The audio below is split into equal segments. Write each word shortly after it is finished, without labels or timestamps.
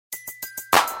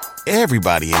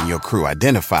Everybody in your crew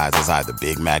identifies as either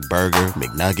Big Mac Burger,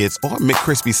 McNuggets, or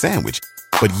McCrispy Sandwich.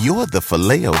 But you're the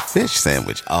Filet-O-Fish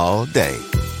Sandwich all day.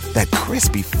 That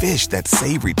crispy fish, that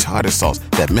savory tartar sauce,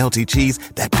 that melty cheese,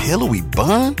 that pillowy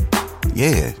bun.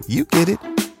 Yeah, you get it.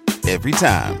 Every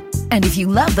time. And if you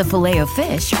love the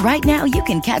Filet-O-Fish, right now you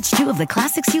can catch 2 of the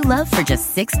classics you love for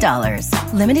just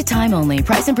 $6. Limited time only.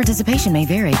 Price and participation may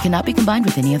vary. Cannot be combined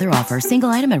with any other offer. Single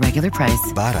item at regular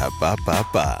price.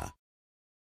 Ba-da-ba-ba-ba.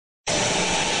 In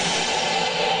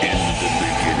the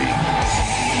beginning,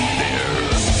 there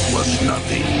was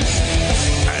nothing.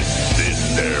 And then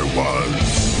there was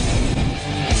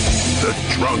the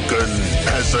Drunken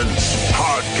Peasants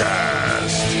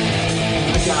Podcast.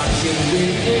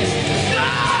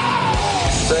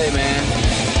 Say, man,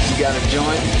 you got a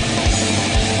joint?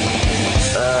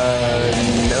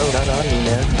 No, not on me,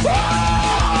 man.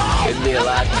 It'd be a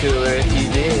lot cooler if you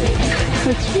did.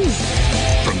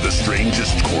 From the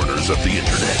strangest corners of the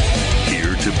internet,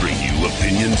 here to bring you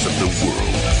opinions of the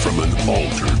world from an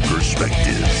altered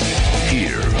perspective.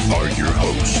 Here are your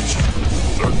hosts,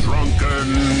 the Drunken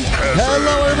Peasants.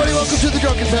 Hello, everybody. Welcome to the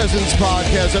Drunken Peasants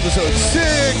Podcast, episode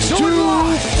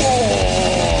 624.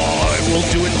 We'll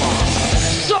do it live.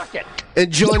 Suck it!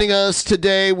 And joining us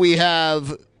today, we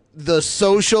have the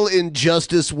social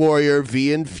injustice warrior,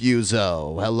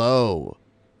 Infuso. Hello.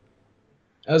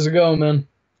 How's it going, man?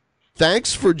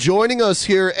 Thanks for joining us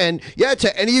here. And yeah,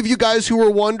 to any of you guys who were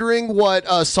wondering what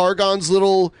Sargon's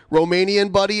little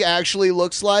Romanian buddy actually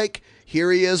looks like,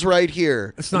 here he is right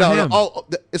here. It's not him. Oh,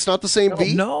 it's not the same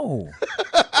V? No.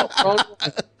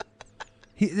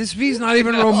 This V's not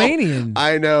even Romanian.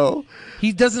 I know.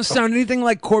 He doesn't sound anything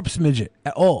like Corpse Midget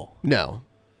at all. No.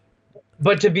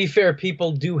 But to be fair,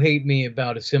 people do hate me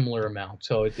about a similar amount,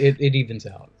 so it evens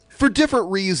out. For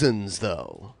different reasons,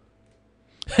 though.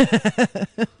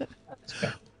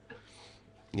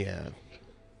 Yeah.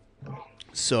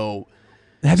 So,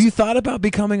 have you thought about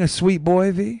becoming a sweet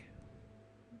boy, V?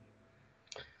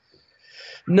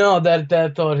 No,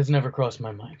 that thought has never crossed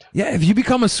my mind. Yeah, if you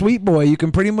become a sweet boy, you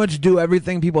can pretty much do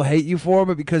everything people hate you for,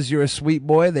 but because you're a sweet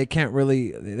boy, they can't really,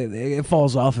 it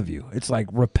falls off of you. It's like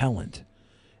repellent.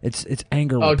 It's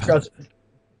anger repellent.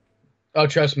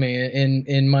 Trust me.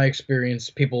 In my experience,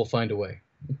 people will find a way.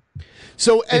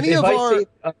 So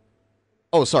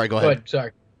sorry, go ahead.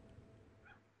 Sorry.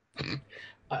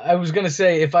 I was going to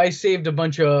say, if I saved a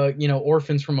bunch of,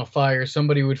 orphans from a fire,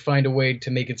 somebody would find a way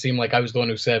to make it seem like I was the one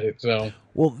who said it. So,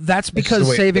 well, that's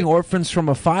because saving orphans from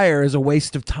a fire is a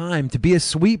waste of time. To be a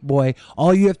sweet boy,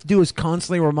 all you have to do is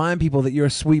constantly remind people that you're a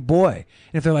sweet boy.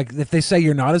 And if they say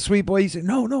you're not a sweet boy, you say,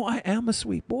 no, I am a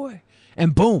sweet boy.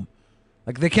 And boom.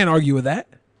 Like, they can't argue with that.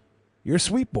 You're a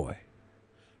sweet boy.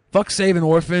 Fuck saving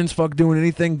orphans. Fuck doing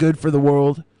anything good for the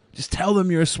world. Just tell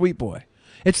them you're a sweet boy.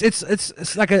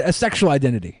 It's like a sexual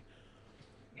identity.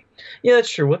 Yeah,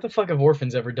 that's true. What the fuck have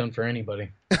orphans ever done for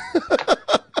anybody?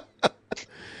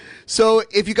 So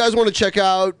if you guys want to check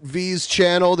out V's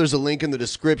channel, there's a link in the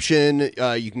description.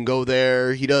 You can go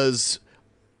there. He does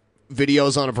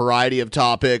videos on a variety of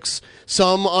topics,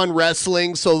 some on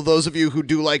wrestling. So those of you who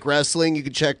do like wrestling, you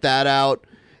can check that out,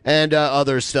 and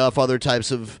other stuff, other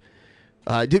types of.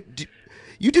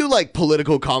 You do like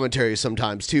political commentary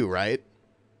sometimes too, right?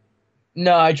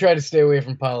 No, I try to stay away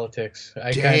from politics.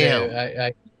 I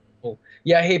Damn.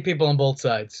 I hate people on both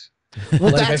sides.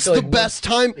 Well, that's the best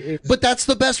time, but that's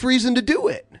the best reason to do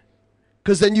it,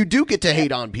 because then you do get to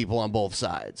hate on people on both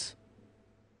sides.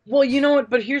 Well, you know what?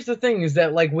 But here's the thing: is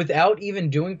that like without even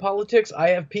doing politics, I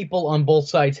have people on both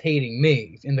sides hating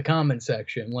me in the comment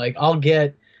section. Like I'll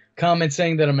get comments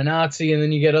saying that I'm a Nazi, and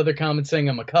then you get other comments saying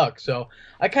I'm a cuck. So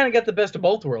I kind of get the best of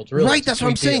both worlds, really. Right, that's what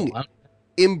I'm saying.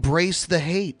 Embrace the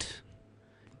hate.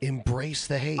 Embrace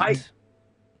the hate.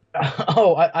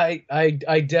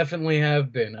 I definitely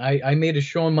have been. I made a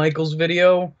Shawn Michaels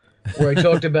video where I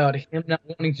talked about him not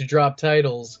wanting to drop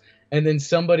titles, and then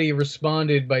somebody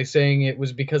responded by saying it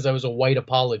was because I was a white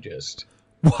apologist.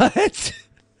 What?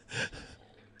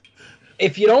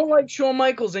 If you don't like Shawn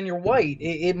Michaels and you're white,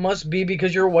 it must be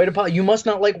because you're a white apologist. You must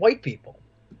not like white people.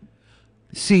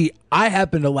 See, I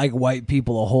happen to like white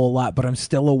people a whole lot, but I'm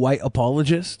still a white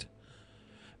apologist.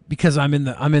 Because I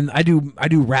do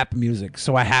rap music,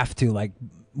 so I have to like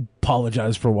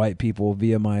apologize for white people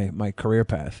via my career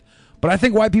path. But I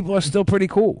think white people are still pretty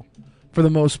cool, for the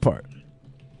most part.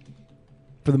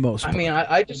 I mean,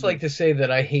 I just like to say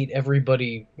that I hate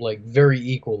everybody like very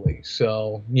equally.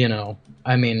 So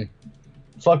I mean,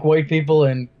 fuck white people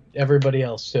and everybody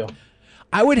else too.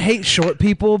 I would hate short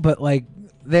people, but like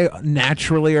they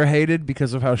naturally are hated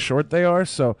because of how short they are.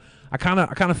 So I kind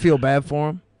of feel bad for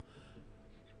them.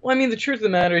 Well, I mean, the truth of the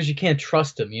matter is you can't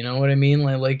trust them. You know what I mean?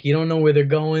 Like you don't know where they're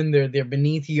going. They're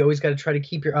beneath you. You always got to try to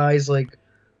keep your eyes like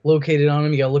located on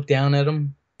them. You got to look down at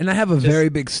them. And I have a very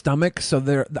big stomach,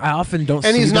 so I often don't.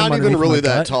 And see he's them not even underneath really my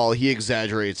that gut. tall. He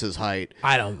exaggerates his height.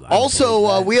 I don't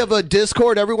Also, we have a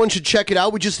Discord. Everyone should check it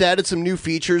out. We just added some new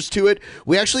features to it.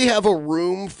 We actually have a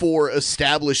room for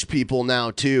established people now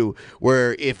too,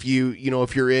 where if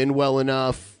if you're in well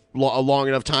enough, a long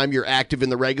enough time, you're active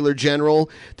in the regular general.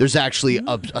 There's actually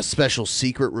a special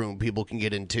secret room people can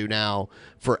get into now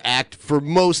for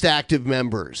most active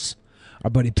members.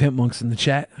 Our buddy Pimp Monk's in the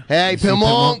chat. Hey, Pimp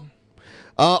Monk.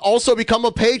 Also become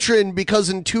a patron because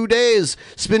in 2 days,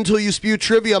 Spin Till You Spew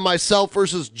Trivia, myself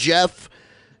versus Jeff,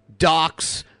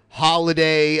 Docs,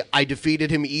 Holiday. I defeated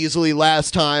him easily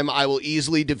last time. I will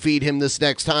easily defeat him this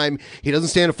next time. He doesn't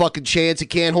stand a fucking chance. He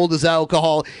can't hold his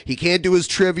alcohol. He can't do his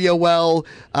trivia well.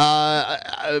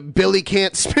 Billy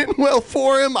can't spin well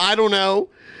for him. I don't know.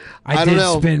 I did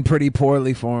spin pretty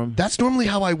poorly for him. That's normally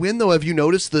how I win, though. Have you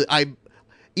noticed that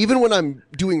even when I'm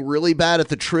doing really bad at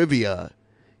the trivia,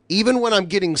 even when I'm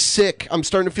getting sick, I'm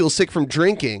starting to feel sick from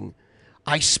drinking,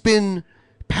 I spin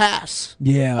pass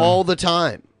all the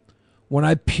time. When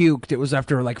I puked, it was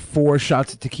after like 4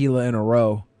 shots of tequila in a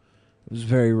row. It was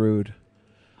very rude.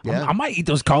 Yeah. I might eat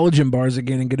those collagen bars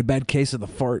again and get a bad case of the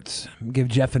farts. Give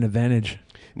Jeff an advantage.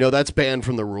 No, that's banned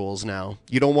from the rules now.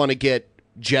 You don't want to get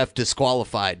Jeff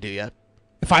disqualified, do you?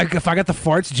 If I got the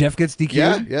farts, Jeff gets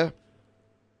DQ'd? Yeah.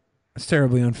 That's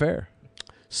terribly unfair.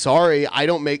 Sorry, I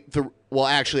don't make the... Well,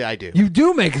 actually, I do. You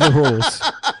do make the rules.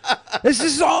 This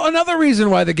is another reason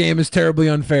why the game is terribly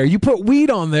unfair. You put weed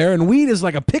on there, and weed is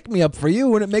like a pick-me-up for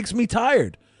you, and it makes me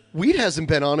tired. Weed hasn't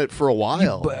been on it for a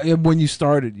while. When you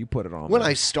started, you put it on. When there.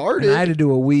 I started. And I had to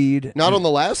do a weed. Not on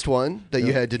the last one that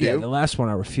you had to do. Yeah, the last one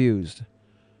I refused.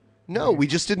 No, we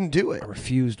just didn't do it. I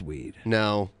refused weed.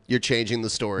 No, you're changing the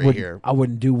story here. I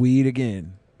wouldn't do weed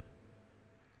again.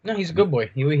 No, he's a good boy.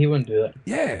 He wouldn't do that.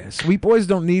 Yeah, sweet boys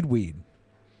don't need weed.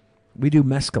 We do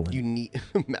mescaline. You need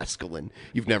mescaline.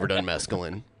 You've never done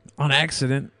mescaline. On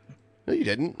accident. No, you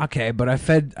didn't. Okay, but I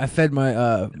fed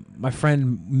my my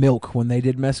friend milk when they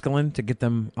did mescaline to get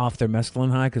them off their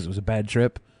mescaline high because it was a bad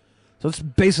trip. So it's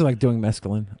basically like doing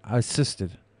mescaline. I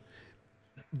assisted.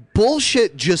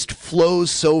 Bullshit just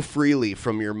flows so freely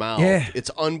from your mouth. Yeah. It's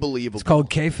unbelievable. It's called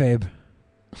kayfabe.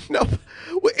 No,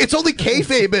 it's only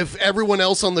kayfabe if everyone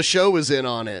else on the show is in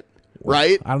on it,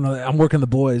 right? I don't know. I'm working the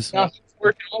boys. No, he was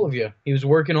working all of you. He was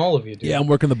working all of you, dude. Yeah, I'm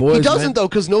working the boys. He doesn't man. though,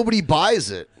 because nobody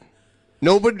buys it.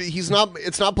 Nobody. He's not.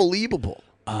 It's not believable.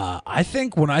 I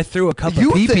think when I threw a cup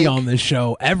of pee-pee on this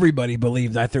show, everybody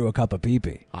believed I threw a cup of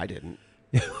pee-pee. I didn't.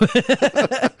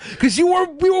 Because we were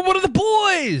one of the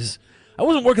boys. I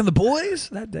wasn't working the boys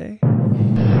that day.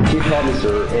 He called me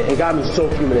sir, and got me so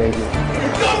fuming angry.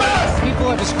 People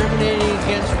are discriminating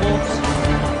against wolves.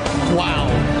 Wow.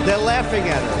 They're laughing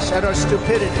at us, at our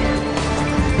stupidity.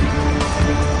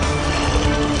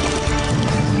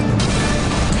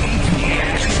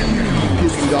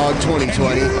 Dog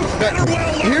 2020.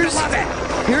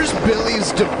 Here's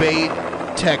Billy's debate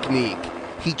technique.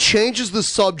 He changes the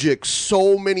subject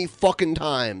so many fucking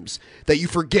times that you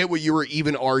forget what you were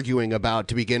even arguing about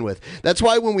to begin with. That's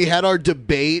why when we had our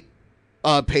debate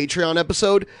Patreon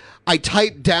episode, I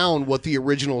typed down what the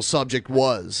original subject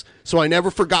was. So I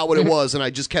never forgot what it was, and I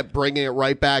just kept bringing it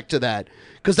right back to that.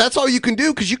 Because that's all you can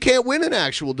do, because you can't win an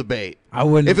actual debate. I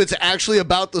wouldn't. If it's actually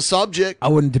about the subject. I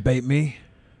wouldn't debate me.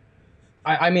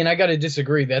 I mean, I got to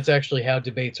disagree. That's actually how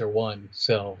debates are won.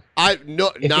 So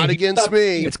not against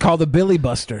me. It's called the Billy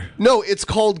Buster. No, it's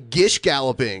called Gish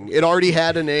Galloping. It already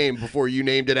had a name before you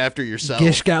named it after yourself.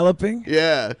 Gish Galloping?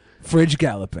 Yeah. Fridge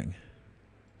Galloping.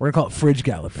 We're going to call it Fridge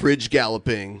Galloping. Fridge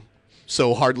Galloping.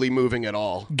 So hardly moving at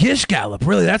all. Gish Gallop.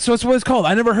 Really? That's what it's called.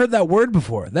 I never heard that word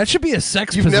before. That should be a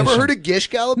sex You've position. never heard of Gish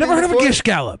Galloping Never heard before? of a Gish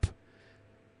Gallop.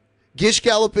 Gish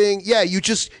Galloping, yeah, you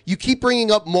keep bringing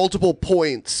up multiple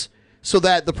points so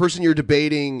that the person you're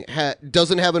debating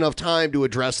doesn't have enough time to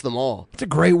address them all. It's a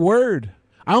great word.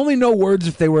 I only know words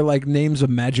if they were like names of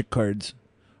magic cards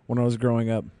when I was growing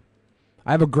up.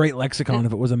 I have a great lexicon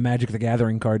if it was a Magic the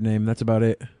Gathering card name. That's about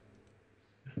it.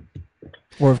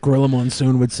 Or if Gorilla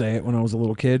Monsoon would say it when I was a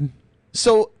little kid.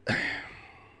 So,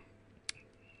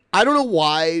 I don't know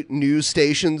why news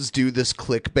stations do this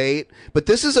clickbait, but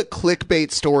this is a clickbait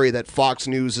story that Fox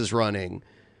News is running.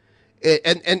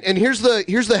 And here's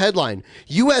the headline: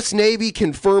 U.S. Navy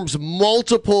confirms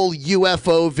multiple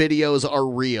UFO videos are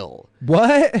real.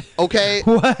 What? Okay.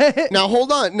 What? Now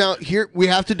hold on. Now here we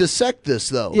have to dissect this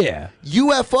though. Yeah.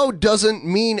 UFO doesn't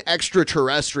mean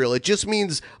extraterrestrial. It just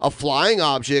means a flying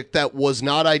object that was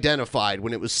not identified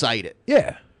when it was sighted.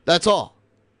 Yeah. That's all.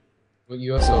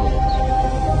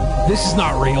 UFO. This is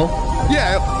not real.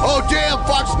 Yeah. Oh, damn.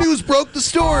 Fox News broke the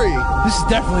story. This is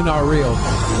definitely not real.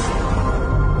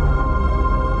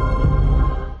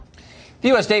 The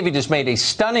U.S. Navy just made a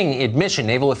stunning admission.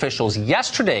 Naval officials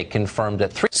yesterday confirmed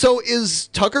that three... So is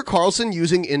Tucker Carlson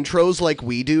using intros like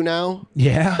we do now?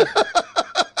 Yeah.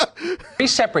 Three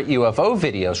separate UFO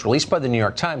videos released by the New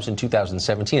York Times in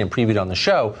 2017 and previewed on the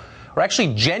show are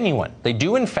actually genuine. They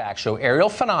do, in fact, show aerial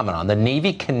phenomenon the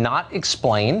Navy cannot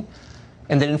explain,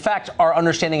 and that, in fact, our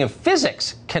understanding of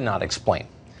physics cannot explain.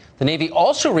 The Navy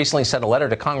also recently sent a letter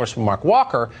to Congressman Mark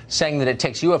Walker saying that it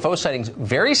takes UFO sightings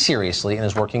very seriously and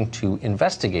is working to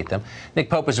investigate them.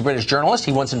 Nick Pope is a British journalist.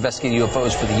 He once investigated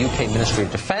UFOs for the UK Ministry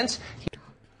of Defense.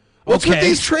 What's with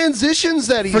these transitions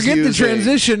that he's Forget using? the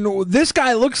transition. This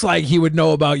guy looks like he would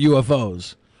know about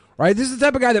UFOs, right? This is the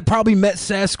type of guy that probably met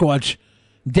Sasquatch,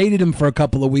 dated him for a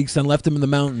couple of weeks, and left him in the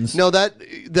mountains. No, that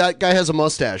guy has a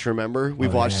mustache, remember?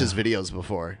 We've watched his videos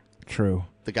before. True.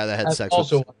 The guy that had I've sex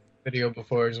also with... watched the video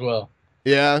before as well.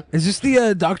 Yeah. Is this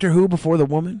the Doctor Who before the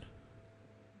woman?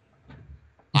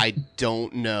 I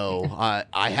don't know.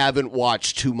 I haven't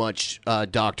watched too much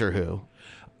Doctor Who.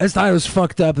 I just thought it was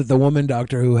fucked up that the woman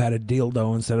Doctor Who had a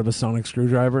dildo instead of a sonic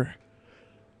screwdriver.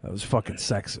 That was fucking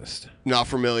sexist. Not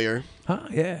familiar. Huh?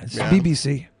 Yeah, it's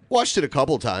BBC. Watched it a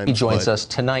couple times. He joins us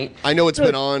tonight. I know it's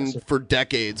been on for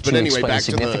decades, but anyway, back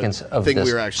to the thing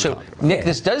we were actually talking about. Nick,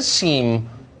 this does seem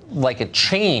like a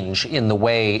change in the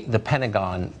way the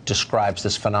Pentagon describes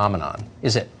this phenomenon.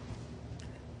 Is it?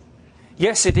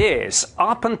 Yes, it is.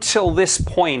 Up until this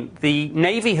point, the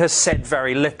Navy has said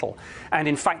very little. And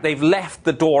in fact, they've left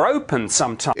the door open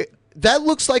sometimes. That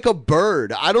looks like a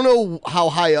bird. I don't know how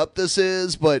high up this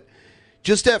is, but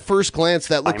just at first glance,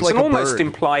 that looked like a bird. And almost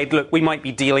implied, look, we might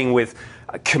be dealing with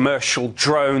commercial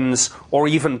drones or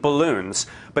even balloons.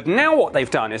 But now what they've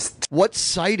done is... What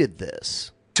cited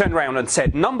this? Turned around and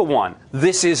said, number one,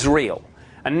 this is real.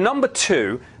 And number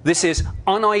two, this is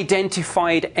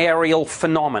unidentified aerial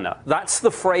phenomena. That's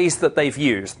the phrase that they've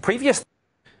used.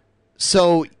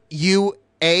 So,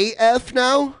 UAF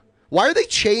now? Why are they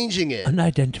changing it?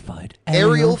 Unidentified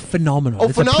aerial phenomena. Oh,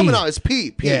 phenomena is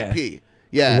P. Yeah. P.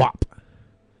 Yeah. WAP.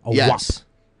 Yes.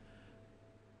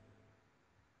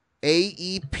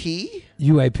 AEP?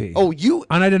 UAP. Oh,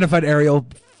 Unidentified aerial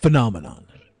phenomenon.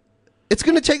 It's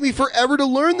going to take me forever to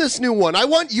learn this new one. I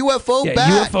want UFO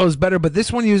back. UFO is better, but this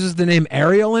one uses the name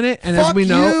Ariel in it, and as we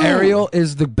know, Ariel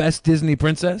is the best Disney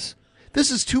princess.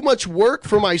 This is too much work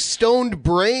for my stoned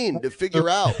brain to figure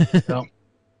out.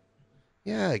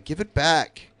 Yeah, give it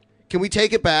back. Can we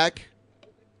take it back?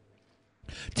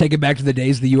 Take it back to the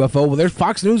days of the UFO. Well, there's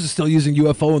Fox News is still using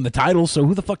UFO in the title, so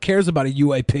who the fuck cares about a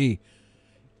UAP?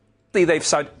 They've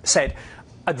said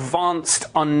advanced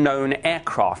unknown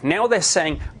aircraft. Now they're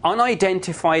saying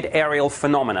unidentified aerial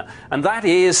phenomena. And that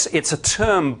is, it's a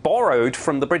term borrowed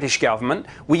from the British government.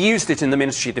 We used it in the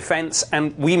Ministry of Defense,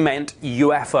 and we meant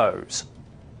UFOs.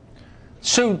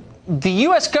 So the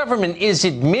U.S. government is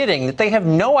admitting that they have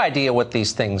no idea what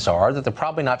these things are, that they're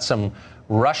probably not some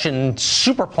Russian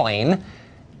superplane,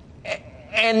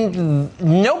 and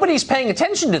nobody's paying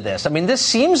attention to this. I mean, this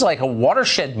seems like a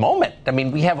watershed moment. I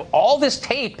mean, we have all this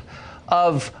tape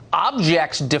of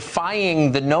objects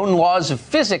defying the known laws of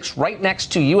physics right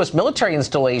next to U.S. military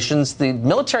installations. The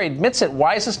military admits it.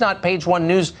 Why is this not page one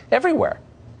news everywhere?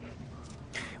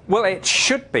 Well, it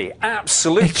should be,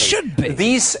 absolutely. It should be.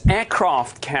 These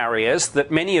aircraft carriers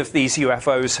that many of these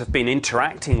UFOs have been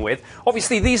interacting with,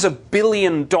 obviously these are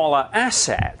billion-dollar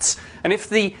assets. And if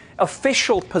the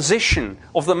official position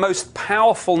of the most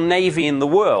powerful Navy in the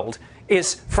world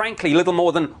is, frankly, little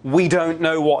more than, we don't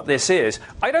know what this is,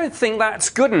 I don't think that's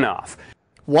good enough.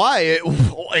 Why?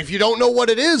 If you don't know what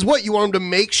it is, what, you want them to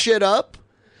make shit up?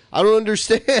 I don't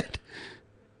understand.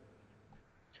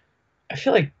 I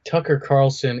feel like Tucker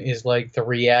Carlson is like the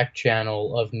React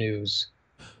channel of news.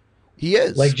 He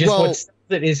is. Like, just what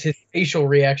that is his facial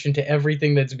reaction to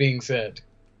everything that's being said.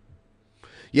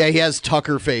 Yeah, he has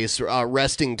Tucker face,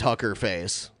 resting Tucker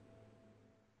face.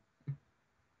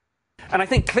 And I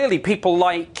think clearly people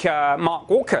like Mark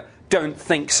Walker don't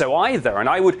think so either. And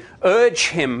I would urge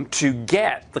him to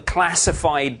get the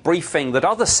classified briefing that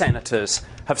other senators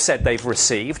have said they've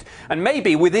received, and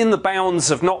maybe within the bounds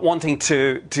of not wanting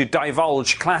to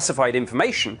divulge classified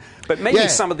information, but maybe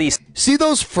some of these... See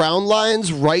those frown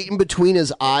lines right in between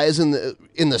his eyes in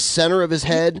the center of his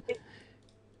head?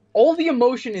 All the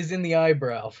emotion is in the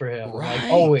eyebrow for him, like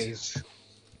always.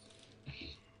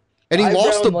 And he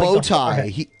lost the bow tie.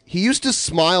 He used to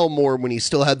smile more when he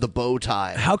still had the bow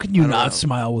tie. How can you not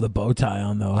smile with a bow tie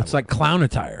on, though? It's like clown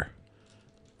attire.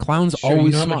 Clowns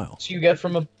always smile. What you get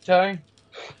from a bow tie?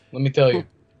 Let me tell you.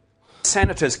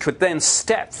 Senators could then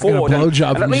step forward and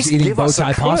blowjob at least eating give us a bow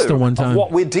tie clue pasta one time. of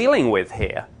what we're dealing with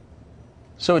here.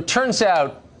 So it turns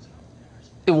out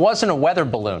it wasn't a weather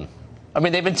balloon. I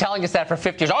mean, they've been telling us that for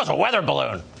 50 years. Oh, it's a weather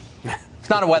balloon. It's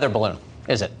not a weather balloon,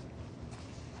 is it?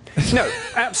 No,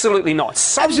 absolutely not.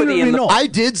 I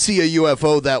did see a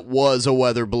UFO that was a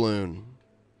weather balloon.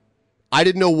 I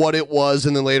didn't know what it was,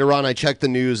 and then later on I checked the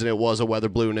news, and it was a weather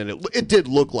balloon, and it did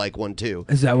look like one, too.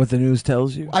 Is that what the news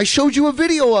tells you? I showed you a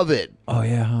video of it. Oh,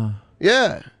 yeah, huh?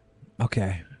 Yeah.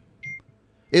 Okay.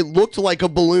 It looked like a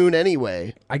balloon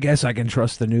anyway. I guess I can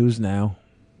trust the news now.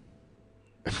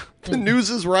 The news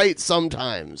is right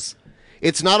sometimes.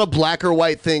 It's not a black or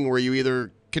white thing where you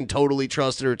either can totally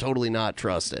trust it or totally not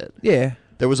trust it. Yeah.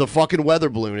 There was a fucking weather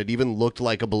balloon. It even looked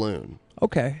like a balloon.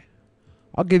 Okay.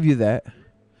 I'll give you that.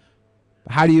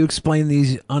 How do you explain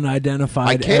these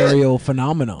unidentified aerial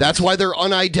phenomena? That's why they're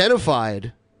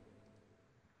unidentified.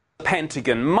 The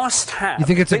Pentagon must have. You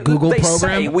think it's a Google they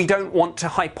program? Say we don't want to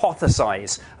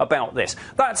hypothesize about this.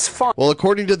 That's fine. Well,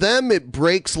 according to them, it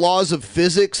breaks laws of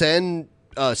physics and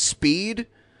speed,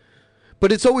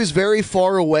 but it's always very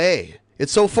far away.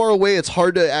 It's so far away, it's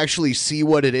hard to actually see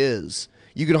what it is.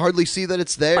 You can hardly see that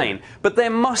it's there. But there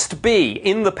must be,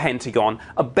 in the Pentagon,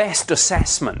 a best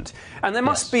assessment. And there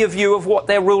must be a view of what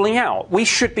they're ruling out. We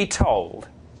should be told.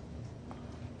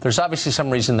 There's obviously some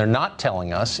reason they're not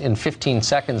telling us. In 15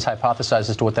 seconds, hypothesize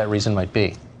as to what that reason might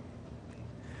be.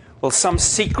 Well, some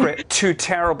secret too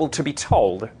terrible to be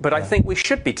told. But I think we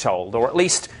should be told, or at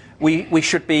least we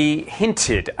should be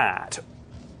hinted at.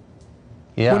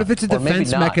 Yeah. What if it's a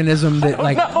defense mechanism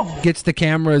that gets the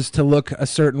cameras to look a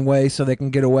certain way so they can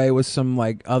get away with some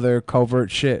other covert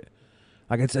shit?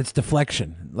 Like it's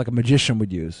deflection, like a magician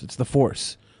would use. It's the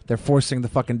force. They're forcing the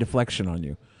fucking deflection on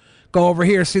you. Go over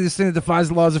here, see this thing that defies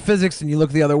the laws of physics, and you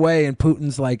look the other way, and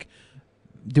Putin's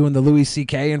doing the Louis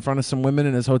C.K. in front of some women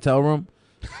in his hotel room.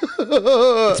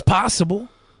 It's possible.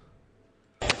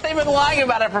 They've been lying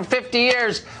about it for 50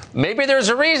 years. Maybe there's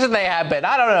a reason they have been.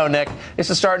 I don't know, Nick. This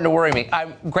is starting to worry me.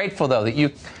 I'm grateful, though, that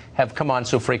you have come on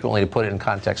so frequently to put it in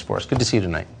context for us. Good to see you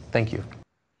tonight. Thank you.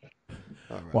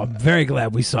 Well, I'm very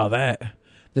glad we saw that.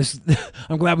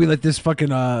 I'm glad we let this fucking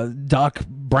Doc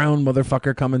Brown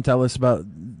motherfucker come and tell us about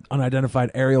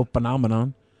unidentified aerial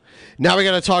phenomenon. Now we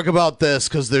got to talk about this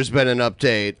because there's been an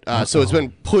update. So it's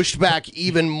been pushed back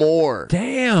even more.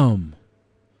 Damn.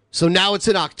 So now it's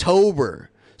in October.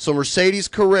 So Mercedes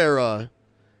Carrera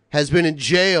has been in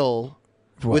jail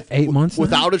for 8 months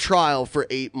without a trial for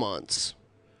 8 months.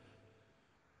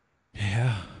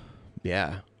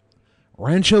 Yeah.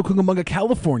 Rancho Cucamonga,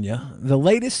 California. The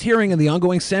latest hearing in the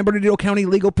ongoing San Bernardino County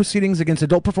legal proceedings against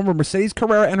adult performer Mercedes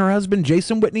Carrera and her husband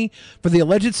Jason Whitney for the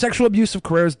alleged sexual abuse of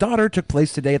Carrera's daughter took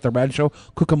place today at the Rancho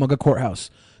Cucamonga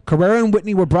courthouse. Carrera and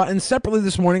Whitney were brought in separately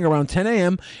this morning around 10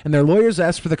 a.m., and their lawyers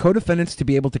asked for the co-defendants to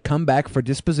be able to come back for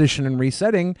disposition and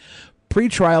resetting.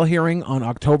 Pre-trial hearing on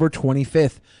October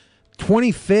 25th.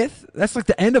 25th? That's like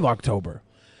the end of October.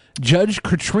 Judge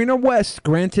Katrina West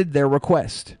granted their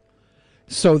request.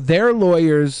 So their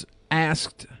lawyers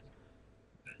asked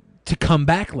to come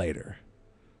back later.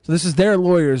 So this is their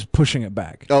lawyers pushing it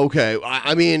back. Okay.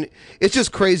 I mean, it's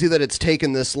just crazy that it's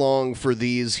taken this long for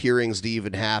these hearings to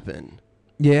even happen.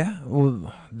 Yeah,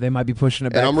 well, they might be pushing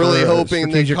it back. And I'm really hoping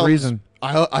that reason.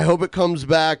 I hope it comes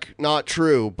back not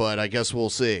true, but I guess we'll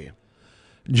see.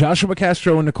 Joshua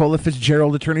Castro and Nicola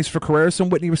Fitzgerald, attorneys for Carrera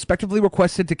and Whitney, respectively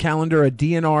requested to calendar a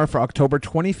DNR for October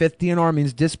 25th. DNR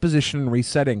means disposition and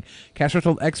resetting. Castro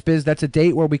told XBiz that's a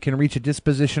date where we can reach a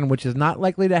disposition, which is not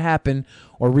likely to happen,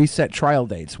 or reset trial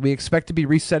dates. We expect to be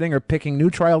resetting or picking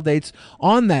new trial dates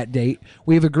on that date.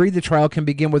 We have agreed the trial can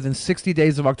begin within 60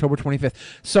 days of October 25th.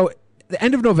 So the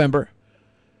end of November,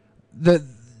 the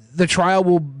trial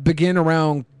will begin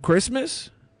around Christmas,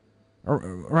 or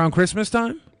around Christmas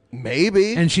time.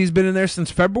 Maybe. And she's been in there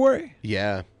since February?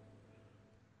 Yeah.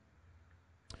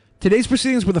 Today's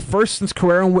proceedings were the first since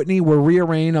Carrera and Whitney were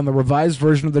rearranged on the revised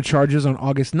version of the charges on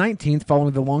August 19th,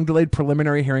 following the long-delayed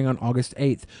preliminary hearing on August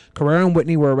 8th. Carrera and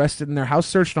Whitney were arrested and their house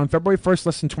searched on February 1st,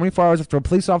 less than 24 hours after a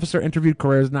police officer interviewed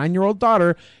Carrera's 9-year-old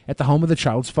daughter at the home of the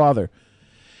child's father.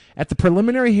 At the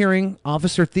preliminary hearing,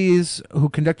 Officer Thies, who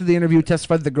conducted the interview,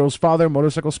 testified that the girl's father,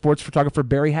 motorcycle sports photographer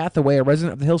Barry Hathaway, a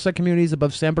resident of the hillside communities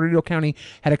above San Bernardino County,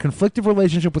 had a conflictive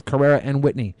relationship with Carrera and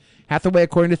Whitney. Hathaway,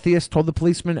 according to Thies, told the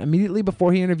policeman immediately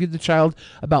before he interviewed the child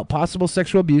about possible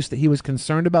sexual abuse that he was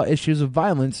concerned about issues of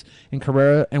violence in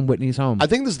Carrera and Whitney's home. I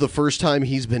think this is the first time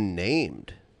he's been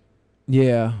named.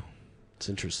 Yeah. It's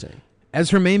interesting.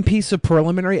 As her main piece of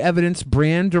preliminary evidence,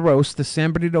 Brianne DeRose, the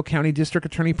San Bernardino County District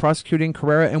Attorney prosecuting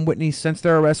Carrera and Whitney since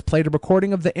their arrest, played a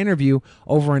recording of the interview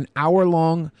over an hour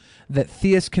long that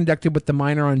Theus conducted with the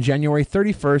minor on January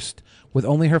 31st, with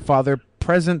only her father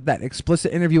present. That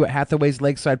explicit interview at Hathaway's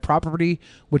Lakeside property,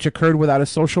 which occurred without a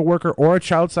social worker or a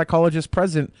child psychologist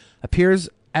present, appears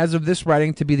as of this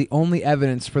writing to be the only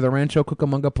evidence for the Rancho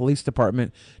Cucamonga Police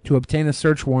Department to obtain a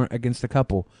search warrant against the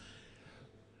couple.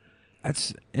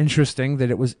 That's interesting that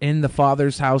it was in the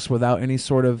father's house without any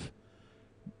sort of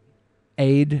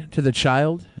aid to the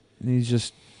child, and he's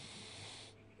just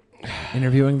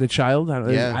interviewing the child.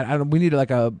 We need like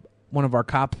one of our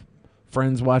cop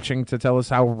friends watching to tell us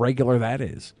how regular that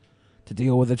is to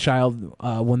deal with a child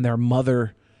when their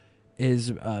mother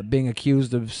is being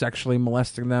accused of sexually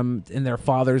molesting them in their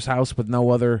father's house with no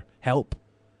other help,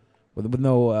 with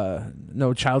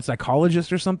no child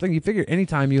psychologist or something. You figure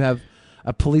anytime you have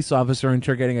a police officer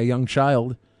interrogating a young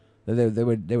child, they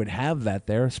would have that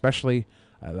there, especially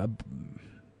in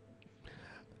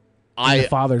the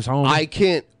father's home.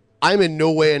 I'm in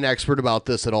no way an expert about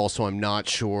this at all, so I'm not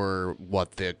sure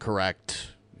what the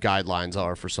correct guidelines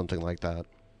are for something like that.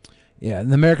 Yeah,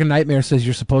 and the American Nightmare says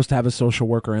you're supposed to have a social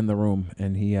worker in the room,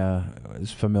 and he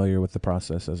is familiar with the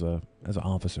process as an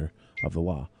officer of the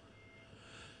law.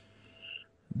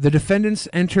 The defendants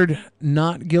entered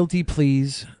not guilty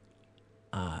pleas.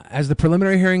 As the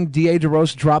preliminary hearing, D.A.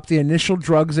 DeRose dropped the initial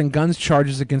drugs and guns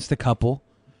charges against the couple.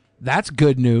 That's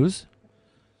good news.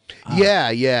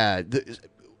 Yeah.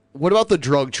 What about the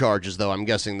drug charges, though? I'm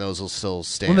guessing those will still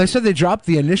stand. Well, they said they dropped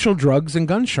the initial drugs and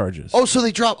gun charges. Oh, so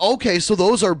they dropped. Okay, so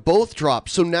those are both dropped.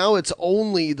 So now it's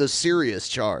only the serious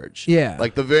charge. Yeah.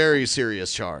 Like the very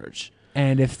serious charge.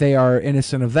 And if they are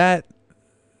innocent of that,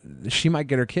 she might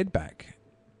get her kid back.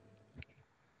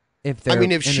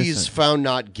 If she's found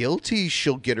not guilty,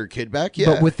 she'll get her kid back.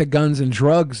 Yeah, but with the guns and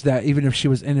drugs, that even if she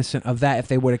was innocent of that, if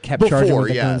they would have kept charging with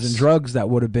the guns and drugs, that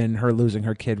would have been her losing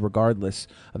her kid, regardless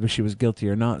of if she was guilty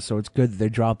or not. So it's good that they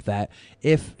dropped that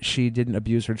if she didn't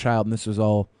abuse her child, and this was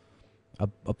all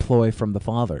a ploy from the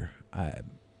father.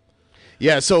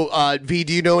 Yeah. So, V,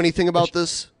 do you know anything about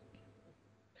this?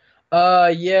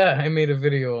 Yeah, I made a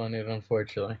video on it.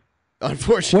 Unfortunately.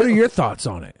 What are your thoughts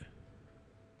on it?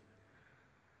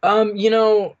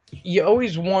 You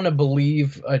always want to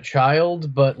believe a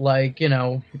child, but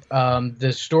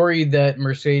the story that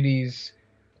Mercedes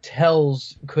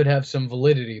tells could have some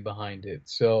validity behind it.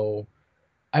 So,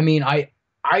 I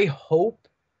hope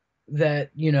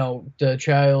that, the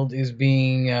child is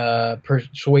being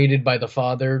persuaded by the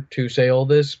father to say all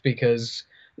this, because,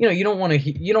 you don't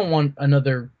want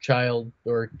another child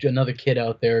or another kid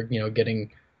out there,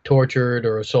 getting tortured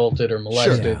or assaulted or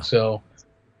molested. Sure, yeah. So,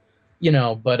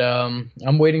 but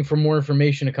I'm waiting for more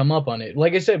information to come up on it.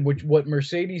 Like I said, what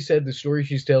Mercedes said, the story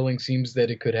she's telling seems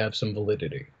that it could have some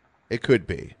validity. It could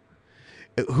be.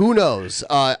 Who knows?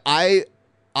 I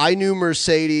knew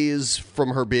Mercedes from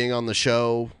her being on the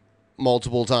show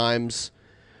multiple times.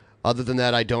 Other than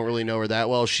that, I don't really know her that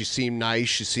well. She seemed nice.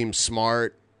 She seemed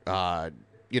smart.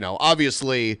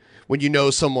 Obviously, when you know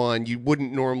someone, you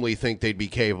wouldn't normally think they'd be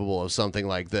capable of something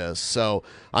like this. So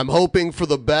I'm hoping for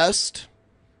the best.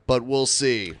 But we'll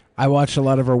see. I watched a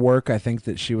lot of her work. I think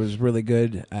that she was really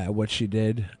good at what she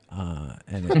did,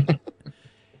 and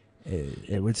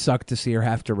it would suck to see her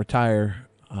have to retire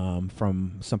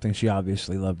from something she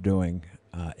obviously loved doing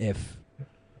if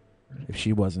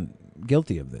she wasn't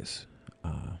guilty of this.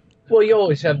 Well, you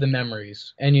always have the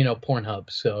memories, and Pornhub,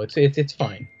 so it's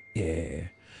fine. Yeah.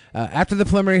 After the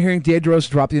preliminary hearing, D.A. DeRose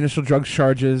dropped the initial drug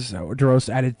charges. DeRose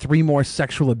added 3 more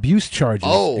sexual abuse charges.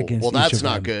 Against each that's of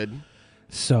not them. Good.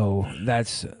 So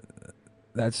that's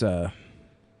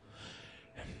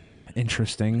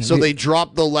interesting. So they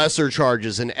dropped the lesser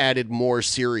charges and added more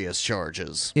serious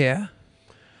charges. Yeah.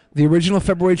 The original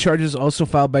February charges also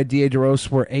filed by D.A. DeRose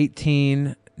were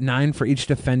 18, 9 for each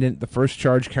defendant. The first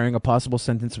charge, carrying a possible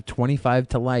sentence of 25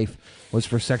 to life, was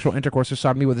for sexual intercourse or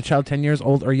sodomy with a child 10 years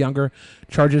old or younger.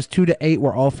 Charges 2 to 8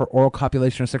 were all for oral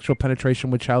copulation or sexual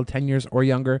penetration with child 10 years or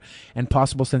younger, and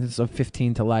possible sentence of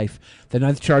 15 to life. The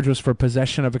 9th charge was for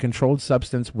possession of a controlled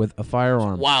substance with a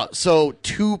firearm. Wow, so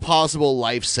 2 possible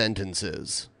life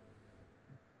sentences.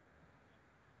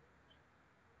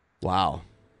 Wow.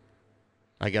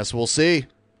 I guess we'll see.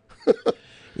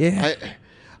 Yeah.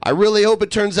 I really hope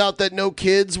it turns out that no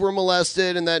kids were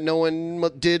molested and that no one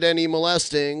did any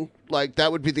molesting. Like,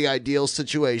 that would be the ideal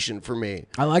situation for me.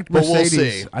 I liked Mercedes.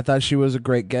 We'll see. I thought she was a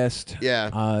great guest.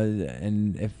 Yeah.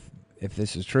 And if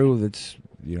this is true, that's,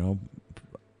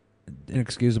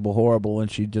 inexcusable, horrible,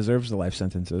 and she deserves the life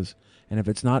sentences. And if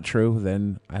it's not true,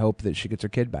 then I hope that she gets her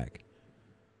kid back.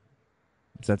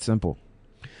 It's that simple.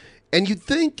 And you'd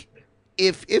think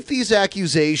if these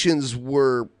accusations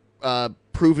were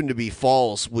proven to be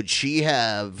false, would she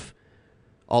have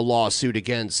a lawsuit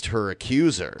against her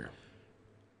accuser?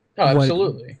 Oh,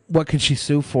 absolutely. What could she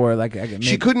sue for? Like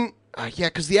she couldn't. Yeah,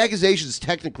 because the accusations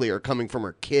technically are coming from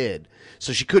her kid,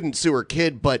 so she couldn't sue her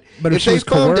kid. But if she they was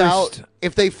found coerced- out,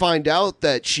 if they find out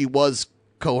that she was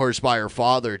coerced by her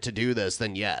father to do this,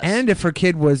 then yes. And if her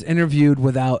kid was interviewed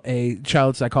without a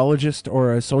child psychologist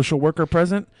or a social worker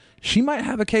present, she might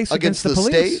have a case against the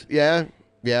police. state.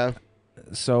 Yeah.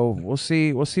 So we'll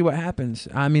see. We'll see what happens.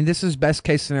 I mean, this is best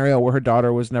case scenario where her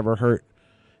daughter was never hurt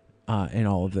in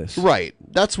all of this. Right.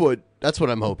 That's what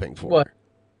I'm hoping for. Well,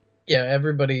 yeah,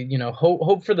 everybody,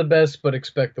 hope for the best, but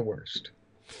expect the worst.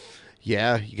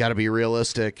 Yeah, you got to be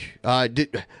realistic. I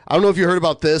don't know if you heard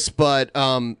about this, but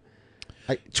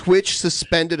Twitch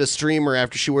suspended a streamer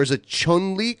after she wears a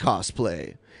Chun-Li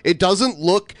cosplay.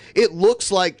 It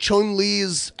looks like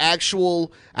Chun-Li's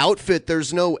actual outfit.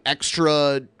 There's no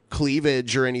extra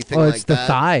cleavage or anything like that. Oh, it's the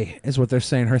thigh is what they're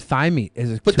saying. Her thigh meat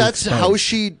is. But that's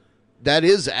exposed. That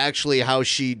is actually how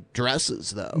she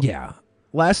dresses, though. Yeah.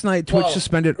 Last night, Twitch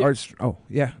suspended arts. Oh,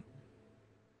 yeah.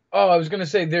 Oh, I was gonna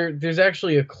say there's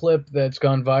actually a clip that's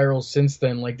gone viral since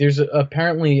then. Like, there's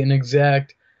apparently an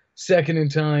exact second in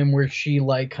time where she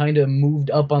kind of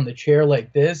moved up on the chair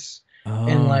like this,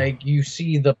 and you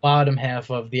see the bottom half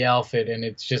of the outfit, and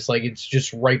it's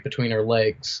just right between her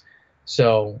legs.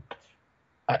 So,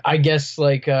 I guess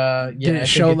did it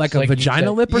show like a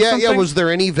vagina lip or something? Yeah. Was there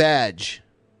any vag?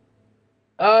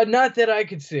 Not that I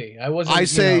could see. I wasn't.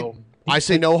 I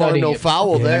say no harm, no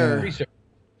foul there.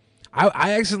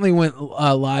 I accidentally went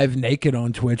live naked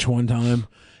on Twitch one time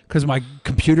because my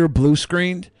computer blue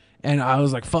screened, and I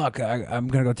was like, "Fuck, I'm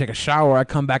gonna go take a shower." I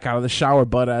come back out of the shower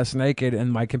butt ass naked,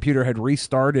 and my computer had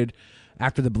restarted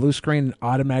after the blue screen and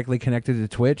automatically connected to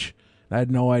Twitch. I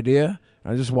had no idea.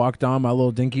 I just walked on. My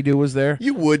little dinky doo was there.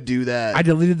 You would do that. I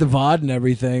deleted the VOD and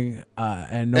everything,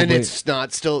 and nobody, it's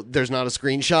not still. There's not a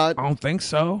screenshot. I don't think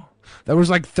so. There was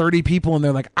 30 people in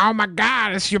there like, "Oh my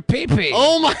god, it's your pee-pee."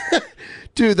 Oh my,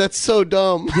 dude, that's so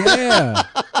dumb. Yeah,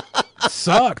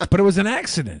 sucked, but it was an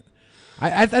accident.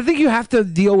 I think you have to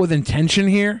deal with intention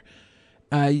here.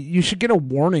 You should get a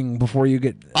warning before you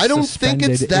get. I don't think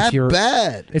it's that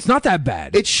bad. It's not that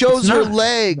bad. It shows her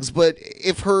legs, but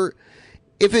if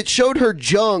it showed her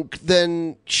junk,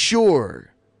 then sure.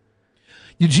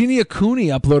 Eugenia Cooney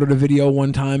uploaded a video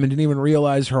one time and didn't even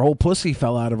realize her whole pussy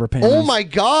fell out of her pants. Oh my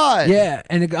god! Yeah,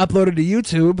 and it uploaded to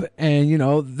YouTube,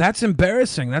 and that's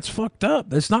embarrassing. That's fucked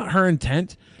up. That's not her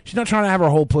intent. She's not trying to have her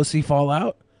whole pussy fall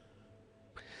out.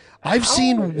 I've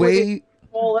seen way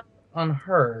fall out on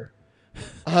her.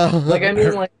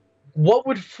 What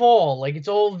would fall? It's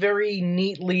all very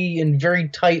neatly and very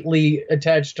tightly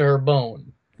attached to her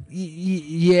bone.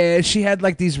 Yeah, she had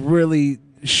these really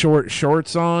short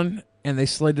shorts on, and they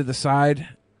slid to the side,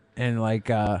 and I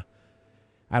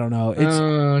don't know.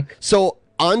 It's so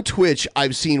on Twitch,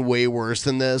 I've seen way worse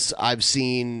than this. I've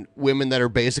seen women that are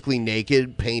basically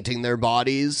naked painting their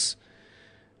bodies.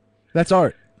 That's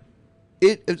art.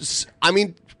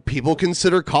 People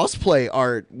consider cosplay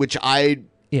art, which I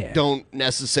don't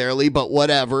necessarily, but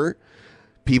whatever.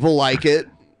 People like it,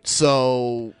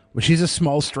 so. Well, she's a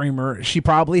small streamer. She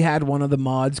probably had one of the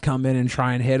mods come in and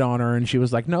try and hit on her, and she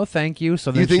was like, "No, thank you."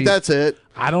 So then you think that's it?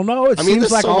 I don't know. It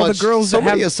seems like all the girls that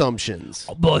many have assumptions.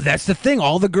 Well, that's the thing.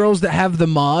 All the girls that have the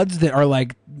mods that are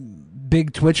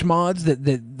big Twitch mods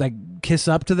that kiss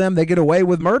up to them, they get away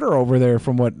with murder over there.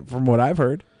 From what I've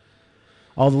heard,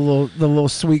 all the little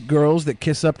sweet girls that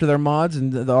kiss up to their mods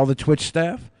and all the Twitch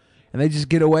staff, and they just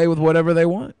get away with whatever they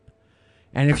want.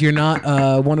 And if you're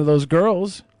not one of those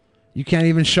girls, you can't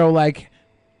even show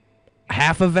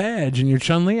half a vag in your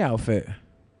Chun-Li outfit.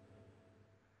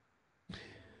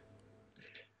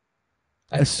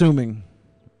 Assuming.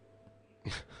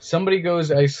 Somebody goes,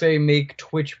 I say make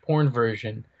Twitch porn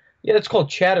version. Yeah, it's called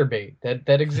Chatterbait.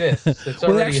 That exists. It's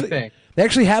already a thing. They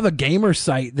actually have a gamer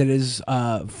site that is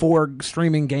for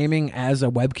streaming gaming as a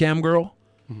webcam girl.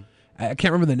 I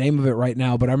can't remember the name of it right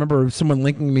now, but I remember someone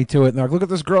linking me to it. And they're like, "Look at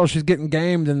this girl; she's getting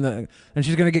gamed, and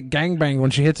she's gonna get gangbanged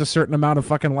when she hits a certain amount of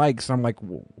fucking likes." And I'm like,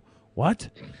 "What?"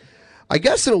 I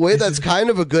guess in a way that's kind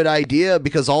of a good idea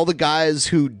because all the guys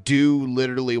who do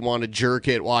literally want to jerk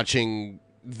it watching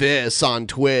this on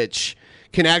Twitch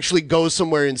can actually go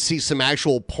somewhere and see some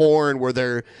actual porn where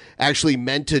they're actually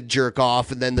meant to jerk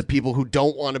off, and then the people who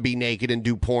don't want to be naked and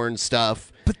do porn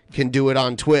stuff can do it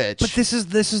on Twitch. But this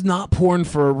is not porn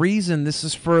for a reason. This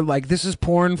is for this is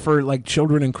porn for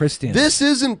children and Christians. This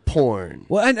isn't porn.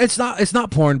 Well, and it's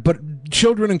not porn, but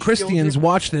children and Christians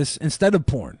watch this instead of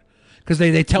porn. because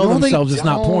they tell themselves it's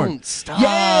not porn. Stop.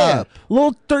 Yeah,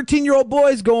 little 13-year-old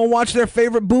boys go and watch their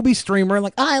favorite booby streamer and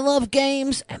like, I love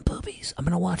games and boobies. I'm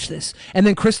gonna watch this, and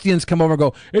then Christians come over and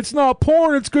go, it's not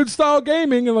porn, it's good style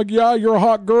gaming, and like, yeah, you're a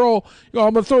hot girl.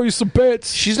 I'm gonna throw you some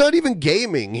bits. She's not even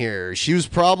gaming here. She was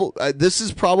probably this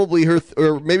is probably her,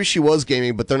 or maybe she was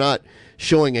gaming, but they're not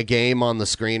showing a game on the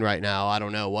screen right now. I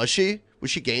don't know. Was she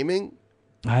gaming?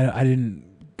 I didn't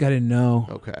know.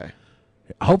 Okay.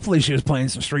 Hopefully she was playing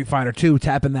some Street Fighter 2,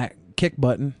 tapping that kick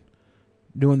button,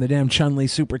 doing the damn Chun-Li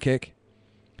super kick.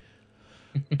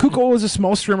 Kuko is a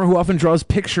small streamer who often draws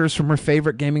pictures from her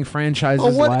favorite gaming franchises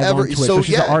live on Twitch. So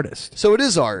she's an artist. So it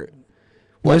is art.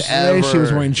 Yesterday she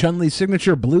was wearing Chun-Li's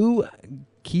signature blue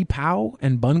key pow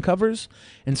and bun covers,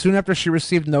 and soon after she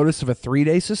received notice of a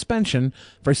 3-day suspension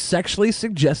for sexually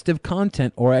suggestive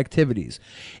content or activities.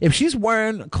 If she's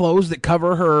wearing clothes that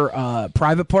cover her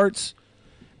private parts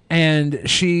and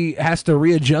she has to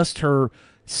readjust her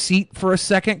seat for a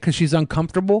second because she's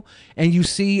uncomfortable, and you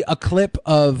see a clip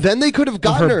of then they could have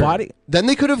gotten her her body. Then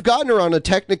they could have gotten her on a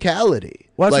technicality.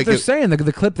 Well, that's what they're saying.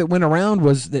 The clip that went around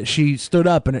was that she stood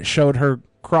up and it showed her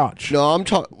crotch. No, I'm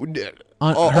talking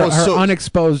her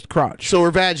unexposed crotch. So her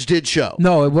vag did show.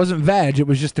 No, it wasn't vag. It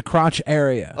was just the crotch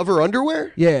area of her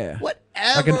underwear. Yeah, whatever.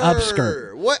 Like an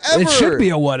upskirt. Whatever. It should be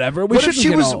a whatever. What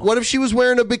if she was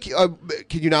wearing a bikini?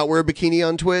 Can you not wear a bikini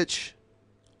on Twitch?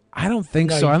 I don't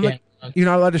think so. I'm like, you're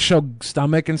not allowed to show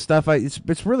stomach and stuff.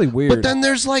 It's really weird. But then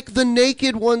there's like the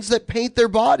naked ones that paint their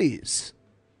bodies.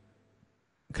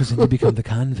 Because then you become the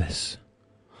canvas.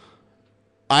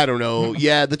 I don't know.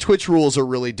 Yeah, the Twitch rules are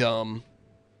really dumb.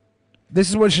 This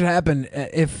is what should happen.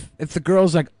 If the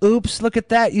girl's like, oops, look at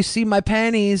that, you see my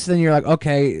panties, then you're like,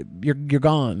 okay, you're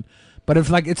gone. But if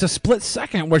like it's a split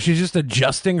second where she's just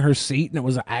adjusting her seat and it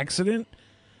was an accident,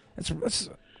 it's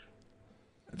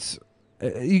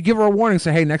you give her a warning,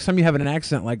 say, hey, next time you have an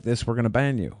accident like this, we're gonna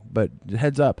ban you. But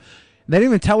heads up. They didn't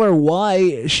even tell her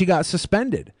why she got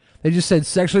suspended. They just said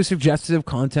sexually suggestive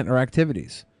content or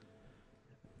activities.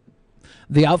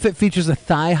 The outfit features a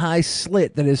thigh-high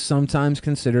slit that is sometimes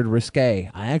considered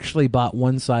risque. I actually bought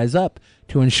one size up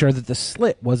to ensure that the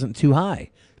slit wasn't too high,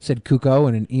 said Kuko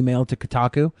in an email to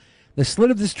Kotaku. The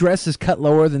slit of this dress is cut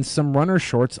lower than some runner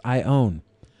shorts I own.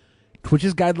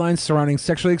 Twitch's guidelines surrounding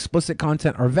sexually explicit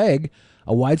content are vague,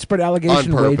 a widespread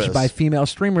allegation waged by female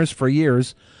streamers for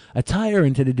years. Attire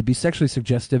intended to be sexually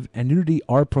suggestive and nudity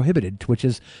are prohibited.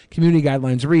 Twitch's community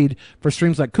guidelines read, for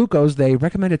streams like Kuko's, they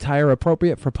recommend attire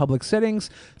appropriate for public settings,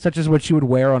 such as what you would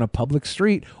wear on a public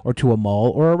street or to a mall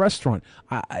or a restaurant.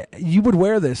 You would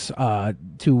wear this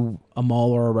to a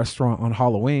mall or a restaurant on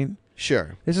Halloween.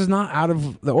 Sure. This is not out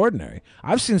of the ordinary.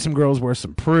 I've seen some girls wear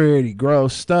some pretty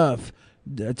gross stuff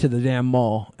to the damn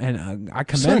mall, and I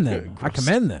commend them. I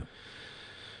commend them.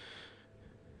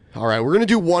 All right, we're going to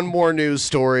do one more news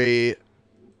story.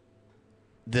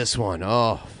 This one.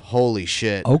 Oh, holy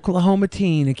shit. Oklahoma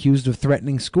teen accused of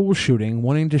threatening school shooting,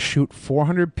 wanting to shoot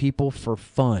 400 people for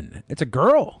fun. It's a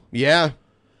girl. Yeah.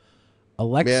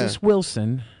 Alexis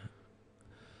Wilson.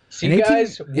 See,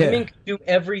 guys, women can do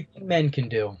everything men can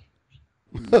do.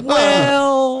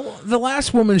 Well, the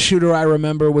last woman shooter I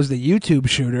remember was the YouTube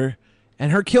shooter,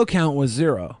 and her kill count was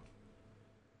 0.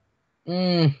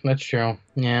 That's true.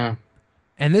 Yeah.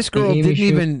 And this girl didn't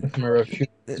even.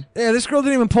 This girl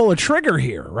didn't even pull a trigger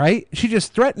here, right? She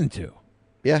just threatened to.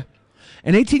 Yeah.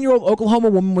 An 18-year-old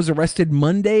Oklahoma woman was arrested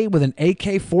Monday with an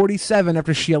AK-47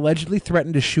 after she allegedly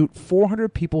threatened to shoot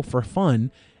 400 people for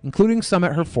fun, including some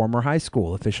at her former high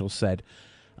school, officials said.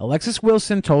 Alexis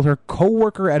Wilson told her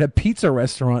co-worker at a pizza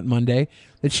restaurant Monday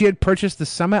that she had purchased the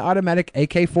semi-automatic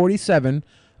AK-47,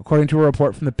 according to a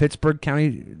report from the Pittsburgh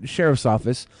County Sheriff's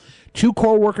Office. 2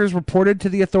 co-workers reported to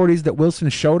the authorities that Wilson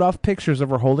showed off pictures of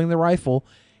her holding the rifle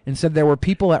and said there were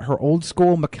people at her old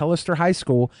school, McAllister High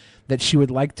School, that she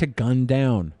would like to gun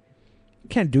down. You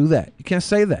can't do that. You can't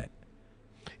say that.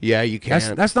 Yeah, you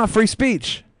can't. That's not free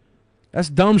speech. That's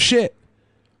dumb shit.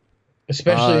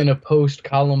 Especially in a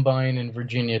post-Columbine and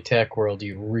Virginia Tech world,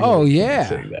 you really can't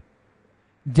say that.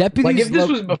 Deputies, like, if this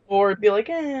was before, it'd be like,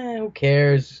 who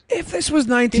cares? If this was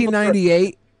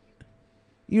 1998,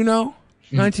 you know,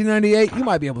 1998, you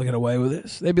might be able to get away with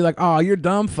this. They'd be like, oh, you're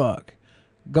dumb fuck.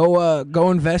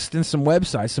 Go invest in some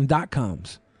websites, some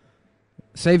 .coms.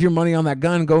 Save your money on that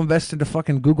gun. Go invest into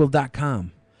fucking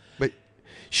Google.com. But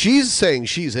she's saying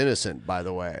she's innocent, by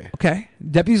the way. Okay.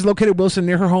 Deputies located Wilson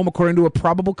near her home according to a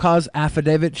probable cause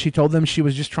affidavit. She told them she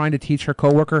was just trying to teach her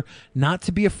coworker not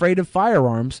to be afraid of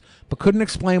firearms, but couldn't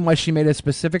explain why she made a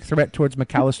specific threat towards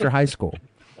McAllister High School.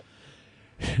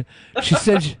 She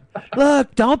said,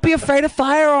 look, don't be afraid of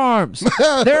firearms.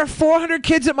 There are 400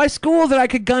 kids at my school that I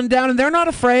could gun down, and they're not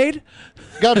afraid.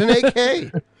 Got an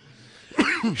AK.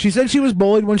 She said she was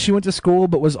bullied when she went to school,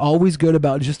 but was always good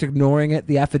about just ignoring it,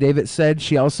 the affidavit said.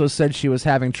 She also said she was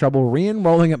having trouble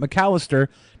re-enrolling at McAllister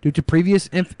due to previous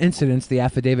incidents, the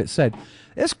affidavit said.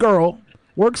 This girl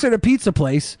works at a pizza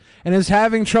place and is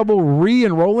having trouble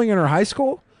re-enrolling in her high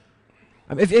school?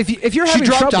 I mean, if you're having she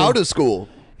dropped trouble, out of school.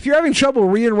 If you're having trouble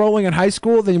re-enrolling in high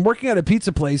school, then working at a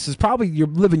pizza place is probably you're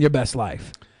living your best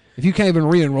life. If you can't even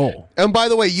re-enroll. And by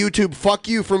the way, YouTube, fuck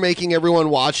you for making everyone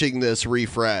watching this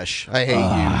refresh. I hate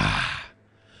you.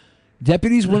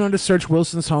 Deputies went on to search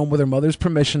Wilson's home with her mother's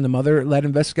permission. The mother led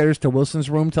investigators to Wilson's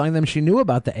room, telling them she knew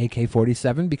about the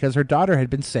AK-47 because her daughter had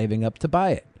been saving up to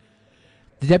buy it.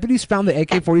 The deputies found the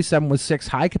AK-47 with 6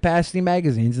 high-capacity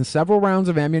magazines and several rounds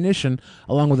of ammunition,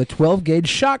 along with a 12-gauge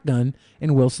shotgun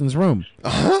in Wilson's room.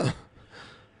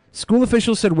 School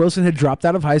officials said Wilson had dropped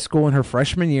out of high school in her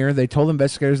freshman year. They told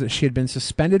investigators that she had been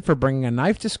suspended for bringing a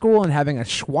knife to school and having a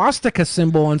swastika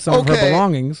symbol on some of her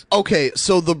belongings. Okay,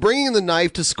 so the bringing the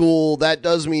knife to school, that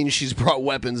does mean she's brought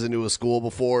weapons into a school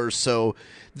before, so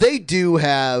they do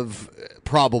have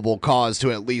probable cause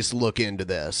to at least look into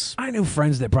this. I knew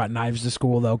friends that brought knives to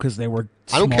school, though, because they were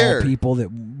I don't small care. people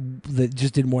that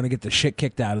just didn't want to get the shit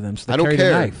kicked out of them, so they I don't carried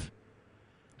care. a knife.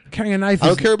 Carrying a knife I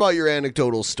is... don't care about your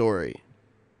anecdotal story.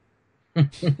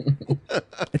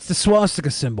 It's the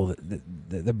swastika symbol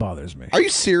that bothers me. Are you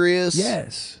serious?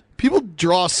 Yes. People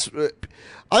draw...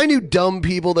 I knew dumb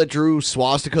people that drew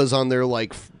swastikas on their,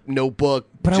 like, notebook.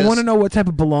 But I want to know what type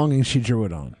of belongings she drew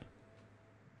it on.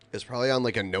 It's probably on,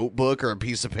 like, a notebook or a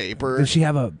piece of paper. Did she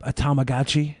have a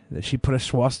Tamagotchi that she put a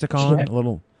swastika on? A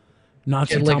little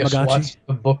Nazi Like a Tamagotchi?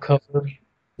 swastika book cover.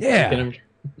 Yeah.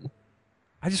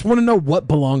 I just want to know what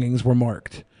belongings were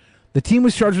marked. The team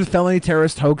was charged with felony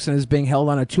terrorist hoax and is being held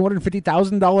on a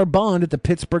 $250,000 bond at the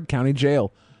Pittsburgh County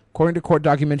Jail. According to court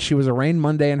documents, she was arraigned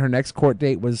Monday and her next court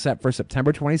date was set for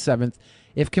September 27th.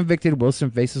 If convicted, Wilson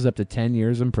faces up to 10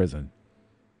 years in prison.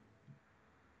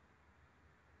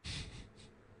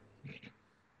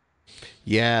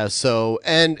 Yeah, so,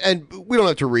 and we don't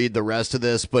have to read the rest of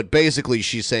this, but basically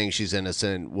she's saying she's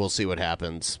innocent. We'll see what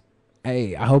happens.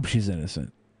 Hey, I hope she's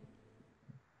innocent.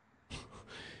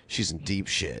 She's in deep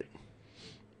shit.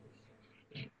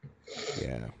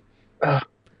 Yeah.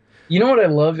 You know what I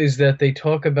love is that they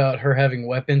talk about her having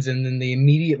weapons and then they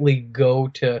immediately go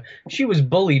to she was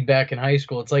bullied back in high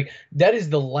school. It's like that is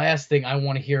the last thing I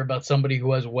want to hear about somebody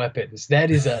who has weapons.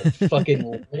 That is a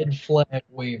fucking red flag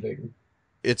waving.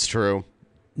 It's true.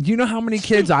 Do you know how many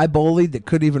kids I bullied that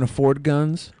couldn't even afford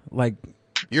guns? Like,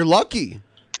 you're lucky.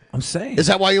 I'm saying. Is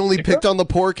that why you only picked on the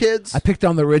poor kids? I picked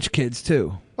on the rich kids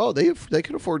too. Oh, they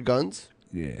can afford guns.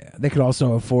 Yeah, they could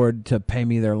also afford to pay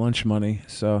me their lunch money,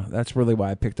 so that's really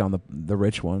why I picked on the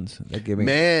rich ones. They give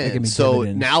me so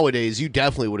dividends. nowadays you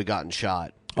definitely would have gotten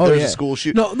shot. Oh, There's yeah. a school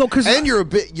shoot. No, because and you're a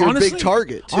big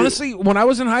target too. Honestly, when I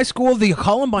was in high school, the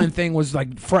Columbine thing was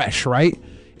like fresh, right?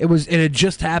 It had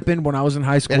just happened when I was in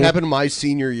high school. It happened my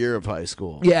senior year of high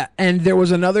school. Yeah, and there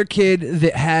was another kid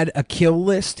that had a kill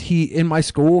list. In my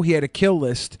school, he had a kill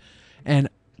list, and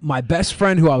my best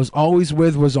friend, who I was always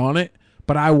with, was on it,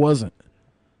 but I wasn't.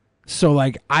 So,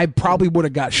 like, I probably would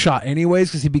have got shot anyways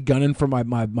because he'd be gunning for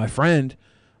my friend,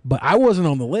 but I wasn't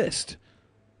on the list.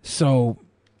 So,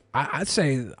 I'd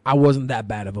say I wasn't that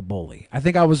bad of a bully. I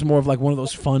think I was more of like one of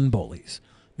those fun bullies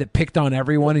that picked on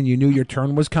everyone and you knew your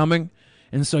turn was coming,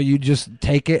 and so you just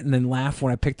take it and then laugh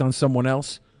when I picked on someone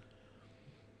else.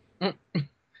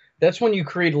 That's when you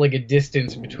create like a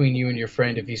distance between you and your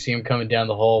friend if you see him coming down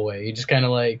the hallway. You just kind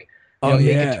of like make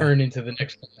a turn into the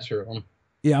next classroom.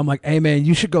 Yeah, I'm like, hey, man,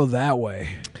 you should go that way.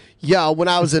 Yeah, when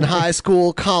I was in high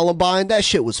school, Columbine, that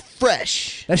shit was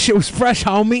fresh. That shit was fresh,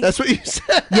 homie. That's what you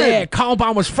said. Yeah,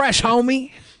 Columbine was fresh,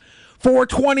 homie.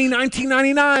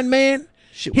 4/20/1999, man.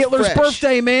 Hitler's fresh.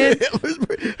 birthday, man.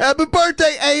 Happy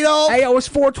birthday, Adolf. Hey, it's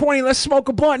 4/20. Let's smoke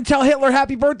a blunt and tell Hitler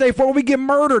happy birthday before we get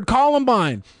murdered.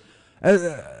 Columbine.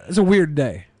 It's a weird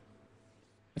day.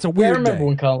 It's a weird I remember day.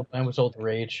 when Columbine was all the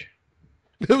rage.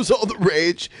 It was all the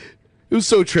rage. It was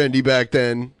so trendy back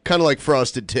then. Kind of like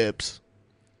Frosted Tips.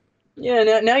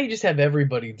 Yeah, now you just have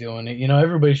everybody doing it. You know,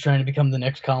 everybody's trying to become the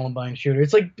next Columbine shooter.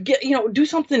 It's like, do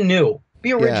something new.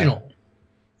 Be original. Yeah.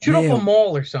 Shoot up a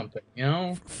mall or something, you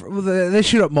know? They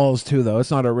shoot up malls too, though.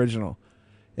 It's not original.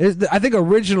 I think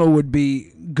original would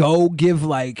be go give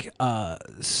like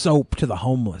soap to the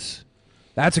homeless.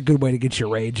 That's a good way to get your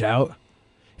rage out.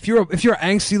 If you're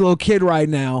an angsty little kid right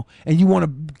now and you want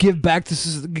to give back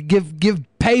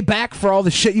pay back for all the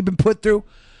shit you've been put through,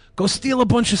 go steal a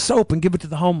bunch of soap and give it to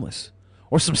the homeless,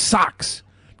 or some socks.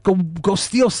 Go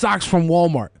steal socks from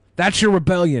Walmart. That's your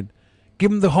rebellion. Give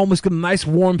them the homeless, give them nice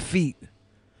warm feet.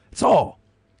 That's all.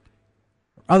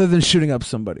 Other than shooting up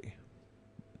somebody.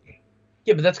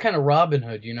 Yeah, but that's kind of Robin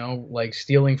Hood, you know, like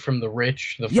stealing from the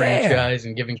rich, the franchise,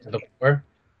 and giving to the poor.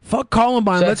 Fuck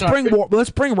Columbine. So Let's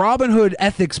bring Robin Hood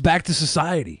ethics back to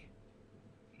society.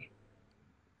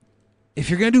 If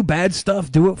you're gonna do bad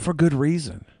stuff, do it for good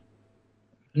reason.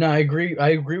 No, I agree. I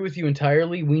agree with you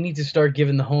entirely. We need to start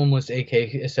giving the homeless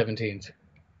AK-17s.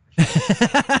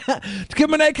 Give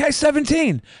them an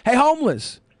AK-17. Hey,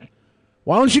 homeless.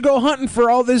 Why don't you go hunting for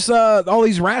all these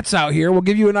rats out here? We'll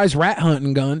give you a nice rat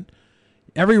hunting gun.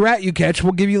 Every rat you catch,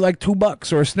 we'll give you like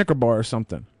 $2 or a Snicker bar or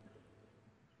something.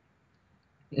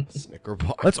 Snicker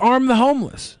bar. Let's arm the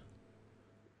homeless.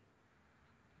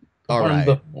 All right.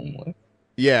 The homeless.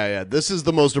 Yeah. This is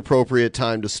the most appropriate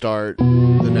time to start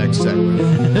the next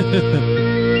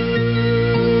segment.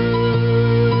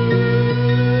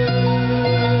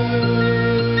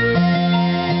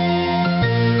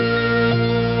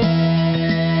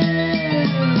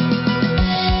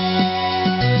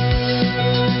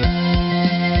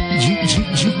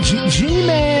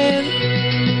 G-Man.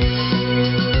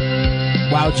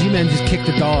 Wow, G-Man just kicked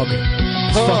the dog.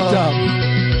 It's fucked up.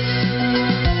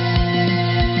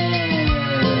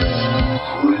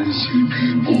 Crazy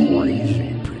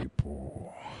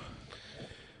people.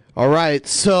 All right,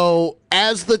 so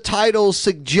as the title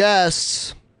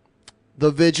suggests, the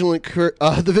Vigilant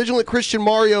Christian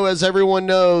Mario, as everyone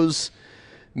knows,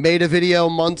 made a video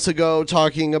months ago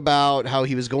talking about how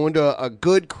he was going to a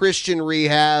good Christian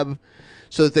rehab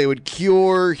so that they would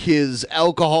cure his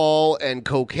alcohol and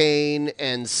cocaine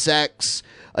and sex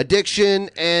addiction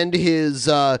and his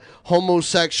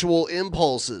homosexual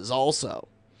impulses also.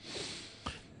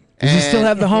 Does he still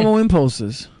have the homo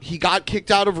impulses? He got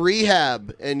kicked out of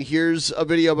rehab, and here's a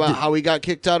video about how he got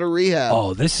kicked out of rehab.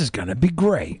 Oh, this is going to be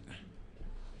great.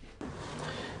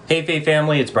 Hey, Faith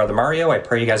family, it's Brother Mario. I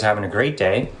pray you guys are having a great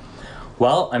day.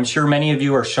 Well, I'm sure many of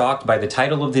you are shocked by the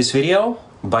title of this video,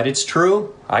 but it's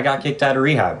true. I got kicked out of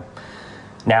rehab.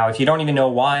 Now, if you don't even know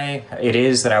why it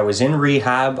is that I was in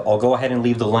rehab, I'll go ahead and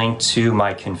leave the link to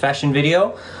my confession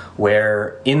video,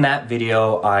 where in that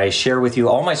video I share with you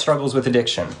all my struggles with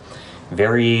addiction.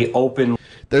 Very open.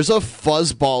 There's a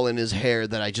fuzzball in his hair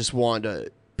that I just wanted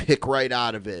to pick right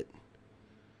out of it.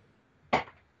 And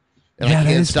yeah,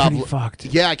 that is pretty fucked.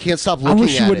 Yeah, I can't stop looking at it. I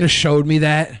wish you wouldn't have showed me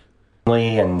that.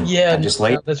 And just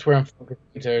late. That's where I'm focused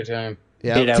the entire time.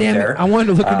 Yeah. Damn it, I wanted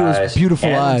to look into his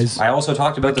beautiful eyes. I also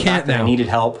talked about the fact that I needed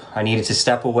help. I needed to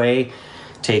step away,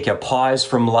 take a pause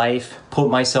from life, put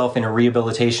myself in a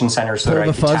rehabilitation center so that I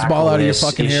could tackle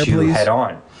this issue head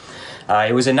on.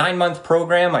 It was a 9-month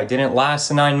program. I didn't last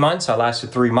the 9 months. I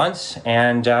lasted 3 months.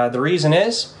 And the reason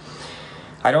is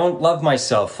I don't love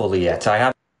myself fully yet.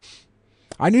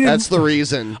 That's the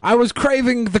reason. I was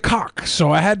craving the cock,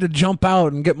 so I had to jump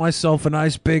out and get myself a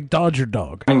nice big Dodger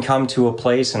dog. And come to a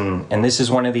place, and this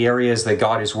is one of the areas that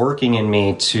God is working in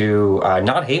me to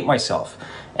not hate myself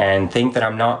and think that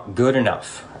I'm not good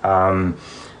enough. I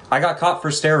got caught for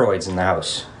steroids in the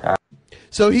house.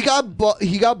 So he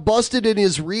got busted in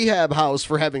his rehab house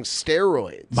for having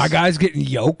steroids. My guy's getting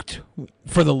yoked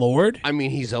for the Lord. I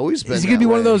mean, he's always been. Is he gonna be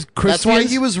one of those Christians? That's why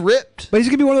he was ripped. But he's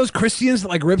gonna be one of those Christians that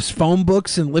like rips phone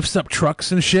books and lifts up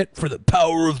trucks and shit for the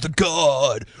power of the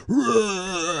God.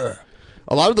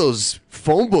 A lot of those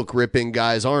phone book ripping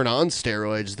guys aren't on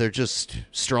steroids. They're just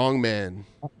strong men.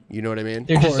 You know what I mean?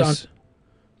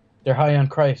 They're high on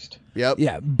Christ. Yep.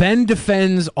 Yeah. Ben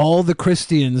defends all the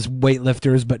Christians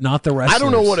weightlifters, but not the wrestlers. I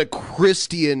don't know what a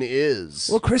Christian is.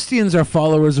 Well, Christians are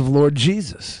followers of Lord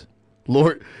Jesus.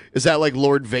 Lord, is that like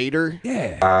Lord Vader?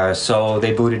 Yeah. So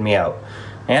they booted me out,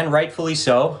 and rightfully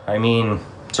so. I mean,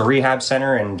 it's a rehab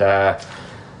center, and they're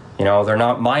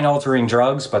not mind-altering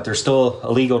drugs, but they're still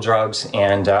illegal drugs,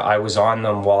 and I was on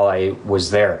them while I was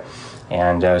there.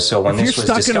 And so when this was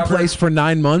discovered, if you're stuck in a place for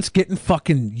 9 months, getting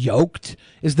fucking yoked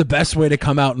is the best way to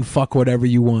come out and fuck whatever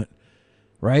you want,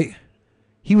 right?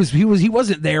 He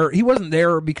wasn't there. He wasn't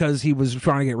there because he was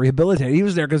trying to get rehabilitated. He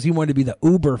was there because he wanted to be the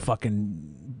uber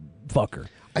fucking fucker.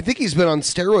 I think he's been on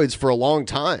steroids for a long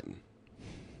time.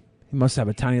 He must have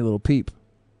a tiny little peep.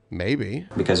 Maybe.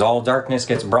 Because all darkness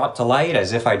gets brought to light,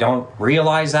 as if I don't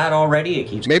realize that already. It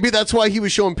keeps. Maybe that's why he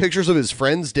was showing pictures of his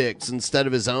friends' dicks instead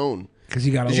of his own. Because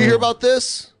he got. Did you hear about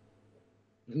this?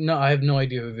 No, I have no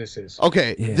idea who this is.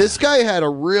 Okay, This guy had a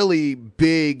really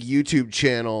big YouTube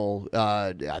channel.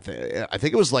 I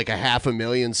think it was like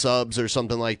 500,000 subs or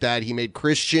something like that. He made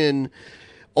Christian,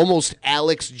 almost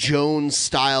Alex Jones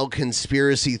style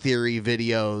conspiracy theory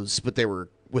videos, but they were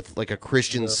with like a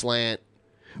Christian slant.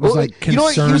 was like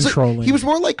concern trolling. He was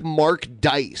more like Mark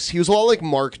Dice. He was a lot like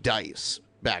Mark Dice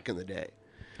back in the day.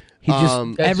 He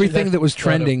just everything that was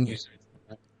trending.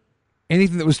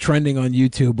 Anything that was trending on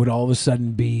YouTube would all of a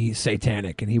sudden be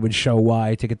satanic, and he would show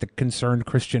why to get the concerned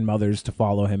Christian mothers to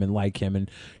follow him and like him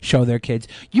and show their kids,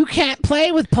 you can't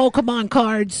play with Pokemon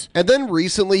cards. And then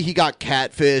recently he got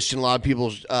catfished, and a lot of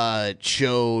people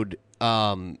showed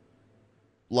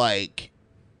like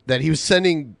that he was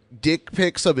sending dick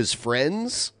pics of his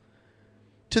friends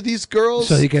to these girls.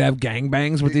 So he could have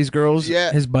gangbangs with these girls,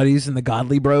 his buddies and the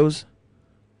godly bros.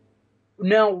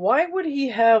 Now, why would he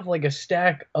have like a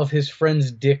stack of his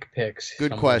friends' dick pics?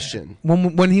 Good question.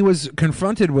 When he was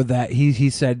confronted with that,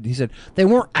 he said they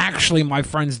weren't actually my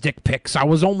friends' dick pics. I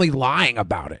was only lying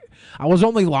about it. I was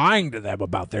only lying to them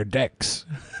about their dicks.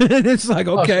 And it's like,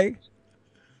 okay.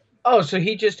 So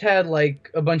he just had like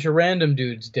a bunch of random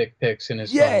dudes' dick pics in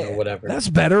his phone or whatever. That's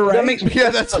better, right? That makes me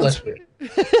that's less weird.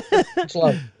 It's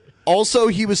like, also,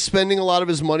 he was spending a lot of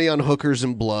his money on hookers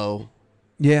and blow.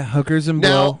 Yeah, hookers and blow.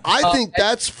 Now, I think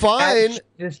that's fine. As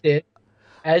Jesus did.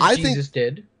 Jesus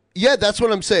did. Yeah, that's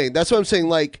what I'm saying. That's what I'm saying.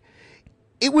 Like,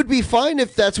 it would be fine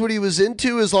if that's what he was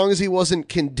into, as long as he wasn't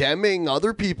condemning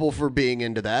other people for being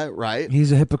into that, right?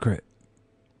 He's a hypocrite.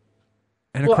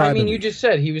 And well, I mean, you just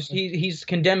said he's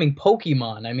condemning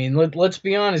Pokemon. I mean, let's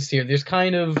be honest here. There's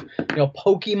kind of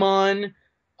Pokemon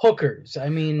hookers. I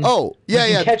mean, you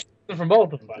can catch them from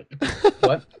both of them. But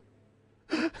what?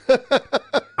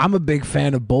 I'm a big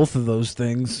fan of both of those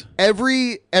things.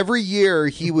 Every year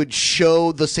he would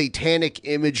show the satanic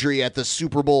imagery at the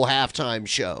Super Bowl halftime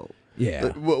show. Yeah.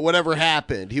 Whatever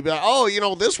happened, he'd be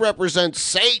like, this represents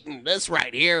Satan. This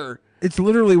right here. It's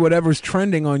literally whatever's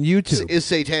trending on YouTube is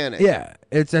satanic. Yeah,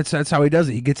 that's how he does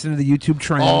it. He gets into the YouTube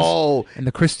trends, and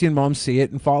the Christian moms see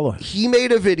it and follow him. He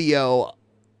made a video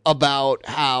about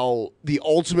how the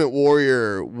Ultimate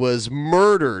Warrior was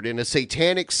murdered in a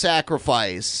satanic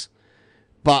sacrifice,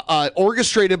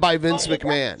 orchestrated by Vince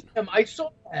McMahon. I saw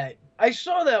that. I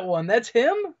saw that one. That's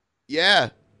him? Yeah.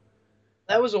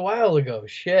 That was a while ago.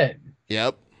 Shit.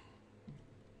 Yep.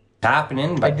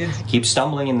 Happening, but keep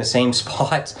stumbling in the same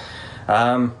spot.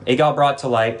 It got brought to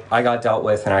light, I got dealt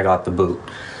with, and I got the boot.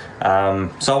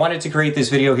 So I wanted to create this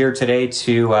video here today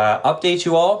to update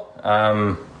you all.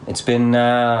 It's been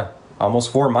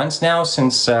almost 4 months now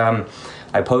since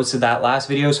I posted that last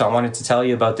video, so I wanted to tell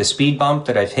you about the speed bump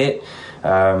that I've hit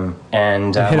and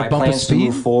my plans to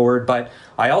move forward. But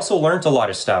I also learned a lot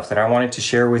of stuff that I wanted to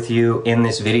share with you in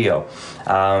this video.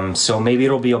 So maybe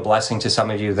it'll be a blessing to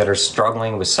some of you that are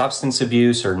struggling with substance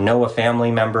abuse or know a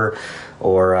family member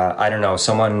or, I don't know,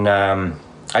 someone...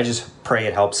 I just pray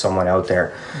it helps someone out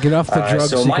there. Get off the drugs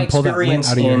so you my can pull that lint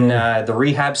experience out of your in hair. the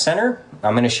rehab center,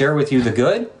 I'm going to share with you the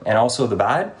good and also the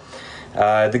bad.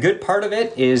 The good part of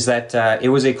it is that it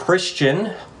was a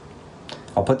Christian...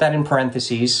 I'll put that in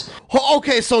parentheses.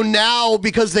 Okay, so now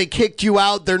because they kicked you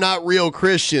out, they're not real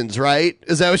Christians, right?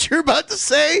 Is that what you're about to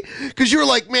say? Because you were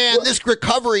like, man, this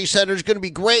recovery center is going to be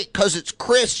great because it's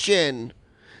Christian.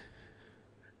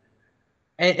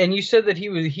 And you said that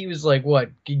he was like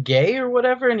what, gay or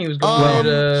whatever, and he was going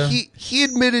to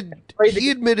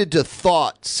he admitted to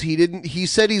thoughts. He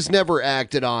said he's never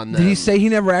acted on them. Did he say he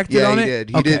never acted on it?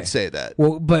 Yeah, he did say that.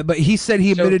 Well, but he said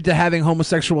he admitted to having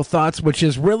homosexual thoughts, which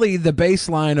is really the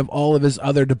baseline of all of his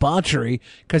other debauchery,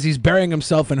 because he's burying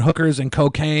himself in hookers and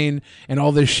cocaine and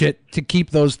all this shit to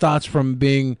keep those thoughts from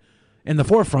being in the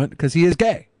forefront, because he is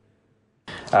gay.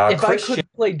 If I could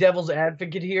play devil's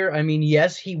advocate here, I mean,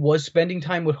 yes, he was spending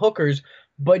time with hookers,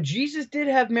 but Jesus did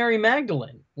have Mary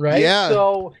Magdalene, right? Yeah.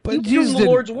 So he was doing the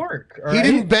Lord's work. All right?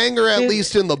 He didn't bang her, at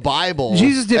least in the Bible.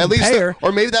 Jesus didn't pay her.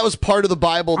 Or maybe that was part of the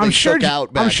Bible they took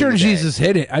out back I'm sure in the Jesus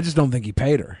hit it. I just don't think he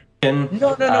paid her.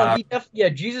 No.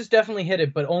 Jesus definitely hit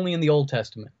it, but only in the Old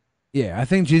Testament. Yeah, I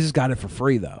think Jesus got it for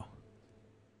free, though.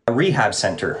 A rehab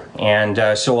center,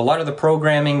 and so a lot of the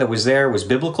programming that was there was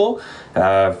biblical.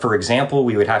 For example,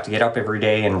 we would have to get up every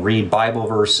day and read Bible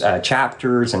verse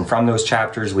chapters, and from those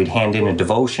chapters we'd hand in a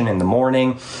devotion in the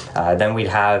morning. Then we'd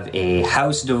have a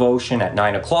house devotion at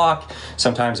 9 o'clock.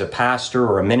 Sometimes a pastor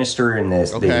or a minister in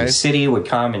the city would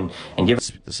come and give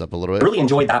Speed this up a little bit. Really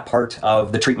enjoyed that part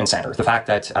of the treatment center, the fact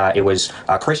that it was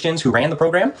Christians who ran the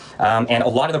program, and a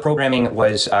lot of the programming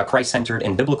was Christ-centered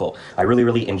and biblical. I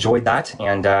really enjoyed that,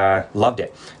 and loved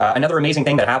it. Another amazing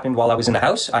thing that happened while I was in the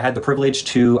house, I had the privilege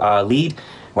to lead.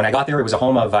 When I got there, it was a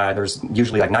home of, there's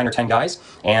usually like 9 or 10 guys,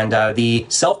 and the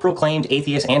self-proclaimed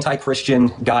atheist,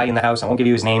 anti-Christian guy in the house, I won't give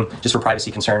you his name just for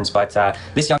privacy concerns, but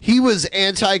this young... He was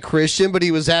anti-Christian, but he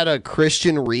was at a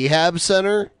Christian rehab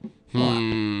center?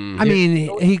 I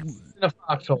mean, he... In a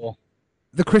foxhole.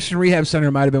 the Christian Rehab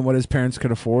Center might have been what his parents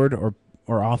could afford or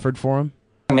offered for him.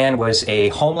 Man was a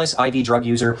homeless IV drug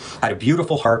user, had a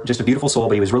beautiful heart, just a beautiful soul,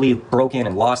 but he was really broken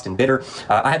and lost and bitter.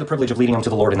 I had the privilege of leading him to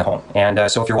the Lord in the home. And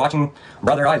so if you're watching,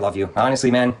 brother, I love you. Honestly,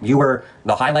 man, you were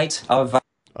the highlight of...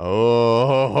 Brother,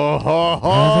 I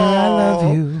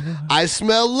love you. I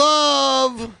smell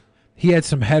love. He had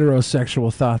some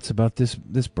heterosexual thoughts about this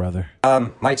brother.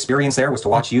 My experience there was to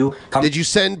watch you come... Did you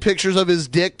send pictures of his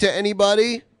dick to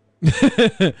anybody?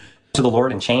 to the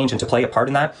Lord and change and to play a part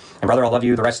in that. And brother, I'll love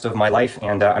you the rest of my life.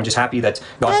 And I'm just happy that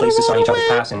God placed us on each other's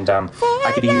paths, and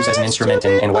I could be used as an instrument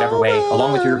in whatever way,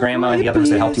 along with your grandma and the others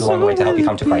that helped you along the way to help you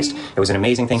come to Christ. It was an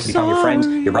amazing thing to become your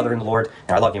friend, your brother in the Lord,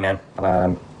 and I love you, man.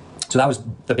 So that was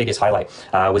the biggest highlight,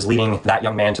 was leading that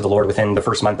young man to the Lord within the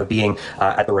first month of being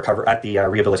at the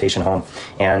rehabilitation home.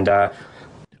 And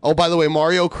oh, by the way,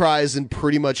 Mario cries in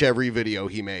pretty much every video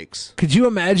he makes. Could you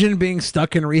imagine being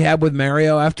stuck in rehab with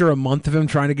Mario after a month of him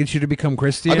trying to get you to become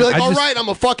Christian? I'd be like, all right, I'm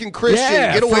a fucking Christian.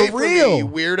 Yeah, get away for from real.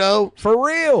 me, weirdo. For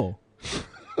real.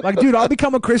 Like, dude, I'll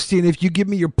become a Christian if you give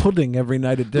me your pudding every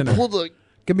night at dinner. Pudding.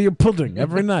 Give me your pudding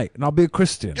every night, and I'll be a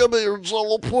Christian. Give me your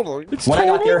jello pudding. When I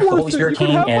got there, the Holy Spirit came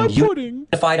and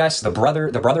unified us, the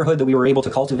brotherhood that we were able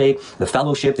to cultivate, the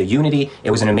fellowship, the unity.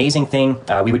 It was an amazing thing.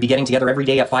 We would be getting together every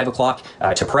day at 5 o'clock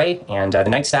to pray, and the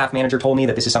night staff manager told me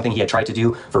that this is something he had tried to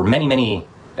do for many, many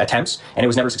attempts, and it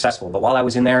was never successful. But while I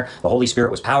was in there, the Holy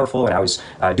Spirit was powerful, and I was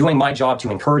doing my job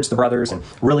to encourage the brothers and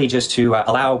really just to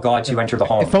allow God to enter the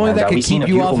home. If only and, that could keep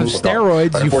you off of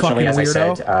steroids, but you fucking unfortunately, as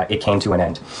weirdo. I said, it came to an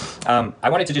end. I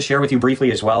wanted to just share with you briefly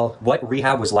as well what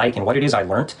rehab was like and what it is I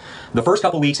learned. The first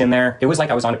couple weeks in there, it was like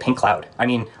I was on a pink cloud. I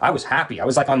mean, I was happy. I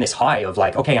was like on this high of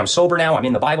like, okay, I'm sober now. I'm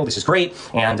in the Bible. This is great.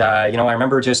 And, you know, I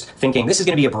remember just thinking, this is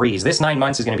going to be a breeze. This 9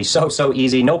 months is going to be so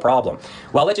easy. No problem.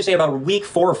 Well, let's just say about week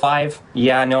 4 or 5,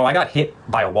 yeah, no, I got hit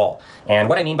by a wall. And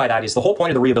what I mean by that is the whole point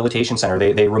of the rehabilitation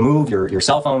center, they remove your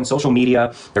cell phone, social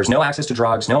media. There's no access to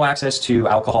drugs, no access to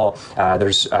alcohol.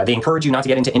 They encourage you not to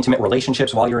get into intimate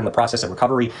relationships while you're in the process of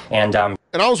recovery. And I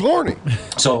was horny.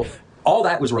 So all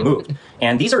that was removed.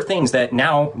 And these are things that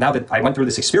now that I went through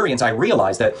this experience, I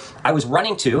realized that I was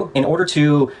running to in order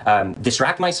to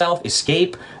distract myself,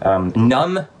 escape,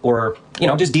 numb, or, you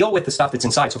know, just deal with the stuff that's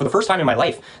inside. So for the first time in my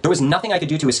life, there was nothing I could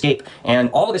do to escape. And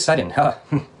all of a sudden,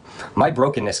 my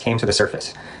brokenness came to the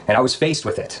surface, and I was faced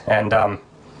with it. And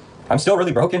I'm still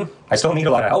really broken. I still need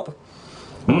a lot of help.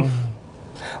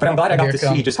 But I'm glad I got to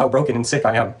see just how broken and sick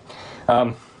I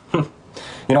am.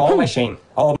 You know, all my shame,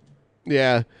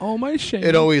 yeah. Oh, my shame.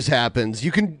 It always happens.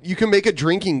 You can make a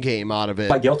drinking game out of it.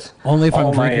 My guilt. Only if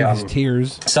I'm drinking his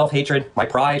tears. Self-hatred, my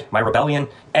pride, my rebellion,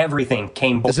 everything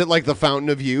came... Is it like the fountain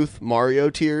of youth, Mario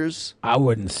tears? I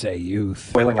wouldn't say youth.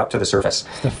 Boiling up to the surface.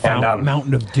 The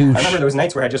mountain of douche. I remember there was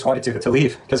nights where I just wanted to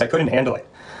leave because I couldn't handle it.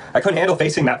 I couldn't handle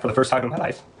facing that for the first time in my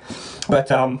life. But,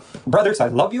 brothers, I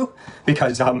love you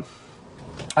because I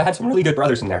had some really good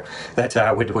brothers in there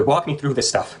that would walk me through this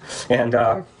stuff. And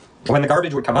when the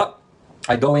garbage would come up,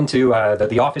 I'd go into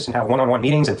the office and have one-on-one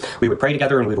meetings, and we would pray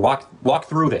together, and we'd walk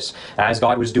through this as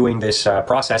God was doing this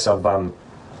process of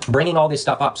bringing all this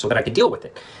stuff up so that I could deal with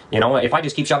it. You know, if I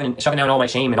just keep shoving down all my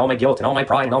shame and all my guilt and all my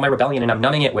pride and all my rebellion, and I'm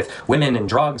numbing it with women and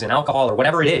drugs and alcohol or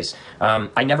whatever it is,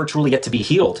 I never truly get to be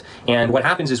healed. And what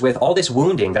happens is with all this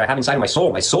wounding that I have inside of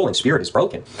my soul and spirit is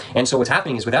broken. And so what's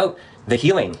happening is without the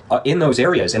healing in those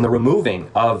areas and the removing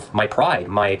of my pride,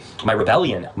 my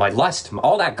rebellion, my lust,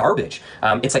 all that garbage,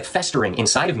 it's like festering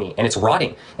inside of me, and it's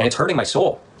rotting, and it's hurting my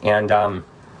soul. And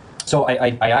so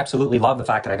I absolutely love the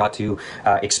fact that I got to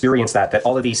experience that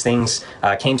all of these things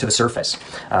came to the surface.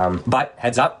 But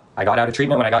heads up, I got out of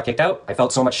treatment when I got kicked out. I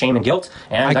felt so much shame and guilt,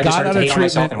 and I just started to hate on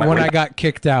myself and went when right I got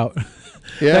kicked out.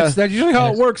 Yeah. That's usually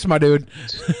how it works, my dude.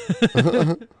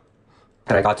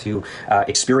 that I got to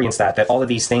experience that all of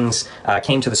these things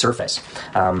came to the surface.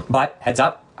 But heads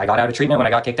up, I got out of treatment when I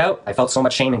got kicked out. I felt so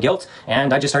much shame and guilt,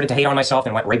 and I just started to hate on myself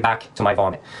and went right back to my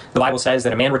vomit. The Bible says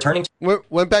that a man returning to...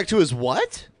 Went back to his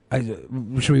what?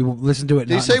 Should we listen to it?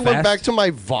 Did he say went back to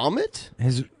my vomit?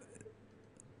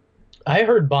 I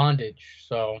heard bondage,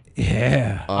 so...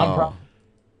 Yeah.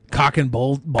 Cock and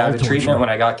ball out of treatment when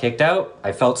I got kicked out.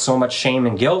 I felt so much shame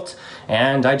and guilt,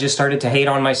 and I just started to hate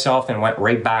on myself and went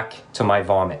right back to my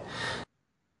vomit.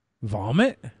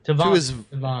 Vomit? To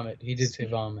vomit. He did say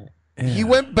vomit. Yeah. He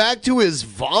went back to his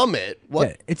vomit. What?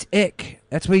 Yeah, it's ick.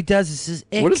 That's what he does. It's his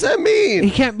ick. What does that mean?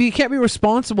 He can't be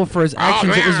responsible for his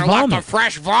actions. It was I vomit. left a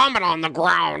fresh vomit on the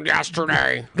ground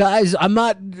yesterday. Guys, I'm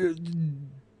not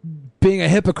being a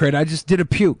hypocrite. I just did a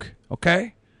puke.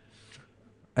 Okay.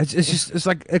 It's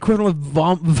like equivalent of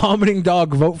vomiting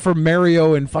dog. Vote for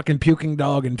Mario and fucking puking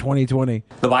dog in 2020.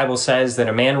 The Bible says that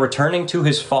a man returning to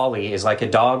his folly is like a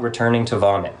dog returning to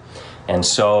vomit. And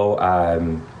so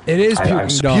it is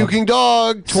puking dog. Puking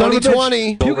dog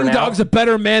 2020. Puking dog's a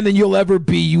better man than you'll ever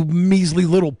be, you measly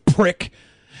little prick.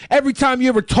 Every time you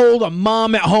ever told a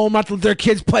mom at home not to let their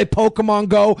kids play Pokemon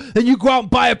Go, then you go out and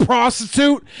buy a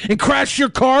prostitute and crash your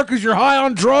car because you're high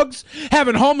on drugs,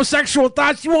 having homosexual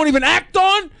thoughts you won't even act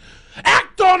on?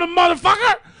 Act on them,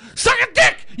 motherfucker! Suck a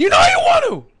dick! You know you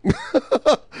want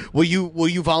to! Will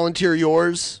you volunteer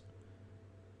yours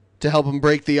to help him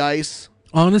break the ice?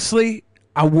 Honestly,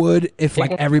 I would if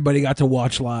like everybody got to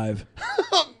watch live.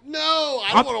 No,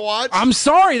 I don't want to watch. I'm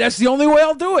sorry, that's the only way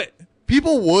I'll do it.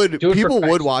 People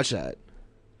would watch that.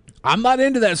 I'm not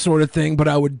into that sort of thing, but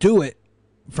I would do it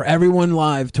for everyone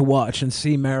live to watch and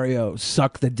see Mario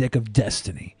suck the dick of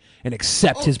destiny and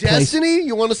accept his place. Destiny?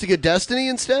 You want us to get Destiny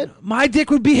instead? My dick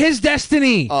would be his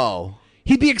destiny. Oh.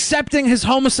 He'd be accepting his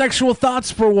homosexual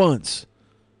thoughts for once.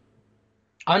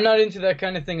 I'm not into that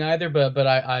kind of thing either, but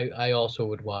I also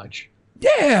would watch.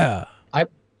 Yeah.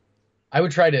 I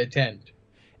would try to attend.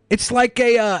 It's like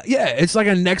it's like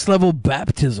a next level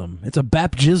baptism. It's a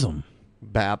baptism.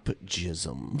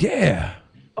 Baptism. Yeah.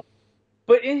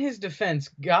 But in his defense,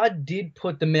 God did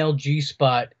put the male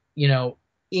G-spot,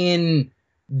 in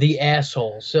the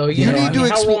asshole. So,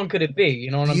 how wrong could it be?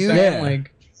 You know what I'm saying?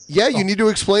 Yeah, you need to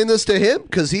explain this to him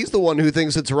because he's the one who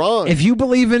thinks it's wrong. If you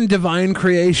believe in divine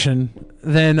creation,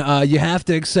 then you have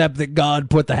to accept that God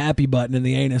put the happy button in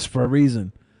the anus for a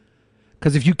reason.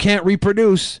 Because if you can't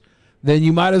reproduce, then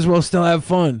you might as well still have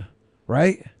fun,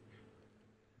 right?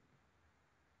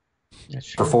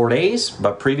 For 4 days,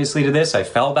 but previously to this, I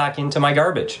fell back into my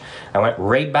garbage. I went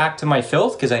right back to my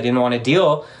filth because I didn't want to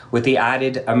deal with the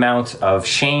added amount of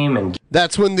shame and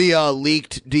that's when the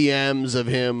leaked DMs of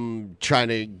him trying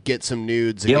to get some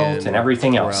nudes guilt and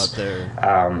everything else. Out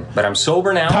there. But I'm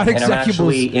sober now, and I'm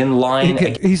actually in line.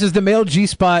 He says the male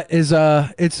G-spot is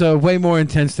it's way more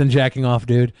intense than jacking off,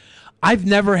 dude. I've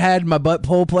never had my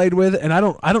butthole played with, and I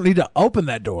don't need to open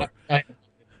that door.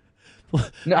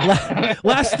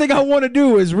 Last thing I want to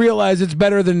do is realize it's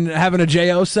better than having a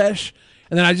JO sesh,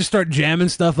 and then I just start jamming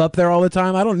stuff up there all the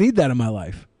time. I don't need that in my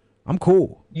life. I'm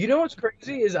cool. You know what's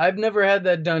crazy is I've never had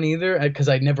that done either because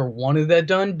I never wanted that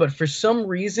done. But for some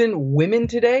reason, women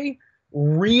today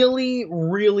really,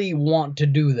 really want to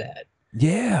do that.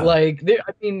 Yeah, like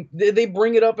they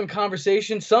bring it up in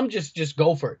conversation. Some just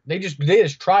go for it. They just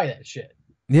try that shit.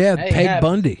 Yeah, Peg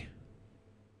Bundy.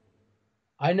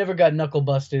 I never got knuckle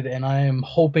busted, and I am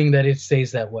hoping that it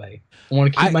stays that way. I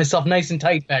want to keep myself nice and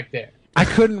tight back there. I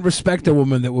couldn't respect a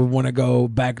woman that would want to go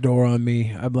backdoor on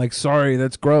me. I'm like, sorry,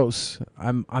 that's gross.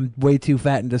 I'm way too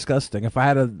fat and disgusting. If I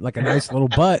had a nice little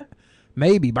butt,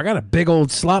 maybe. But I got a big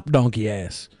old slop donkey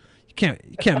ass. You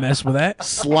can't mess with that.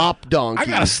 Slop donkey. I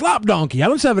got a slop donkey. I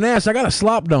don't just have an ass. I got a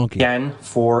slop donkey. Again,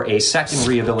 for a second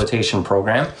rehabilitation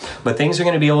program, but things are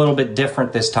going to be a little bit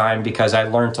different this time because I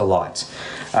learned a lot.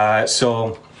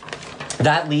 So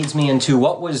that leads me into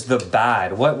what was the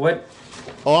bad? What?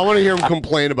 Oh, I want to hear him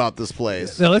complain about this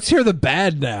place. Now let's hear the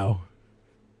bad now.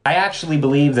 I actually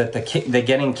believe that the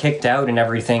getting kicked out and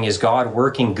everything is God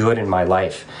working good in my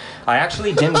life. I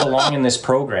actually didn't belong in this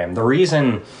program. The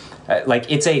reason,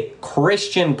 it's a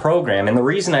Christian program, and the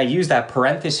reason I use that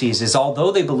parentheses is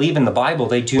although they believe in the Bible,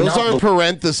 they do not. Those aren't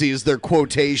parentheses; they're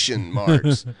quotation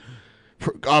marks.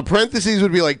 Parentheses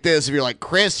would be like this if you're like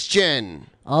Christian.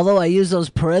 Although I use those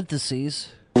parentheses.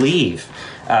 Believe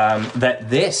that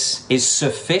this is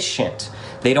sufficient.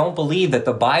 They don't believe that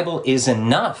the Bible is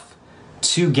enough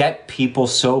to get people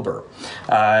sober.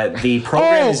 The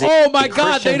program is my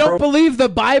God, they don't believe the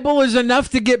Bible is enough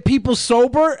to get people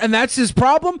sober, and that's his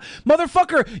problem?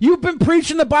 Motherfucker, you've been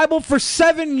preaching the Bible for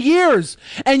 7 years,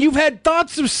 and you've had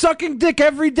thoughts of sucking dick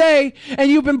every day, and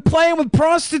you've been playing with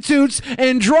prostitutes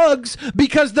and drugs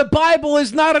because the Bible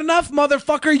is not enough,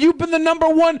 motherfucker. You've been the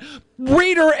 #1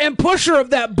 reader and pusher of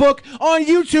that book on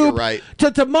YouTube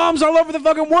to moms all over the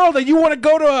fucking world, and you want to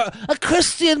go to a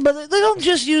Christian, but they don't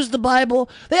just use the Bible.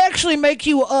 They actually make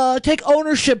you take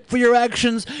ownership for your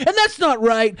actions, and that's not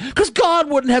right, because God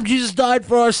wouldn't have Jesus died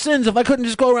for our sins if I couldn't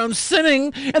just go around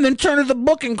sinning and then turn to the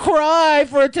book and cry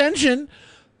for attention.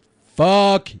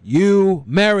 Fuck you,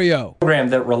 Mario. Program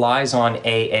that relies on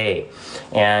AA,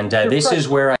 and this is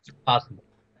where possible.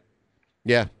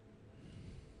 Yeah.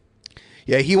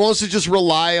 Yeah, he wants to just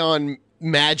rely on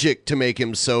magic to make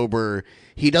him sober.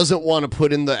 He doesn't want to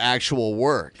put in the actual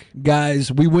work.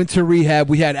 Guys, we went to rehab.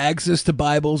 We had access to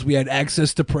Bibles. We had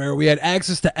access to prayer. We had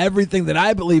access to everything that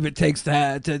I believe it takes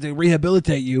to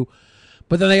rehabilitate you.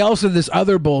 But then they also did this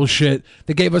other bullshit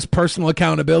that gave us personal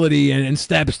accountability and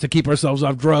steps to keep ourselves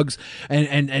off drugs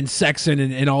and sex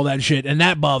and all that shit. And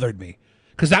that bothered me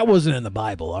because that wasn't in the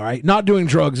Bible, all right? Not doing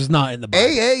drugs is not in the Bible.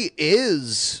 AA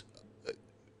is...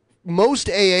 Most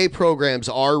AA programs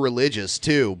are religious,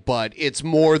 too, but it's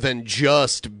more than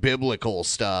just biblical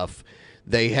stuff.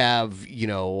 They have, you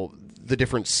know, the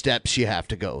different steps you have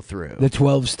to go through. The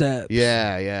 12 steps.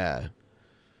 Yeah, yeah.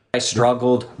 I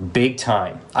struggled big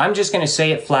time. I'm just going to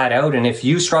say it flat out, and if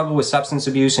you struggle with substance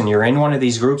abuse and you're in one of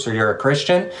these groups or you're a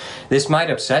Christian, this might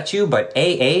upset you, but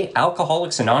AA,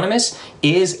 Alcoholics Anonymous,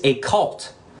 is a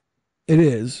cult. It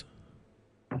is.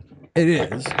 It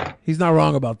is. He's not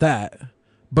wrong about that.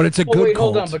 But it's a good wait,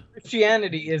 cult. hold on, but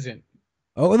Christianity isn't.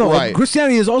 Oh, no, Right.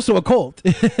 Christianity is also a cult.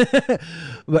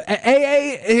 But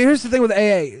AA, here's the thing with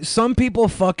AA. Some people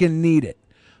fucking need it.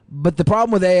 But the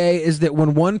problem with AA is that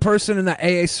when one person in that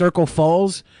AA circle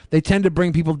falls, they tend to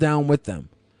bring people down with them.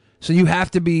 So you have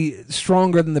to be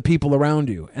stronger than the people around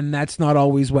you. And that's not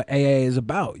always what AA is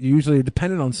about. You usually are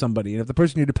dependent on somebody. And if the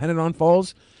person you're dependent on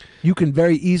falls, you can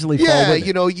very easily fall with it.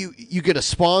 You know, you get a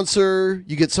sponsor,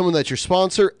 you get someone that's your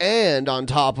sponsor, and on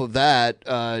top of that,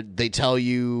 they tell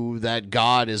you that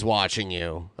God is watching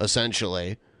you,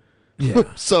 essentially. Yeah.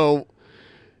 So...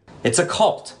 It's a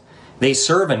cult. They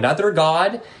serve another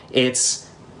god. It's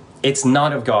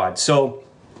not of God. So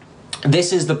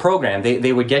this is the program.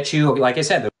 They would get you, like I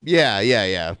said.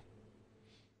 Yeah.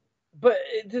 But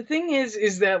the thing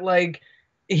is that, like,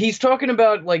 he's talking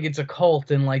about, like, it's a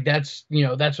cult and, like, that's, you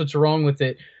know, that's what's wrong with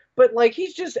it. But, like,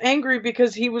 he's just angry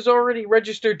because he was already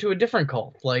registered to a different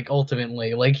cult, like,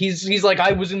 ultimately. Like, he's like,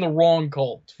 I was in the wrong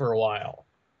cult for a while.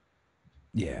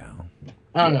 Yeah.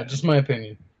 I don't know, just my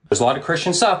opinion. There's a lot of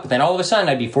Christian stuff, but then all of a sudden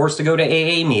I'd be forced to go to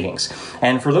AA meetings.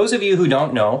 And for those of you who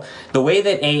don't know, the way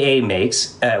that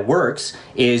AA works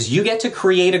is you get to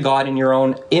create a God in your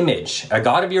own image, a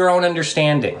God of your own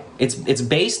understanding. It's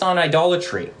based on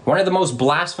idolatry, one of the most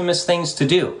blasphemous things to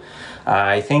do.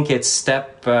 I think it's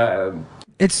step...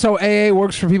 It's so AA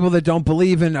works for people that don't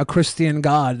believe in a Christian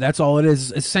God. That's all it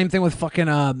is. It's the same thing with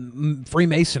fucking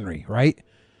Freemasonry, right?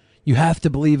 You have to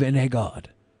believe in a God.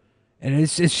 And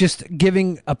it's just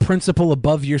giving a principle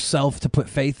above yourself to put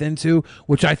faith into,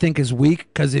 which I think is weak.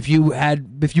 Because if you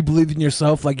believed in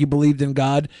yourself like you believed in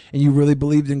God, and you really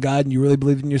believed in God, and you really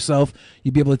believed in yourself,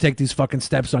 you'd be able to take these fucking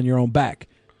steps on your own back.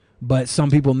 But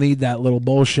some people need that little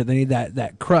bullshit. They need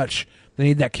that crutch. They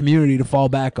need that community to fall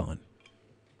back on.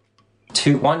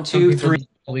 One, two, three.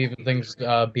 Believe in things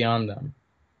beyond them.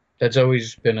 That's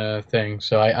always been a thing.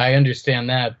 So I understand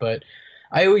that, but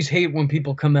I always hate when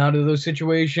people come out of those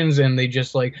situations and they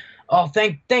just like, oh,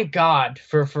 thank God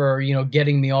for you know,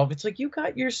 getting me off. It's like, you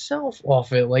got yourself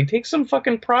off it. Like, take some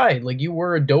fucking pride. Like, you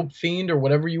were a dope fiend or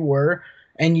whatever you were,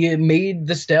 and you made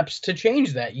the steps to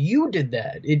change that. You did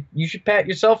that. You should pat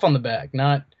yourself on the back,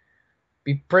 not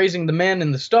be praising the man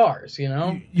in the stars, you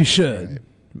know? You should.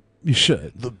 You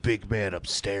should. The big man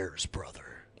upstairs,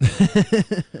 brother.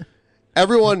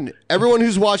 Everyone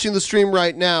who's watching the stream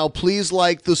right now, please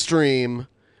like the stream.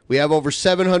 We have over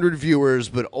 700 viewers,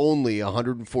 but only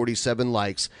 147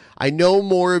 likes. I know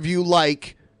more of you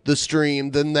like the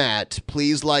stream than that.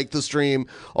 Please like the stream.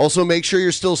 Also, make sure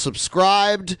you're still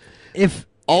subscribed.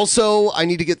 Also, I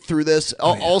need to get through this.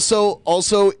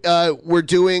 We're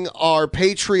doing our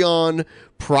Patreon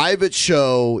private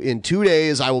show in 2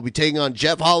 days. I will be taking on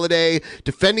Jeff Holiday,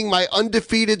 defending my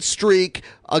undefeated streak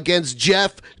against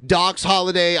Jeff Docs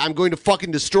Holiday. I'm going to fucking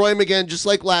destroy him again, just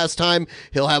like last time.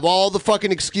 He'll have all the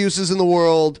fucking excuses in the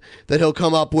world that he'll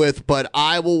come up with, but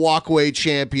I will walk away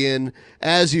champion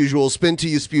as usual. Spin to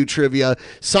you spew trivia.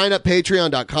 Sign up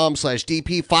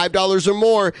patreon.com/DP. $5 or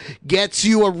more gets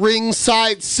you a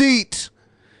ringside seat.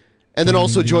 And then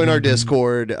also join our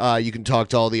Discord. You can talk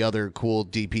to all the other cool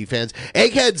DP fans.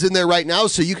 Egghead's in there right now,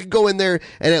 so you can go in there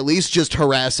and at least just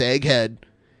harass Egghead.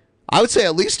 I would say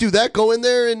at least do that. Go in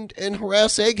there and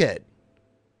harass Egghead.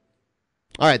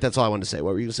 All right, that's all I wanted to say.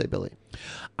 What were you going to say, Billy?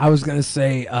 I was going to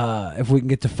say, if we can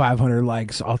get to 500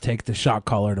 likes, I'll take the shot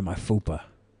collar to my fupa.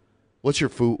 What's a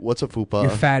fupa?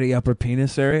 Your fatty upper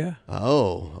penis area.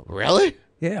 Oh, really?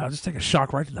 Yeah, I'll just take a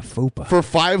shock right to the fupa. For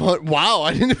 500, wow!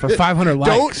 I didn't. For 500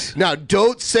 likes.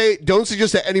 Don't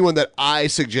suggest to anyone that I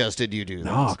suggested you do this.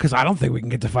 No, because I don't think we can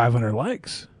get to 500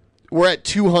 likes. We're at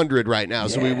 200 right now,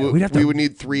 so we would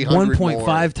need 300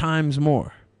 1.5 times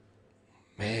more.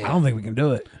 Man, I don't think we can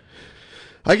do it.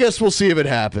 I guess we'll see if it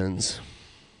happens.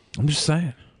 I'm just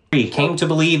saying. Came to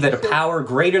believe that a power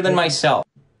greater than myself.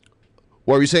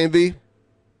 What were you saying, V?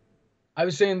 I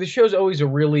was saying the show's always a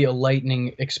really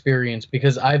enlightening experience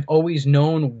because I've always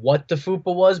known what the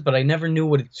FUPA was, but I never knew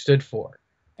what it stood for.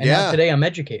 And now today I'm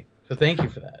educated. So thank you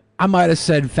for that. I might have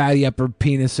said fatty upper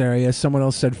penis area. Someone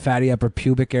else said fatty upper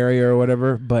pubic area or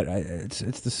whatever, but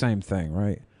it's the same thing,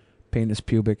 right? Penis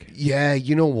pubic. Yeah,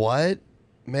 you know what?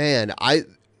 Man,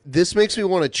 this makes me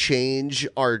want to change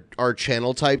our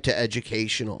channel type to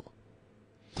educational.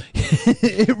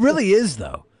 It really is,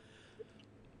 though.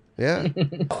 Yeah.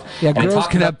 Yeah, girls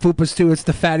can have poopas too. It's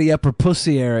the fatty upper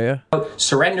pussy area.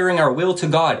 Surrendering our will to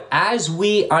God as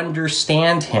we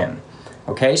understand Him.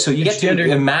 Okay, so you get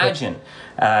to imagine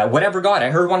whatever God. I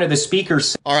heard one of the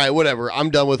speakers. All right, whatever. I'm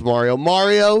done with Mario.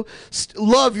 Mario,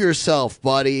 love yourself,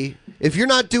 buddy. If you're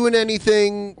not doing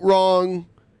anything wrong,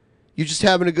 you're just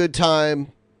having a good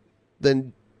time,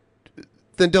 then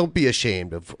don't be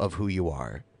ashamed of who you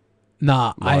are.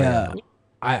 Nah,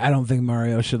 I don't think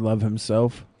Mario should love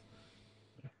himself.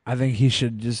 I think he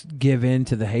should just give in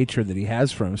to the hatred that he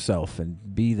has for himself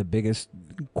and be the biggest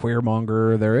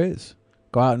queermonger there is.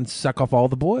 Go out and suck off all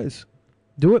the boys.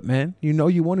 Do it, man. You know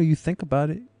you want to. You think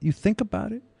about it. You think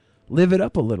about it. Live it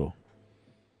up a little.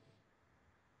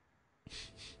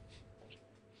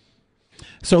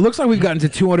 So it looks like we've gotten to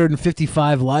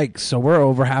 255 likes. So we're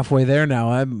over halfway there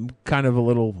now. I'm kind of a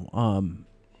little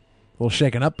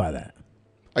shaken up by that.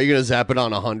 Are you gonna zap it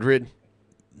on 100?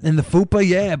 In the fupa,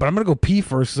 yeah, but I'm gonna go pee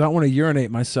first because I don't want to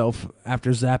urinate myself after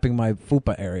zapping my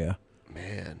fupa area.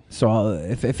 Man. So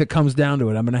if it comes down to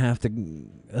it, I'm gonna have to.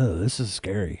 Oh, this is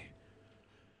scary.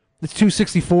 It's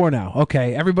 264 now.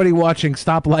 Okay, everybody watching,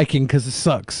 stop liking because it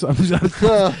sucks. It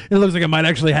looks like it might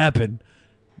actually happen.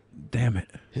 Damn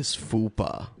it. His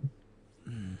fupa.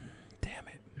 Damn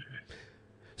it.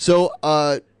 So,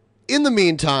 in the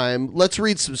meantime, let's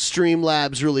read some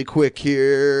Streamlabs really quick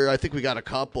here. I think we got a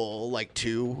couple, like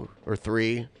 2 or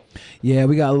 3. Yeah,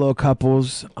 we got little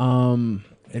couples.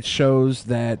 It shows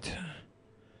that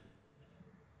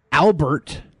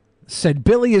Albert said,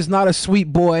 Billy is not a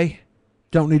sweet boy.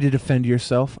 Don't need to defend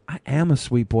yourself. I am a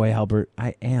sweet boy, Albert.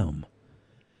 I am.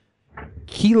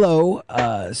 Kilo,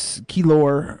 I'm just going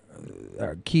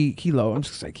to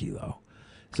say Kilo.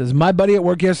 Says, my buddy at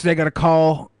work yesterday got a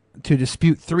call to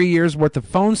dispute 3 years worth of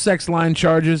phone sex line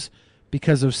charges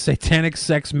because of satanic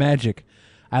sex magic.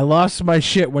 I lost my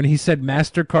shit when he said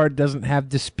MasterCard doesn't have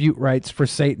dispute rights for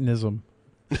Satanism.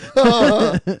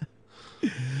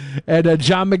 And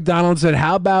John McDonald said,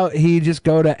 how about he just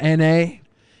go to NA?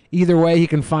 Either way, he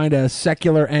can find a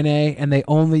secular NA, and they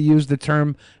only use the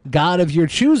term God of your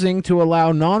choosing to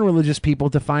allow non-religious people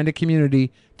to find a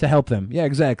community to help them. Yeah,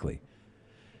 exactly.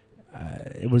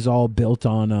 It was all built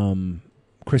on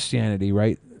Christianity,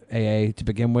 right? AA to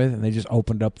begin with, and they just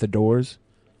opened up the doors.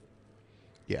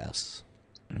 Yes.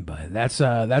 But that's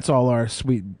all our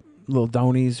sweet little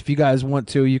donies. If you guys want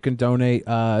to, you can donate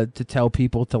to tell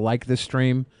people to like this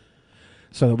stream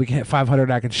so that we can hit 500.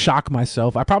 I can shock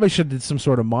myself. I probably should have did some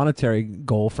sort of monetary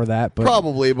goal for that. But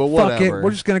probably, but fuck whatever. It.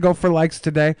 We're just going to go for likes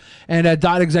today. And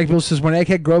Dot Executive says, when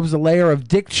Egghead grows a layer of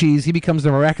dick cheese, he becomes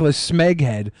the miraculous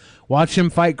Smeghead. Watch him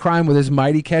fight crime with his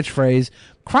mighty catchphrase,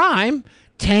 crime?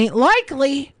 Tain't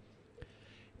likely.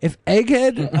 If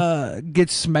Egghead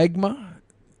gets smegma,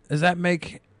 does that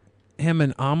make him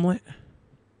an omelet?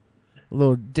 A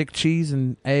little dick cheese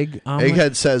and egg omelet?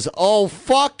 Egghead says, oh,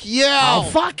 fuck you. Oh,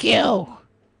 fuck you.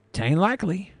 Tain't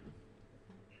likely.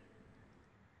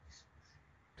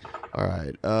 All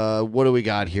right. What do we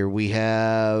got here? We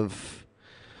have...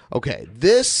 Okay,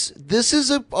 this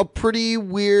is a pretty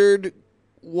weird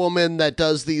woman that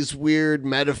does these weird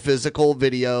metaphysical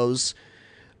videos.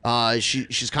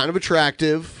 She's kind of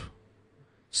attractive,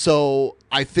 so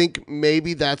I think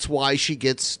maybe that's why she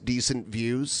gets decent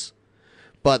views.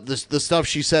 But the stuff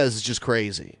she says is just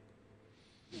crazy.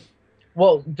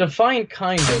 Well, define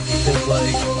kind of,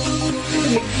 because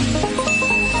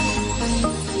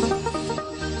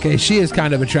Okay, she is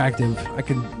kind of attractive. I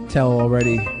can tell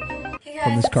already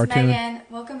from this cartoon. Megan.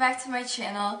 Welcome back to my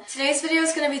channel. Today's video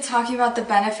is going to be talking about the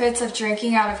benefits of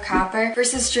drinking out of copper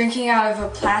versus drinking out of a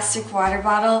plastic water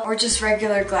bottle or just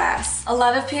regular glass. A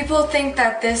lot of people think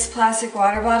that this plastic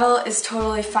water bottle is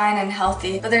totally fine and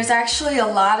healthy, but there's actually a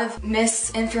lot of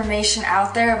misinformation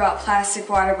out there about plastic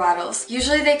water bottles.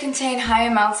 Usually they contain high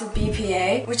amounts of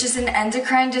BPA, which is an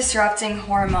endocrine disrupting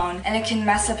hormone, and it can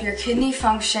mess up your kidney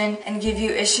function and give you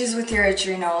issues with your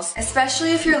adrenals,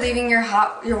 especially if you're leaving your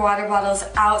water bottles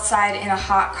outside in a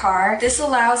hot car. This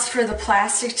allows for the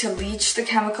plastic to leach the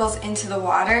chemicals into the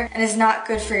water and is not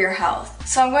good for your health.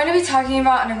 So I'm going to be talking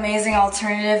about an amazing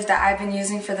alternative that I've been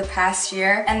using for the past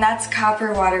year, and that's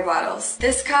copper water bottles.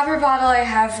 This copper bottle I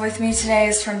have with me today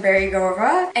is from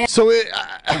Berigova. So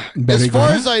as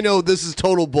far as I know, this is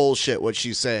total bullshit what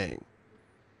she's saying.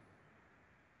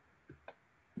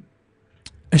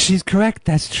 She's correct.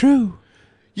 That's true.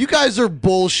 You guys are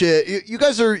bullshit. You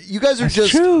guys are That's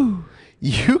just true.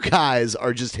 You guys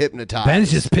are just hypnotized. Ben's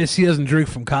just pissed he doesn't drink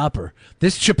from copper.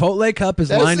 This Chipotle cup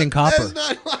is lined in copper.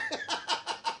 That's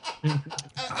not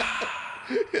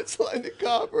it's lined in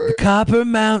copper. The Copper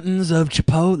Mountains of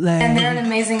Chipotle. And they're an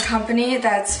amazing company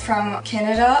that's from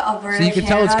Canada, Alberta, So you can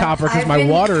tell it's copper because I've my been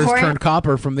water is pouring turned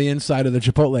copper from the inside of the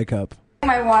Chipotle cup.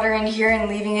 my water in here and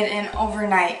leaving it in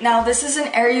overnight. Now, this is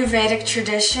an Ayurvedic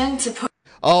tradition to put.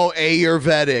 Oh,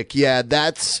 Ayurvedic. Yeah,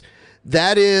 that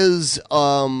is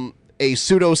a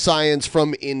pseudoscience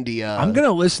from India. I'm going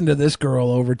to listen to this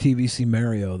girl over TVC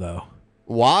Mario, though.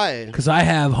 Why? Because I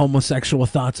have homosexual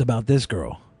thoughts about this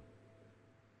girl.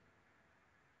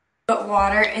 Put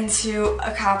water into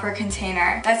a copper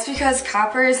container. That's because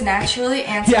copper is naturally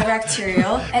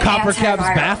antibacterial and Copper Cap's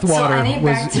antiviral. So any bathwater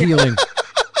was bacteria healing.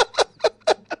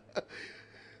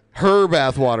 Her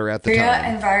bathwater at the time.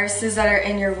 and viruses that are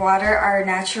in your water are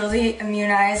naturally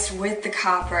immunized with the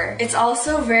copper. It's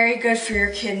also very good for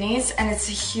your kidneys, and it's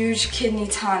a huge kidney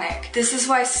tonic. This is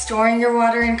why storing your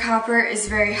water in copper is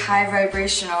very high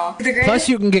vibrational. Plus,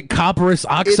 you can get copperous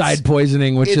oxide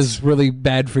poisoning, which is really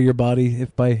bad for your body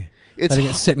if by letting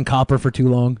it sit in copper for too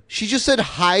long. She just said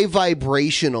high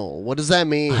vibrational. What does that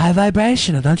mean? High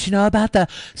vibrational. Don't you know about the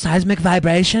seismic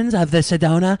vibrations of the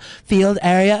Sedona field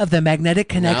area of the magnetic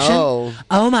connection? No.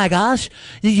 Oh my gosh.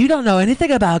 You don't know anything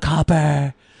about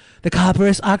copper. The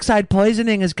copperous oxide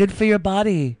poisoning is good for your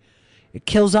body. It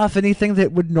kills off anything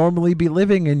that would normally be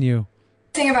living in you.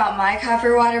 The thing about my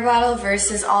copper water bottle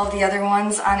versus all the other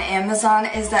ones on Amazon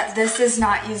is that this is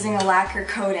not using a lacquer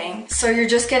coating. So you're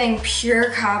just getting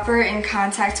pure copper in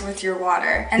contact with your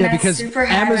water. And that's because super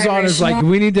high Amazon is like,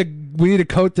 vibrational. we need to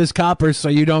coat this copper so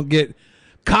you don't get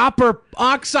copper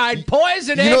oxide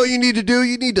poisoning. You know what you need to do?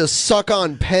 You need to suck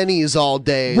on pennies all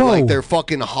day. Whoa. Like they're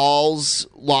fucking Hall's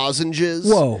lozenges.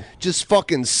 Whoa. Just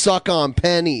fucking suck on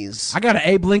pennies. I got an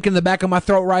Abe Lincoln in the back of my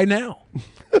throat right now.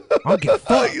 I'll get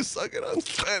fucked. You sucking on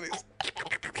pennies.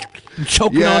 I'm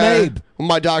choking on Abe. When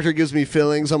my doctor gives me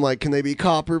fillings, I'm like, can they be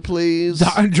copper, please?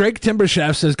 Drake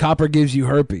Timbershaft says copper gives you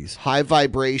herpes. High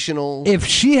vibrational. If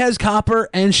she has copper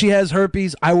and she has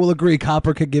herpes, I will agree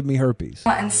copper could give me herpes.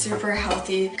 And super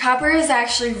healthy. Copper is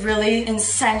actually really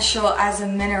essential as a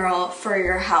mineral for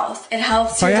your health. It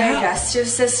helps your digestive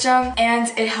system and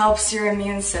it helps your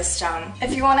immune system.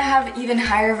 If you want to have even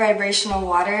higher vibrational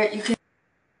water, you can.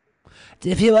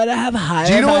 If you want to have higher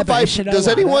Do you know vibrational does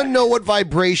water, anyone know what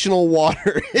vibrational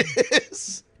water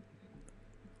is?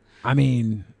 I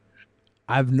mean,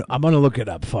 I'm going to look it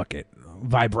up. Fuck it.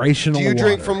 Vibrational Do you water.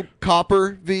 drink from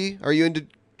copper, V? Are you into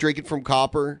drinking from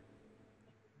copper?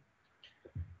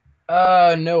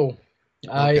 No.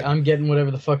 I'm getting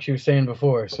whatever the fuck she was saying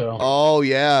before, so. Oh,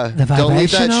 yeah. The Don't leave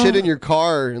that vibrational- shit in your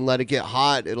car and let it get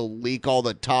hot. It'll leak all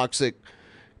the toxic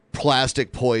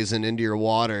plastic poison into your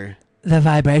water. the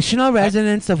vibrational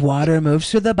resonance of water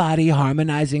moves through the body,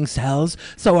 harmonizing cells,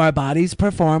 so our bodies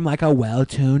perform like a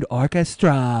well-tuned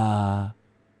orchestra.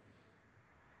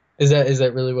 Is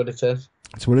that really what it says?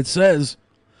 That's what it says.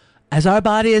 As our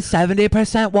body is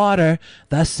 70% water,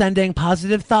 thus sending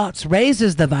positive thoughts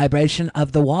raises the vibration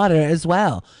of the water as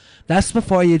well. Thus,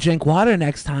 before you drink water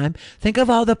next time, think of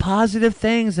all the positive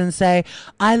things and say,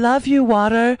 "I love you,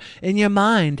 water," in your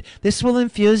mind. This will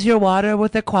infuse your water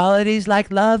with the qualities like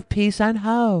love, peace, and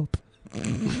hope.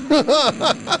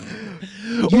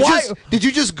 Did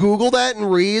you just Google that and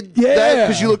read Yeah. that?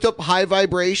 Because you looked up high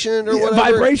vibration or whatever?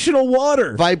 Vibrational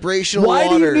water. Vibrational Why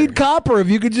water. do you need copper if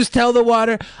you could just tell the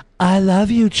water, I love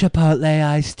you, Chipotle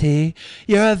iced tea.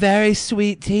 You're a very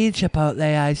sweet tea,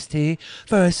 Chipotle iced tea.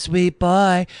 For a sweet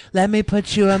boy, let me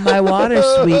put you in my water,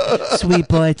 sweet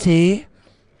boy tea.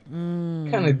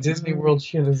 What kind of Disney World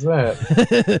shit is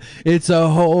that? It's a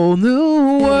whole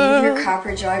new Leave world. your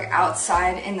copper jug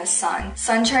outside in the sun.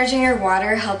 Sun charging your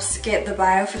water helps get the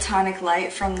biophotonic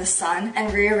light from the sun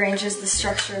and rearranges the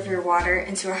structure of your water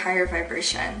into a higher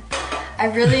vibration. I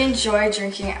really enjoy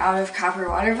drinking out of copper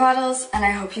water bottles, and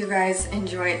I hope you guys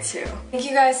enjoy it too. Thank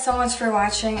you guys so much for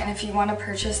watching, and if you want to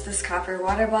purchase this copper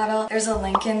water bottle, there's a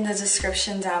link in the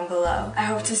description down below. I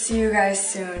hope to see you guys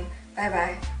soon. Bye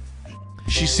bye.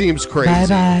 She seems crazy.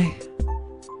 Bye-bye.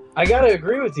 I gotta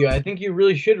agree with you. I think you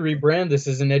really should rebrand this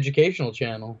as an educational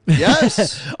channel.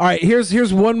 Yes. All right,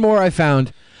 here's one more I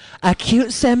found.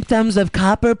 Acute symptoms of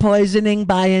copper poisoning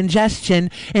by ingestion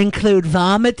include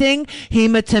vomiting,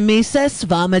 hematemesis,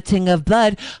 vomiting of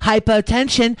blood,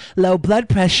 hypotension, low blood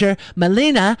pressure,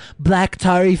 melena, black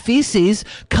tarry feces,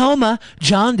 coma,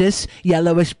 jaundice,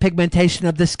 yellowish pigmentation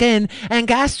of the skin, and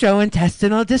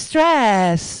gastrointestinal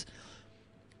distress.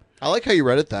 I like how you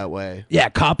read it that way. Yeah,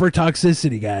 copper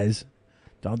toxicity, guys.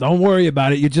 Don't worry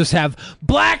about it. You just have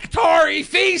black Tory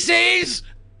feces.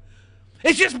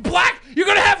 It's just black. You're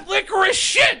gonna have licorice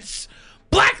shits.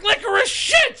 Black licorice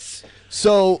shits.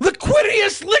 So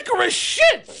liquidious licorice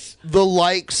shits. The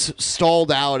likes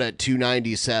stalled out at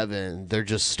 297. They're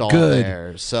just stalled Good.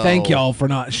 there. So thank y'all for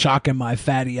not shocking my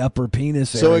fatty upper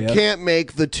penis So area. it can't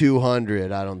make the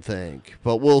 200, I don't think.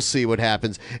 But we'll see what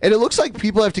happens. And it looks like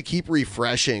people have to keep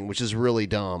refreshing, which is really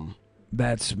dumb.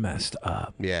 That's messed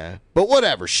up. Yeah. But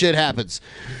whatever. Shit happens.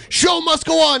 Show must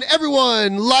go on.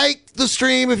 Everyone, like the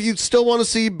stream if you still want to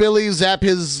see Billy zap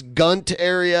his gunt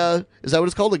area. Is that what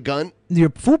it's called? A gunt? Your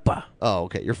fupa. Oh,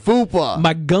 okay. Your fupa.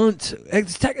 My gunt.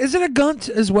 Is it a gunt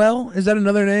as well? Is that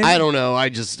another name? I don't know. I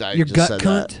Your just gut said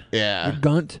cunt? that. Yeah. Your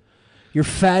gunt. Your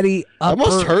fatty upper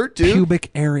must hurt, dude.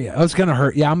 pubic area. Oh, it's going to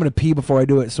hurt. Yeah, I'm going to pee before I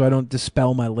do it so I don't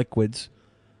dispel my liquids.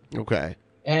 Okay.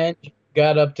 And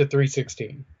got up to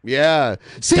 316. Yeah.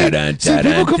 See,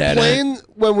 people complain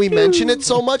when we mention it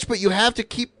so much, but you have to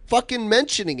keep fucking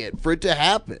mentioning it for it to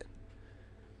happen.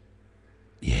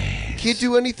 Yeah. Can't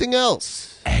do anything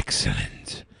else.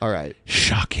 Excellent. All right.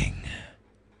 Shocking.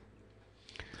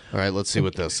 All right, let's see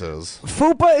what this is.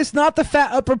 Fupa is not the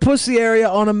fat upper pussy area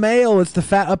on a male. It's the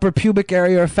fat upper pubic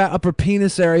area or fat upper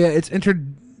penis area. It's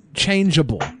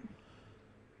interchangeable.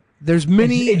 There's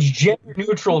many... It's gender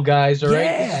neutral, guys, all right?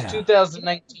 Yeah. This is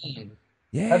 2019.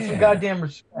 Yeah. Have some goddamn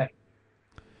respect.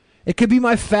 It could be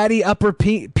my fatty upper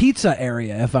pizza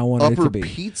area if I wanted it to be. Upper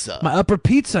pizza? My upper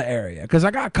pizza area. Because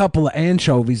I got a couple of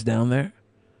anchovies down there.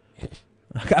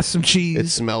 I got some cheese. It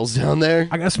smells down there?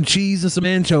 I got some cheese and some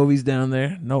anchovies down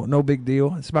there. No big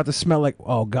deal. It's about to smell like...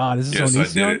 Oh, God. Is this Yes, on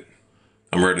I did it.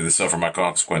 I'm ready to suffer my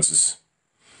consequences.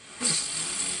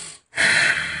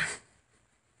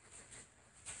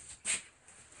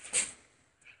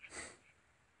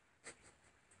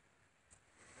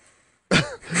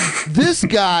 This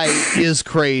guy is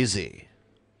crazy.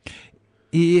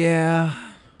 Yeah.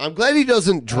 I'm glad he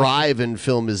doesn't drive and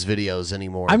film his videos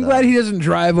anymore. I'm though. glad he doesn't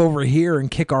drive over here and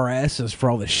kick our asses for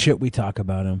all the shit we talk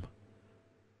about him.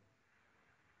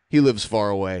 He lives far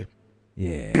away.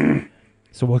 Yeah.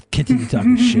 So we'll continue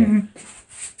talking shit.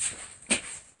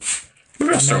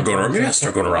 Maybe I'll start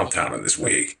going around town in this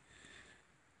wig.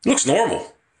 It looks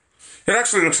normal. It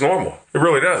actually looks normal. It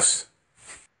really does.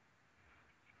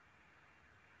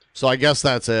 So I guess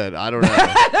that's it. I don't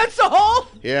know. That's all?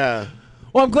 Yeah.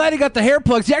 Well, I'm glad he got the hair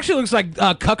plugs. He actually looks like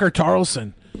Cucker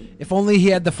Tarlson. If only he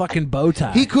had the fucking bow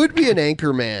tie. He could be an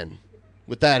anchor man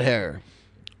with that hair.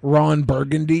 Ron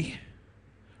Burgundy.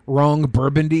 Wrong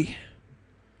Burgundy.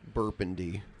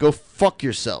 Burgundy. Go fuck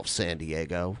yourself, San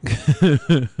Diego.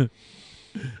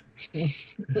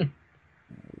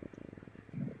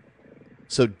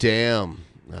 So damn.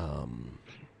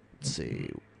 Let's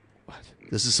see. What?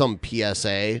 This is some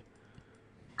PSA.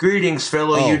 Greetings,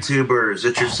 fellow YouTubers.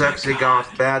 It's your sexy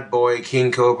goth bad boy,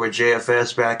 King Cobra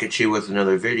JFS, back at you with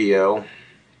another video.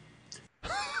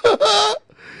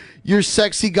 Your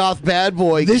sexy goth bad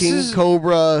boy, King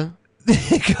Cobra.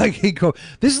 This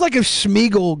is like if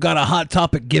Schmeagol got a Hot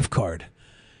Topic gift card.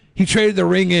 He traded the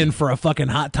ring in for a fucking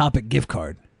Hot Topic gift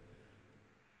card.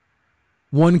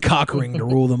 One cock ring to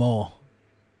rule them all.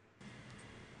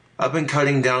 I've been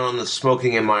cutting down on the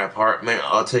smoking in my apartment.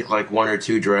 I'll take like 1 or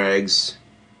 2 drags,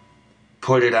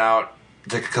 put it out,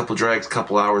 take a couple drags,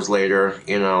 couple hours later,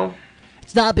 you know.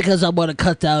 It's not because I want to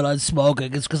cut down on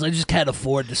smoking. It's because I just can't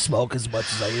afford to smoke as much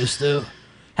as I used to.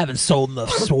 Haven't sold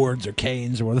enough swords or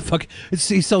canes or what the fuck.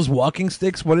 He sells walking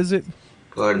sticks. What is it?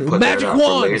 Go ahead and put magic that out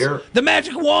wands. for later. The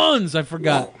magic wands. I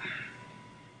forgot.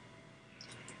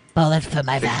 Oh, that's for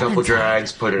my Take a couple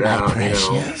drags, put it out, precious.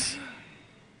 you know.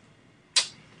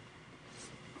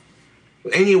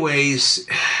 Anyways,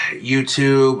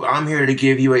 YouTube, I'm here to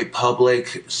give you a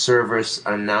public service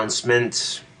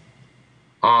announcement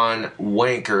on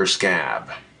Wanker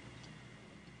Scab.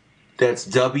 That's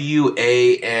WANKER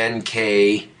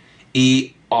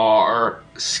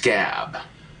Scab.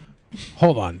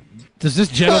 Hold on. Does this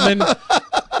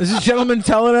gentleman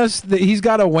telling us that he's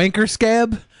got a wanker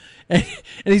scab, and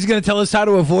he's going to tell us how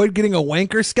to avoid getting a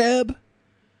wanker scab?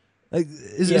 Like,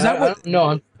 is that what? No,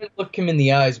 I'm trying to look him in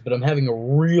the eyes, but I'm having a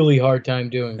really hard time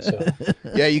doing so.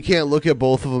 Yeah, you can't look at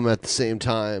both of them at the same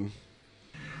time.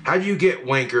 How do you get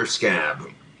Wanker Scab?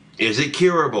 Is it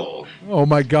curable? Oh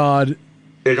my God!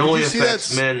 It only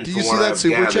affects men. Did you see that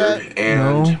super chat?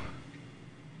 And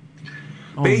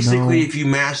no. basically, if you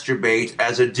masturbate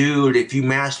as a dude, if you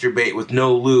masturbate with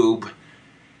no lube,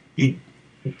 you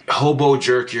hobo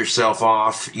jerk yourself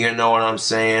off. You know what I'm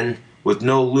saying? With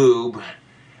no lube,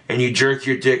 and you jerk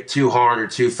your dick too hard or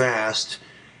too fast,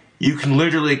 You can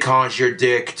literally cause your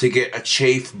dick to get a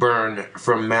chafe burn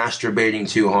from masturbating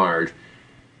too hard.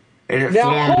 And it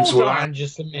Now forms hold what on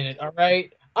just a minute, all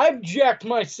right? I've jacked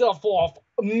myself off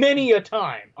many a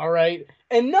time, all right?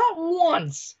 And not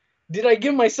once did I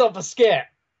give myself a scab.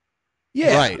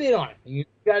 Yeah. Right. Spit on it. You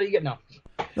gotta get no.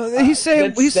 He's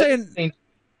saying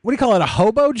what do you call it? A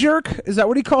hobo jerk? Is that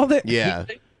what he called it? Yeah.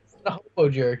 A hobo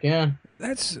jerk, yeah.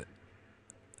 That's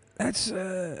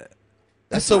a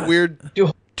not- weird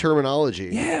terminology.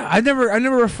 Yeah, I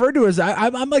never referred to it as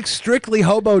I'm like strictly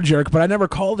hobo jerk, but I never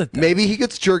called it that. Maybe he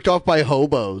gets jerked off by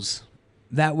hobos.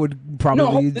 That would probably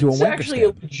No, do a this is wanker actually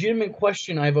scab. a legitimate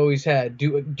question I've always had.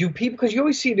 Do people, because you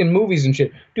always see it in movies and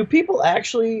shit, do people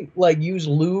actually like use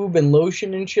lube and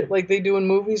lotion and shit like they do in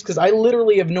movies? Because I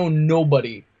literally have known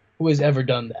nobody who has ever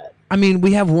done that. I mean,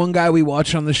 we have one guy we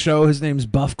watch on the show. His name's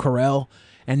Buff Carell,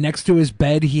 and next to his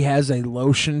bed, he has a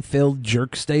lotion-filled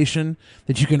jerk station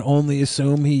that you can only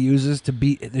assume he uses to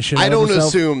beat the shit out I of don't himself.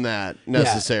 assume that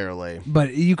necessarily.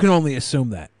 But you can only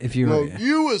assume that if you. No,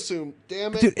 you assume.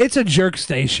 Damn it, dude! It's a jerk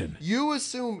station. You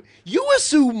assume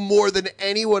more than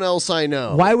anyone else I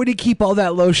know. Why would he keep all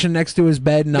that lotion next to his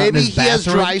bed? And not in Maybe his he has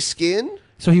bathroom? dry skin.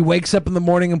 So he wakes up in the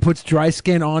morning and puts dry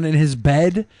skin on in his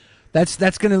bed.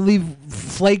 That's going to leave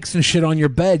flakes and shit on your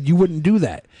bed. You wouldn't do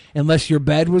that unless your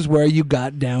bed was where you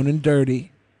got down and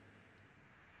dirty.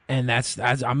 And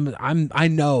I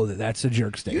know that's a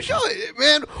jerk station.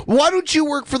 Man, why don't you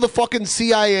work for the fucking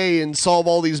CIA and solve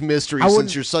all these mysteries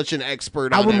since you're such an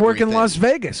expert on I would work in everything? Las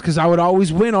Vegas because I would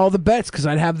always win all the bets because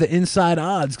I'd have the inside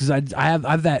odds because I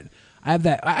have that.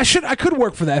 I could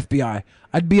work for the FBI.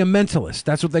 I'd be a mentalist.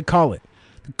 That's what they call it.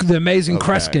 The amazing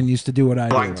Kreskin used to do what I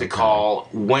do. like to call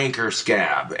wanker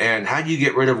scab. And how do you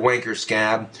get rid of wanker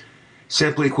scab?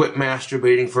 Simply quit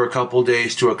masturbating for a couple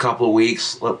days to a couple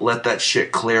weeks. Let that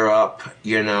shit clear up,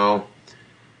 you know.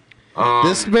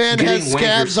 This man getting has wanker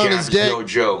scabs on his scab's dick. No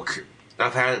joke.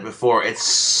 I've had it before. It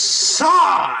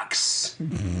sucks.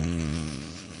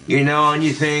 You know, and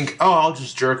you think, oh, I'll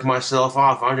just jerk myself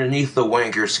off underneath the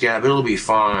wanker scab. It'll be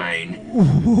fine.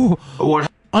 What?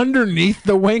 Underneath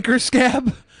the wanker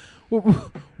scab?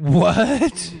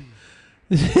 What?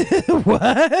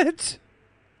 What?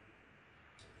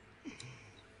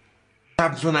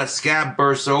 Happens when that scab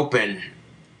bursts open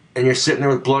and you're sitting there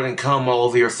with blood and cum all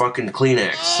over your fucking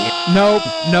Kleenex. Nope.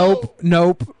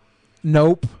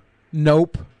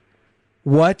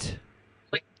 What?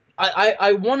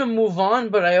 I want to move on,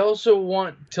 but I also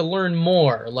want to learn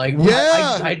more. Like,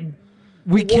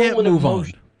 we can't move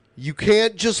on. You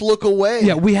can't just look away.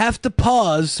 Yeah, we have to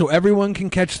pause so everyone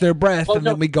can catch their breath, and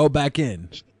then we go back in.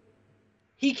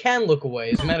 He can look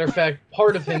away. As a matter of fact,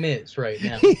 part of him is right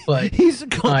now. But he's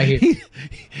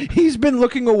been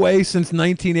looking away since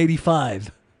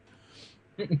 1985.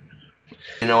 You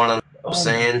know what I'm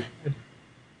saying?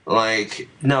 Like,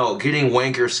 no, getting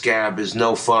wanker scab is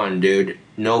no fun, dude.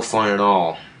 No fun at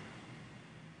all.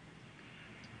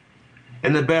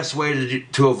 And the best way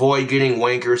to avoid getting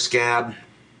wanker scab,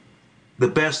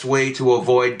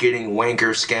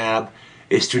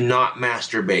 is to not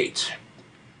masturbate.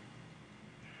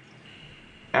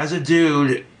 As a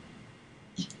dude,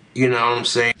 you know what I'm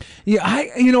saying? Yeah,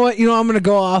 you know what? I'm going to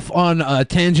go off on a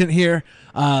tangent here.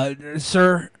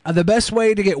 Sir, the best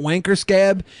way to get wanker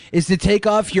scab is to take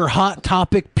off your Hot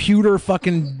Topic pewter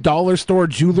fucking dollar store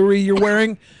jewelry you're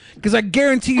wearing. Because I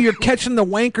guarantee you're catching the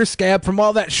wanker scab from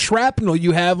all that shrapnel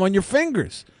you have on your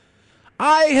fingers.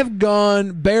 I have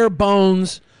gone bare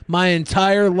bones my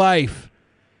entire life.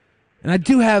 And I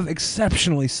do have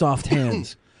exceptionally soft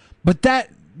hands. But that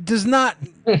does not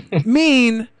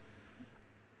mean...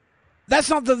 That's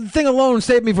not the thing alone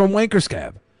saved me from wanker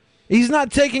scab. He's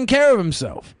not taking care of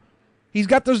himself. He's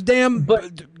got those damn...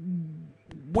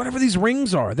 whatever these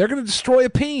rings are. They're going to destroy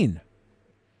a peen.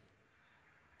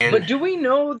 But do we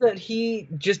know that he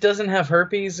just doesn't have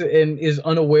herpes and is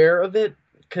unaware of it?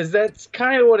 Because that's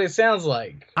kind of what it sounds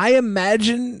like. I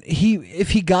imagine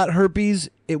if he got herpes,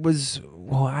 it was...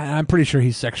 Well, I'm pretty sure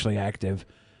he's sexually active.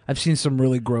 I've seen some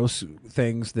really gross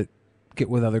things that get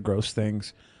with other gross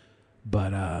things.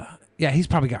 But, yeah, he's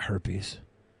probably got herpes.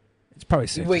 It's probably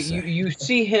safe to say. You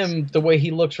see him the way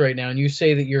he looks right now, and you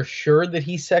say that you're sure that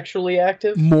he's sexually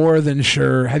active? More than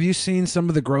sure. Have you seen some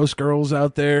of the gross girls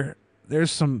out there?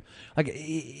 There's some... Like,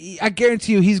 I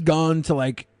guarantee you he's gone to,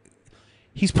 like...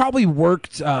 He's probably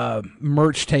worked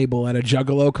merch table at a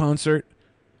Juggalo concert.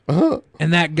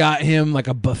 And that got him like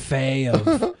a buffet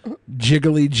of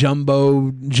jiggly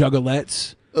jumbo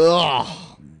juggalettes.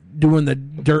 Ugh. Doing the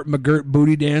Dirt McGirt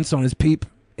booty dance on his peep.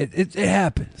 It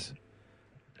happens.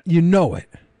 You know it.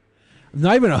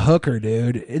 Not even a hooker,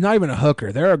 dude. Not even a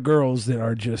hooker. There are girls that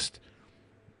are just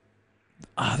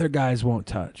other guys won't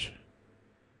touch.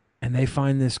 And they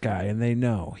find this guy, and they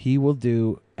know he will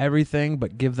do everything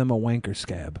but give them a wanker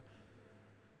scab.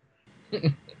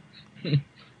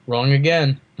 Wrong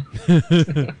again.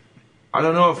 I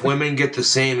don't know if women get the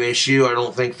same issue. I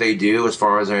don't think they do, as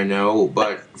far as I know.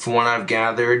 But from what I've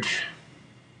gathered,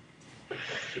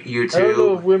 you I don't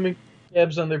know if two. women get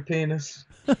scabs on their penis.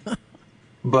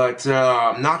 But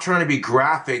I'm not trying to be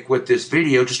graphic with this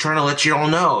video. Just trying to let you all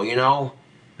know, you know?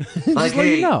 Like, let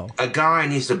you hey, know. a guy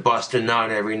needs to bust a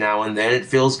nut every now and then. It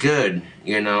feels good,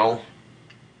 you know?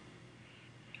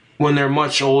 When they're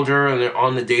much older and they're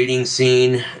on the dating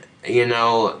scene, you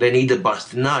know, they need to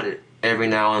bust a nut every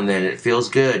now and then. It feels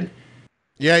good.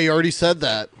 Yeah, you already said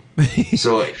that.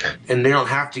 So, and they don't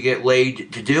have to get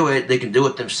laid to do it. They can do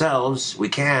it themselves. We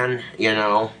can, you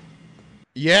know.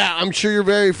 Yeah, I'm sure you're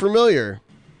very familiar.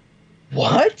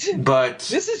 What? But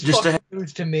This is just fucking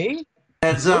news to me.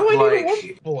 heads What up, do I need a like,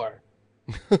 woman for?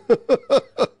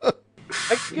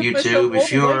 I can give myself YouTube, all if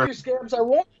the you're wanker scabs I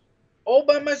want, all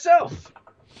by myself.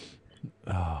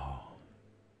 Do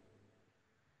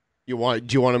you want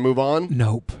to move on?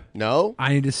 Nope. No?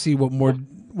 I need to see what more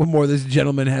this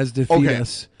gentleman has to feed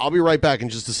us. I'll be right back in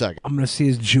just a second. I'm going to see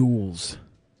his jewels.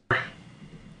 Do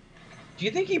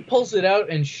you think he pulls it out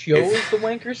and shows the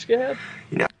wanker scab?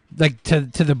 Like to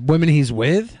the women he's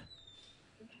with?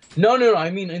 No.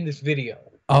 I mean in this video.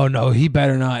 Oh, no. He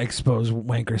better not expose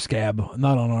wanker scab.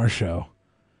 Not on our show.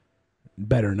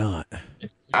 Better not.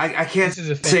 I can't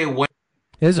say It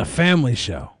is a family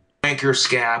show. wanker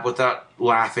scab without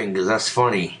laughing because that's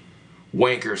funny.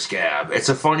 Wanker scab. It's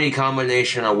a funny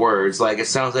combination of words. Like, it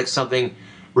sounds like something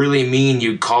really mean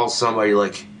you'd call somebody,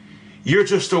 like, you're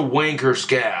just a wanker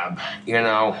scab, you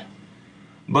know?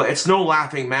 But it's no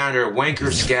laughing matter.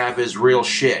 Wanker scab is real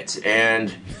shit.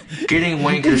 And getting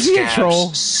wanker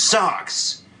scabs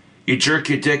sucks. You jerk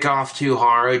your dick off too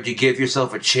hard, you give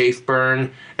yourself a chafe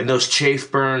burn, and those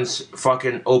chafe burns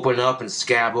fucking open up and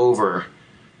scab over.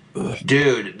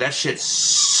 Dude, that shit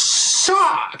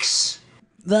sucks.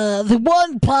 The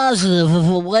one positive of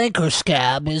a wanker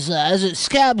scab is as it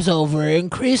scabs over, it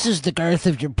increases the girth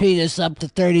of your penis up to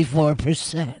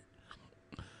 34%.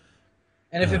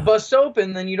 And if it busts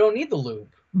open, then you don't need the lube.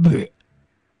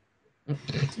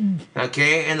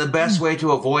 Okay, and the best way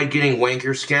to avoid getting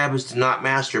wanker scab is to not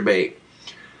masturbate.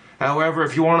 However,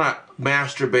 if you want to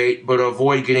masturbate but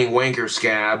avoid getting wanker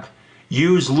scab,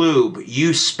 use lube,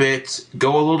 use spit,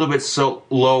 go a little bit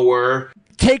lower.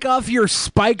 Take off your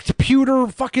spiked pewter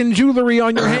fucking jewelry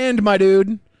on your hand, my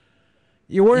dude.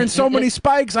 You're wearing so many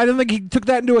spikes, I don't think he took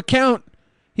that into account.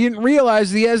 He didn't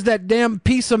realize he has that damn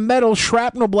piece of metal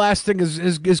shrapnel blasting his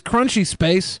crunchy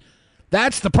space.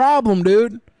 That's the problem,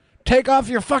 dude. Take off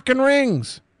your fucking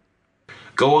rings.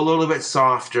 Go a little bit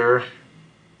softer,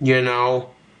 you know,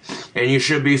 and you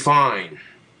should be fine.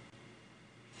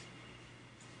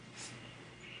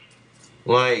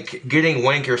 Like, getting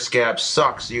wanker scab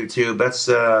sucks, YouTube.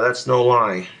 That's no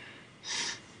lie.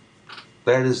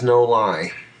 That is no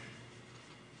lie.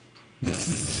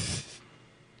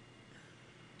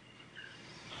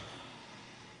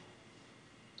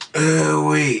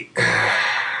 Wait.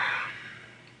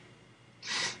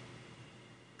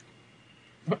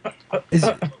 Is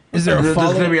there a There's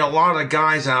follow? going to be a lot of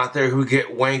guys out there who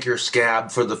get wanker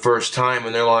scab for the first time,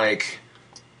 and they're like,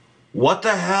 what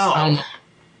the hell?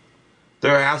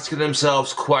 They're asking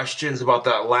themselves questions about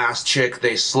that last chick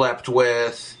they slept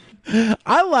with.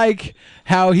 I like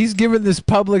how he's given this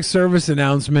public service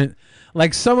announcement.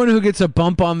 Like, someone who gets a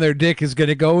bump on their dick is going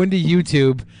to go into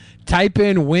YouTube, type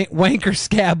in wanker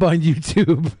scab on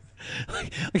YouTube.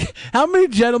 Like, how many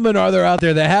gentlemen are there out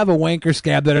there that have a wanker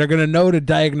scab that are going to know to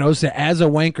diagnose it as a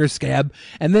wanker scab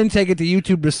and then take it to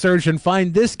YouTube to search and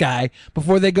find this guy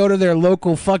before they go to their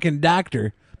local fucking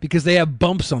doctor because they have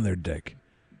bumps on their dick?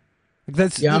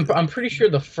 I'm pretty sure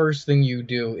the first thing you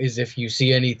do is if you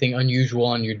see anything unusual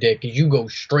on your dick, is you go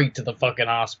straight to the fucking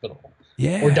hospital,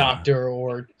 Yeah. or doctor,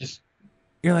 or just.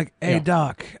 You're like, hey,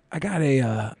 doc, I got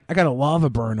a lava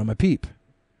burn on my peep.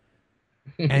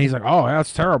 And he's like, oh,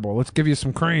 that's terrible. Let's give you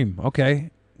some cream.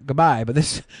 Okay, goodbye.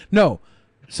 But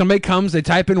somebody comes, they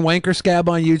type in wanker scab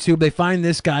on YouTube, they find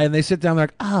this guy, and they sit down, they're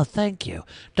like, oh, thank you.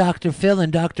 Dr. Phil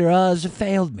and Dr. Oz have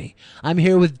failed me. I'm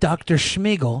here with Dr.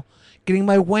 Schmiegel getting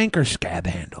my wanker scab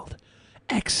handled.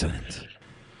 Excellent.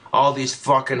 All these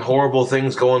fucking horrible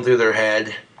things going through their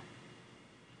head.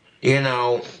 You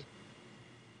know,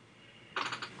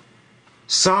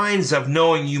 signs of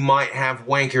knowing you might have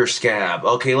wanker scab.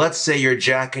 Okay, let's say you're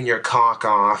jacking your cock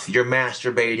off, you're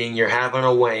masturbating, you're having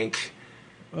a wank.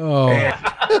 Oh.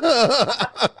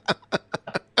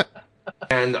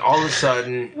 And and all of a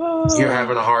sudden you're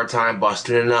having a hard time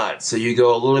busting a nut. So you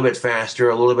go a little bit faster,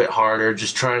 a little bit harder,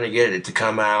 just trying to get it to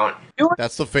come out.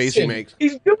 That's the face he makes.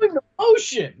 He's doing the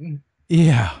motion.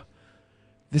 Yeah.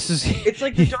 This is. It's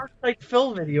like the Dark Knight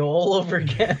Phil video all over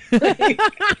again.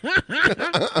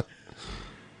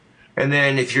 And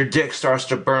then if your dick starts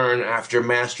to burn after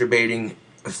masturbating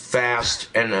fast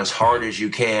and as hard as you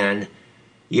can,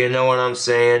 you know what I'm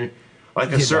saying?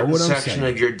 Like a certain section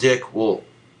of your dick will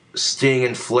sting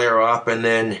and flare up, and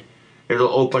then it'll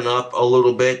open up a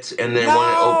little bit, and then when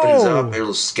it opens up,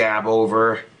 it'll scab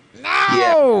over.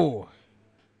 No!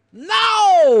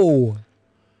 No!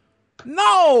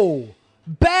 No!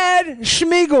 Bad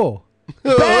Schmiegel.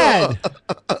 Bad.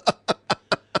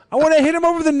 I want to hit him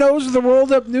over the nose with the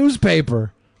rolled up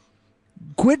newspaper.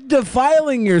 Quit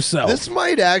defiling yourself. This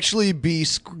might actually be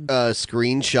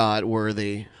screenshot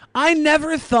worthy. I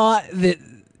never thought that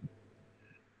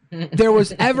there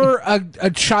was ever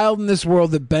a child in this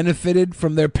world that benefited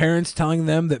from their parents telling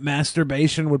them that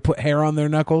masturbation would put hair on their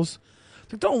knuckles.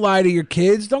 Like, don't lie to your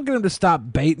kids. Don't get them to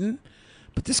stop baiting.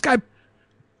 But this guy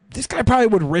probably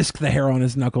would risk the hair on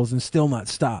his knuckles and still not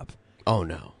stop. Oh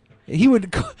no.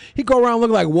 He'd go around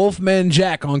looking like Wolfman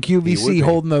Jack on QVC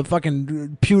holding the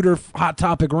fucking pewter Hot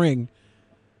Topic ring.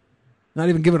 Not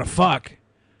even giving a fuck.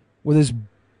 With his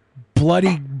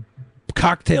bloody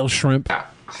cocktail shrimp.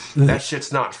 That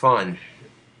shit's not fun.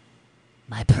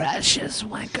 My precious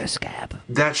wanker scab.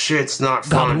 That shit's not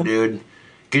fun, dude.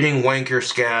 Getting wanker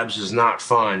scabs is not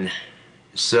fun.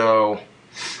 So,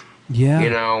 yeah, you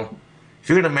know, if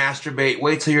you're gonna masturbate,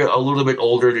 wait till you're a little bit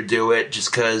older to do it,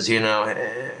 just because, you know,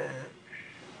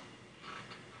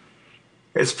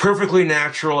 it's perfectly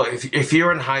natural. If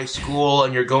you're in high school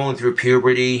and you're going through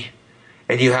puberty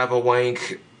and you have a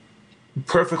wank,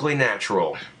 perfectly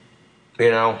natural, you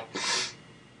know.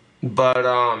 But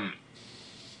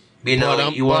you know,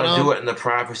 you want to do it in the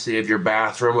privacy of your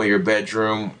bathroom or your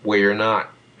bedroom where you're not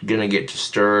gonna get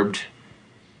disturbed,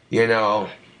 you know.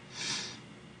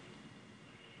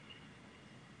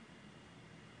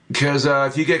 Because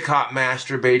if you get caught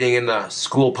masturbating in the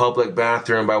school public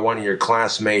bathroom by one of your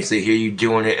classmates, they hear you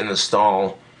doing it in the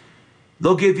stall,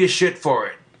 they'll give you shit for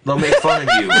it. They'll make fun of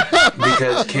you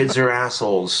because kids are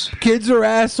assholes. Kids are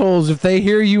assholes if they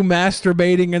hear you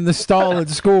masturbating in the stall at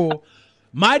school.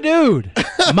 My dude.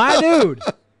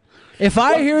 If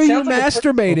I hear you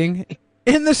masturbating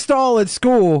in the stall at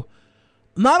school,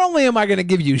 not only am I going to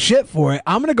give you shit for it,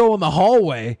 I'm going to go in the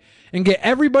hallway and get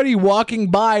everybody walking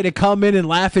by to come in and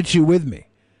laugh at you with me.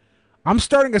 I'm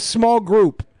starting a small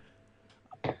group.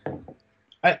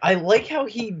 I like how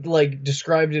he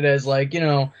described it as you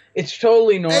know, it's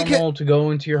totally normal to go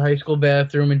into your high school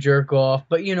bathroom and jerk off,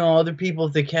 but you know, other people,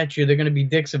 if they catch you, they're gonna be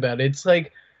dicks about it. It's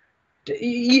like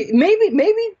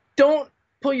maybe don't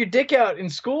pull your dick out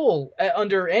in school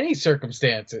under any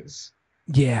circumstances.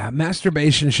 Yeah,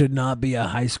 masturbation should not be a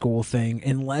high school thing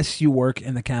unless you work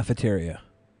in the cafeteria.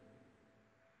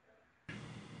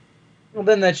 Well,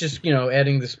 then that's just, you know,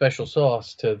 adding the special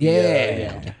sauce to the you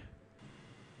know.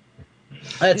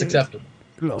 That's acceptable.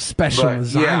 A little special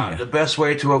lasagna. Yeah, the best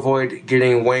way to avoid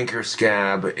getting wanker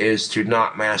scab is to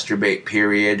not masturbate,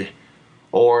 period.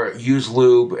 Or use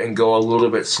lube and go a little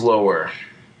bit slower.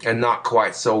 And not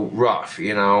quite so rough,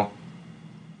 you know?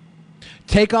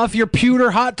 Take off your pewter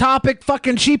Hot Topic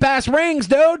fucking cheap-ass rings,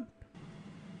 dude!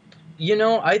 You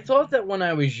know, I thought that when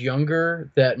I was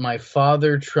younger, that my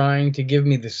father trying to give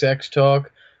me the sex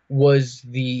talk was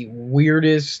the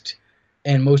weirdest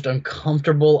and most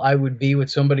uncomfortable I would be with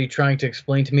somebody trying to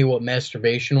explain to me what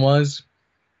masturbation was.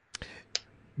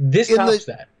 This tops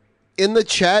that. In the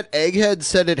chat, Egghead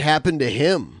said it happened to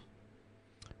him.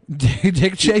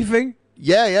 Dick chafing?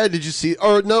 Yeah. Did you see?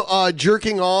 Or no,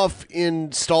 jerking off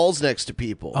in stalls next to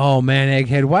people. Oh man,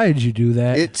 Egghead, why did you do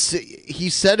that? He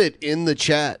said it in the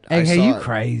chat. Egghead, you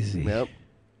crazy. Yep.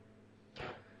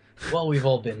 Well, we've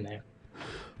all been there.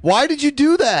 Why did you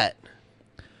do that?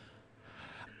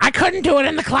 I couldn't do it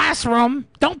in the classroom.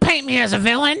 Don't paint me as a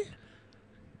villain.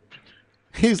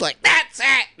 He's like, that's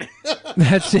it.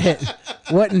 That's it.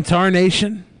 What in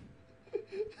tarnation?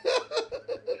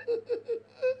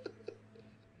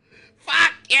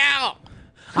 Fuck you.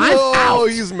 I'm out.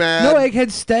 He's mad. No,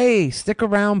 Egghead, stay. Stick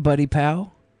around, buddy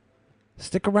pal.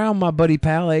 Stick around, my buddy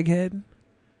pal, Egghead.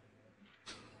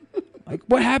 Like,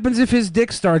 what happens if his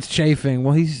dick starts chafing?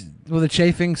 Will the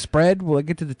chafing spread? Will it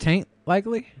get to the taint,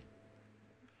 likely?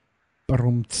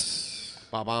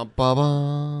 Ba-bum,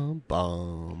 ba-bum,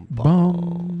 bum,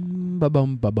 bum,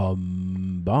 ba-bum,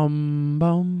 ba-bum, bum,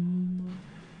 bum.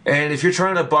 And if you're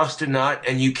trying to bust a nut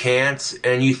and you can't,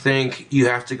 and you think you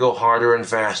have to go harder and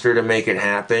faster to make it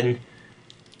happen,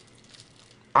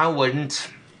 I wouldn't.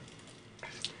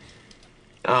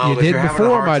 You if did you're having before,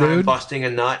 a hard my time dude. busting a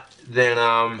nut,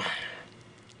 then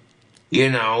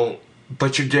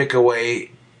put your dick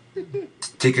away.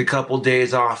 Take a couple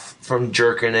days off from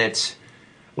jerking it.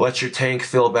 Let your tank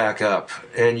fill back up,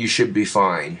 and you should be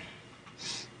fine.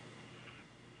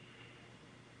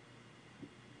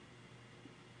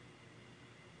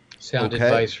 Sound Okay.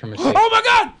 advice from a Oh my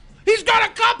God! He's got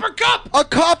a copper cup. A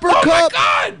copper Oh my cup.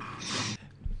 God!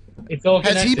 It's all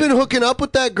Has he connected. been hooking up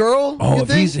with that girl? Oh, you if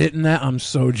think? he's hitting that, I'm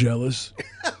so jealous.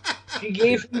 He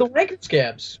gave him the wanker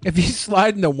scabs. If he's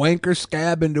sliding the wanker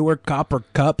scab into her copper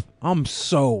cup, I'm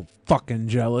so fucking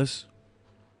jealous.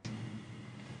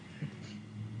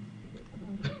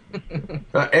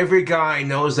 Every guy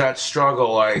knows that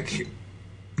struggle. Like,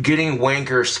 getting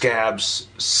wanker scabs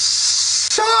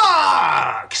sucks.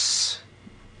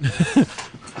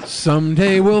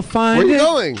 Someday we'll find Where are you it.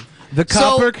 going? The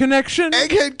copper connection?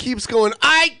 Egghead keeps going,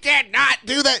 I did not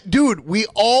do that. Dude, we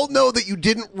all know that you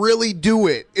didn't really do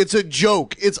it. It's a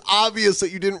joke. It's obvious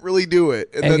that you didn't really do it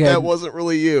and Egghead. that wasn't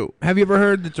really you. Have you ever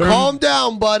heard the term? Calm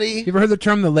down, buddy. You ever heard the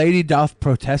term "the lady doth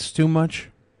protest too much"?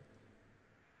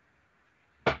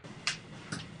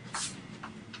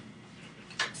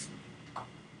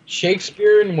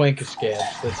 Shakespeare and wanker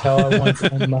scabs. That's how I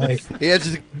want on my. He had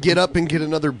to get up and get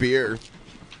another beer.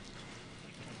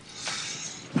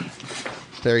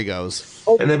 There he goes.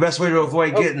 And the best way to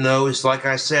avoid getting those, like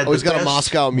I said, Oh, he's the got a best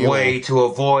Moscow Mule. way to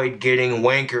avoid getting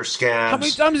wanker scabs How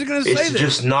many times are you gonna is say to this?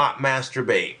 just not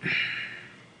masturbate.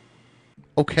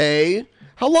 Okay.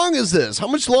 How long is this? How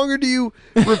much longer do you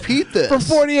repeat this? For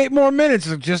 48 more minutes.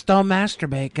 Just don't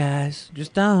masturbate, guys.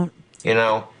 Just don't. You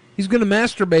know? He's gonna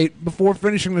masturbate before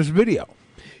finishing this video.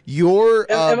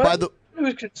 You're Am by I the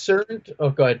who's concerned? Oh,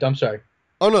 go ahead. I'm sorry.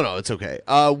 Oh no, it's okay.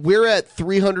 We're at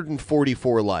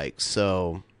 344 likes,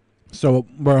 so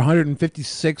we're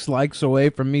 156 likes away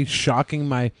from me shocking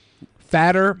my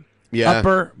fatty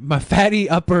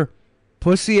upper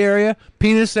pussy area,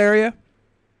 penis area,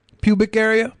 pubic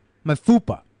area, my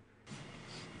fupa.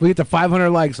 If we get to 500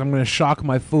 likes, I'm going to shock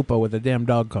my fupa with a damn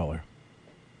dog collar.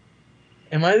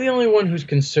 Am I the only one who's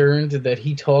concerned that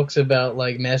he talks about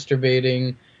like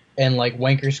masturbating and like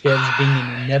wanker scabs being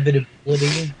an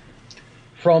inevitability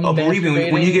from Oh, believe me,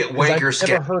 when you get masturbating? 'Cause wanker I've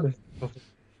never heard of it before.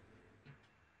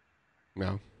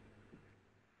 no.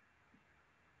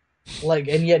 Like,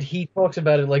 and yet he talks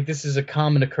about it like this is a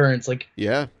common occurrence. Like,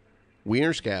 Yeah.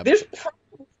 Wiener scab. there's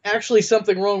probably actually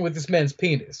something wrong with this man's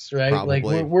penis, right? Like,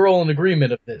 Probably. we're all in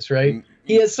agreement of this, right?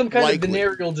 He has some kind Likely. of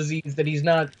venereal disease that he's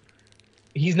not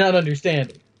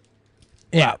understanding.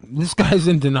 Yeah, this guy's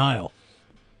in denial.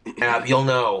 You'll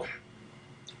know.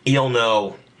 You'll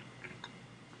know.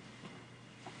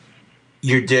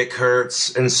 Your dick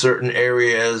hurts in certain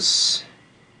areas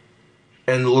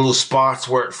and little spots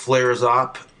where it flares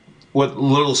up. With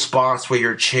little spots where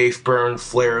your chafe burn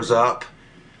flares up.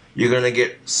 You're gonna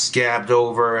get scabbed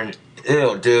over and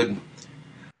ew, dude.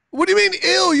 What do you mean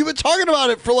ill? You've been talking about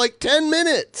it for like 10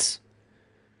 minutes.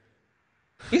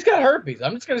 He's got herpes.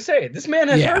 I'm just gonna say it. This man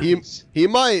has herpes. He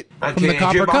might. Okay,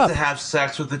 if you're about to have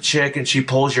sex with a chick and she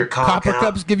pulls your cock Copper out,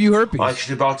 cups give you herpes. like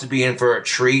she's about to be in for a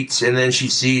treat, and then she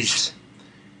sees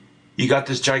you got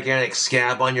this gigantic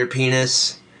scab on your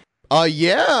penis.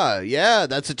 Yeah,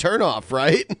 that's a turnoff,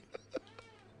 right?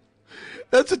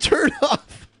 That's a turnoff.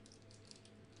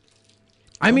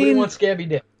 I Nobody mean, wants scabby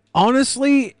dick.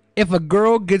 honestly, if a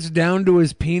girl gets down to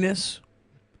his penis,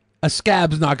 a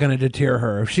scab's not going to deter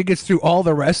her. If she gets through all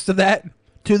the rest of that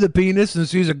to the penis and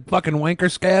sees a fucking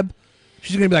wanker scab,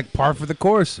 she's going to be like, par for the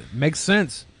course. It makes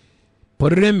sense.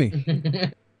 Put it in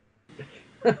me.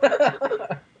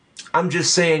 I'm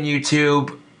just saying,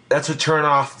 YouTube, that's a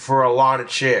turnoff for a lot of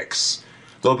chicks.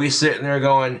 They'll be sitting there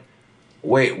going,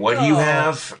 wait, what do you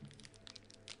have?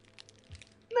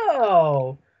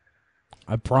 No.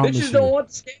 I promise Bitches you. don't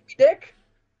want scabby dick.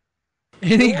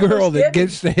 Any Don't want girl that scabby.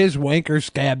 gets to his wanker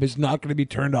scab is not going to be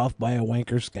turned off by a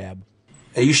wanker scab.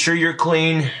 Are you sure you're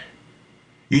clean?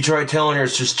 You try telling her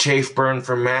it's just chafe burn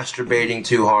from masturbating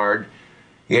too hard,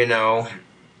 you know?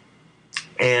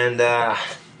 And,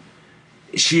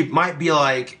 she might be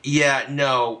like, yeah,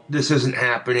 no, this isn't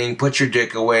happening. Put your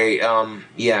dick away.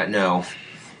 Yeah, no.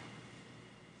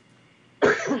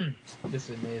 This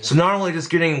is amazing. So not only does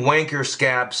getting wanker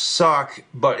scabs suck,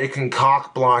 but it can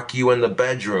cock block you in the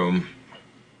bedroom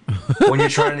when you're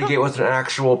trying to get with an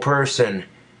actual person.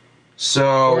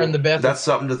 So Or in the bathroom. that's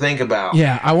something to think about.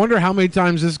 Yeah, I wonder how many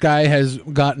times this guy has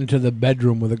gotten to the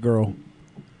bedroom with a girl.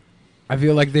 I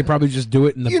feel like they probably just do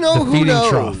it in the, You know, the who feeding knows?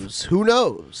 trough. Who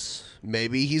knows?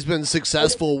 Maybe he's been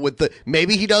successful with the.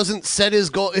 Maybe he doesn't set his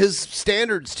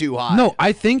standards too high. No,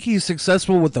 I think he's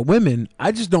successful with the women.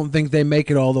 I just don't think they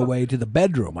make it all the way to the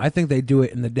bedroom. I think they do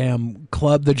it in the damn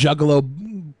club, the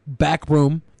Juggalo back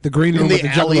room, the green room, in the with the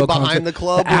alley Juggalo behind concert, the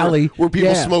club, the alley where people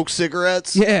Yeah. smoke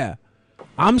cigarettes. Yeah.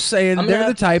 I'm saying they're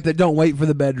the type that don't wait for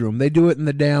the bedroom. They do it in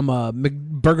the damn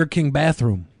Burger King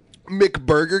bathroom.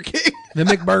 McBurger King? The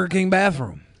McBurger King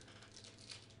bathroom.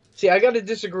 See, I got to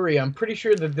disagree. I'm pretty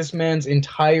sure that this man's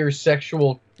entire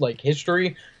sexual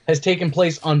history has taken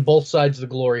place on both sides of the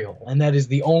glory hole, and that is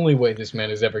the only way this man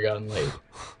has ever gotten laid.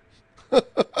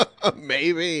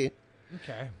 Maybe.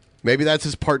 Okay. Maybe that's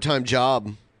his part-time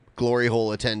job, glory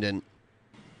hole attendant.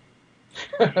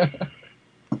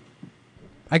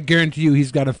 I guarantee you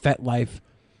he's got a Fett life.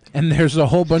 And there's a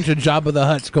whole bunch of Jabba the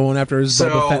Hutts going after his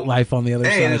Boba Fett life on the other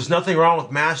Hey, side. there's nothing wrong with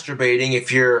masturbating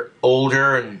if you're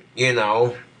older and,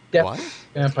 What?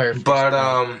 Vampire.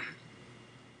 But,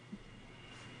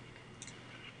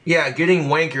 yeah, getting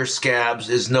wanker scabs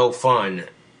is no fun,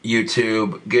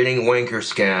 YouTube. Getting wanker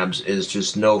scabs is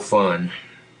just no fun.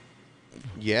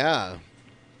 Yeah.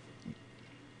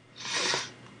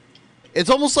 It's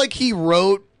almost like he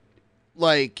wrote,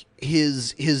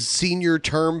 his senior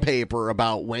term paper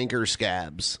about wanker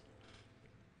scabs.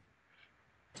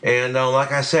 And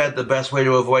like I said, the best way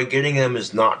to avoid getting them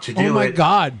is not to do it. Oh my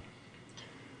God.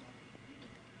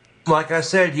 Like I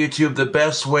said, YouTube, the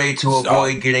best way to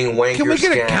avoid getting wanker scabs. Can we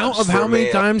get a count of how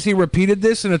many times he repeated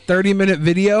this in a 30-minute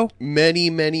video? Many.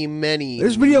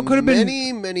 This video could have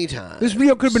been many times. This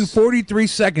video could have been 43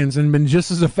 seconds and been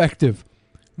just as effective.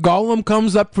 Gollum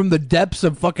comes up from the depths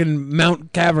of fucking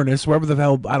Mount Cavernous, wherever the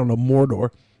hell, I don't know,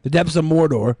 Mordor. The depths of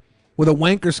Mordor, with a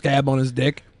wanker scab on his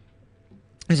dick.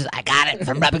 He says, I got it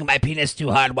from rubbing my penis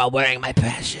too hard while wearing my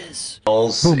patches.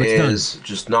 Boom, Is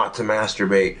just not to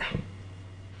masturbate.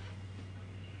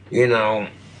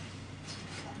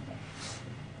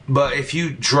 But if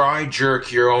you dry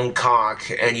jerk your own cock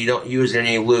and you don't use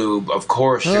any lube, of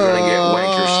course you're going to get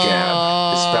wanker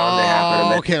scab. It's bound to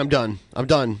happen. Okay,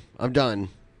 I'm done.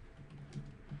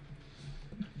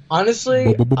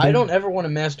 Honestly, I don't ever want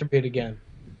to masturbate again.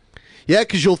 Yeah,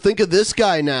 because you'll think of this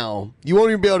guy now. You won't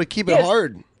even be able to keep it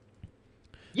hard.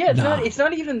 Yeah, it's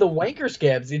not even the wanker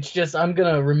scabs. It's just I'm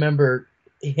going to remember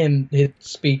him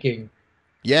speaking.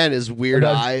 Yeah, and his weird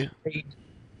eye.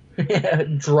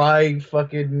 Dry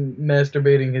fucking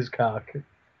masturbating his cock.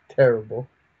 Terrible.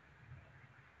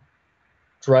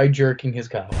 Dry jerking his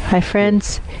cock. Hi,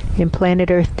 friends. In Planet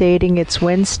Earth Dating, it's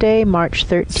Wednesday, March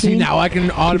 13th. See, now I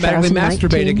can automatically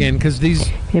masturbate again because these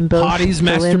hotties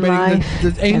masturbating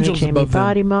the angels and the above them.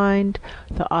 Body Mind,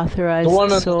 the authorized The one on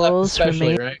the souls left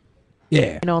especially, remain right?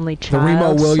 Yeah. and only The Remo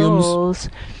child Williams. souls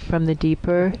from the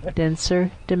deeper, denser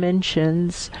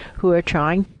dimensions who are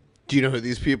trying. Do you know who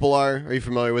these people are? Are you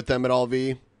familiar with them at all,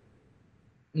 V?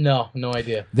 No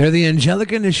idea. They're the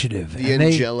Angelic Initiative. The and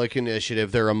Angelic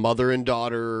Initiative. They're a mother and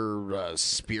daughter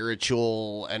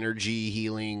spiritual energy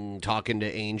healing, talking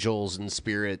to angels and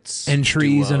spirits. And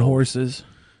trees duo. and horses.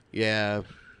 Yeah.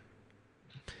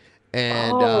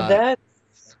 And that's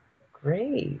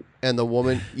great. And the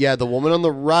woman on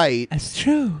the right. That's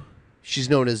true. She's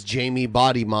known as Jamie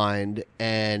Body Mind,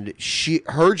 and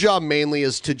her job mainly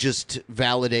is to just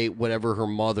validate whatever her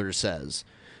mother says.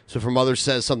 So if her mother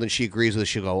says something she agrees with,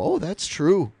 she'll go, "Oh, that's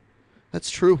true. That's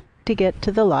true." To get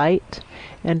to the light,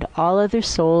 and all other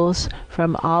souls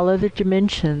from all other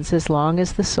dimensions, as long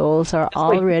as the souls are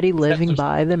already living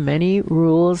by the many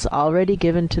rules already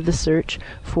given to the search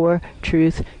for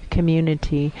truth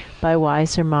community by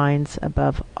wiser minds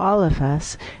above all of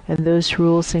us. And those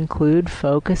rules include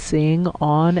focusing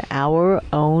on our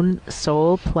own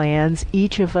soul plans,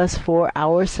 each of us for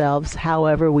ourselves,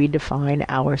 however we define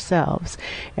ourselves.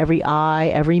 Every I,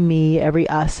 every me, every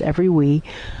us, every we.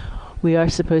 We are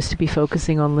supposed to be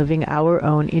focusing on living our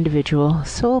own individual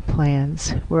soul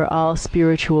plans. We're all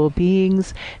spiritual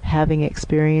beings having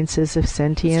experiences of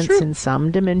sentience in some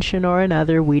dimension or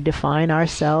another. We define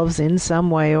ourselves in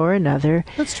some way or another.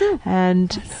 That's true.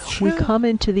 And we come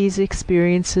into these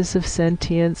experiences of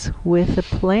sentience with a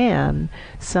plan,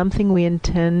 something we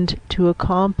intend to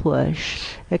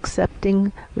accomplish.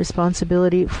 Accepting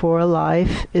responsibility for a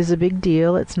life is a big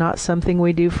deal. It's not something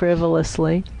we do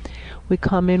frivolously. We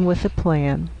come in with a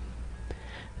plan.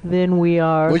 Then we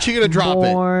are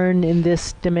born in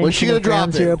this dimension of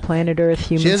ground zero planet Earth,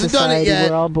 human society.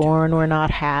 We're all born. We're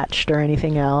not hatched or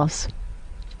anything else.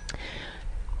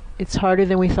 It's harder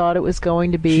than we thought it was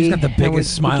going to be. She's got the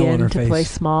biggest smile on her face. We begin to play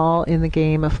small in the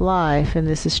game of life, and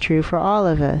this is true for all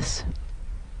of us.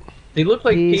 They look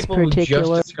like people who just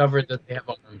discovered that they have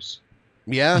arms.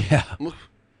 Yeah.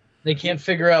 They can't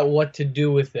figure out what to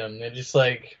do with them. They're just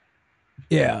like...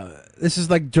 Yeah, this is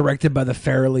like directed by the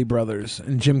Farrelly brothers,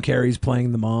 and Jim Carrey's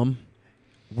playing the mom.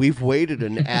 We've waited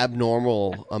an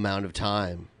abnormal amount of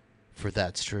time for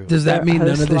that's true. Does that mean none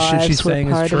of this shit she's saying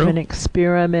is part true? of an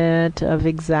experiment of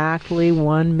exactly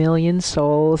 1 million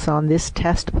souls on this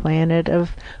test planet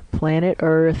of planet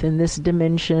Earth in this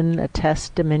dimension, a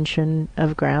test dimension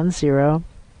of Ground Zero.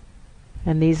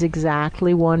 And these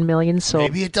exactly 1 million souls.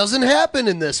 Maybe it doesn't happen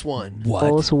in this one.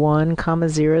 Souls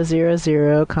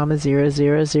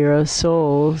 1,000,000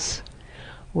 souls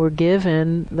were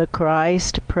given the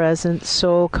Christ present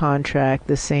soul contract,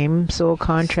 the same soul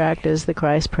contract as the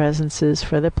Christ presences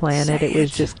for the planet. It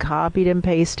was just copied and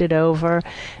pasted over,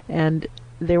 and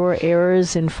there were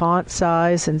errors in font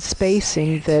size and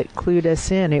spacing that clued us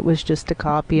in. It was just a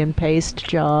copy and paste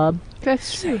job.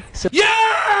 That's true. So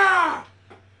Yeah!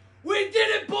 We did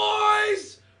it,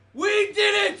 boys! We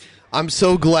did it! I'm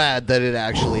so glad that it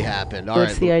actually happened. All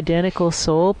it's right. the identical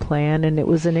soul plan, and it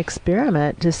was an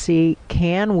experiment to see,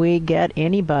 can we get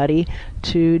anybody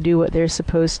to do what they're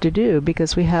supposed to do,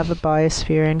 because we have a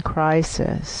biosphere in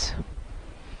crisis.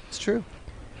 It's true.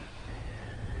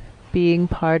 Being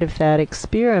part of that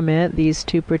experiment, these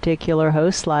two particular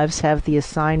host lives have the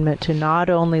assignment to not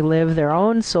only live their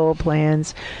own soul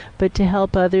plans, but to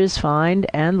help others find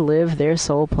and live their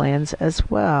soul plans as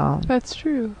well. That's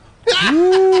true.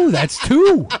 Ooh, that's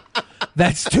two.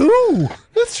 That's two.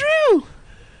 That's true.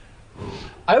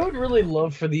 I would really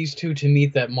love for these two to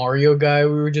meet that Mario guy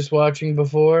we were just watching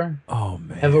before. Oh,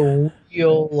 man. Have a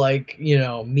real, like,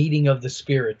 meeting of the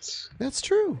spirits. That's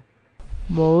true.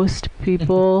 Most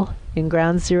people in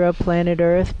Ground Zero planet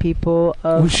Earth, people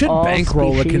of We should all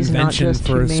bankroll a species, not convention just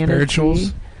for humanity,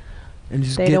 spirituals and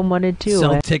just they don't want to do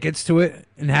sell it. tickets to it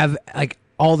and have like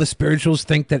all the spirituals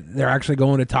think that they're actually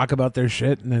going to talk about their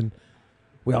shit, and then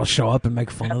we all show up and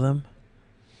make fun of them.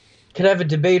 Could have a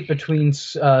debate between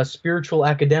spiritual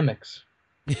academics.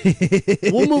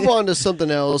 We'll move on to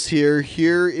something else here.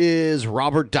 Here is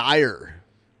Robert Dyer.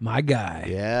 My guy.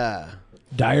 Yeah.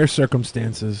 Dire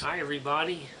circumstances. Hi,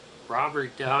 everybody.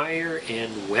 Robert Dyer,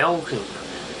 and welcome.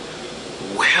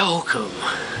 Welcome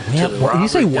to the Did you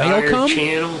say Robert Dyer welcome?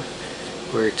 channel,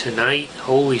 where tonight,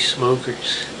 holy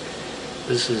smokers,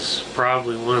 this is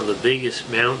probably one of the biggest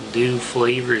Mountain Dew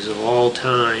flavors of all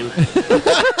time.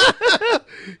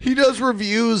 He does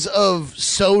reviews of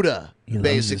soda, He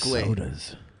loves his basically.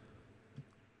 sodas.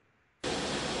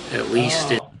 At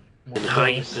least in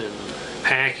height and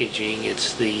packaging,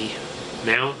 it's the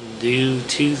Mountain Dew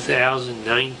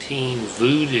 2019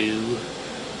 Voodoo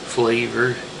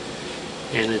flavor,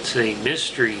 and it's a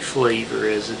mystery flavor,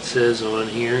 as it says on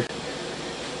here.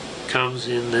 Comes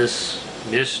in this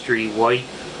mystery white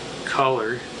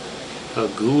color, a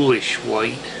ghoulish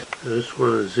white. I just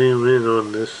want to zoom in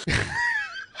on this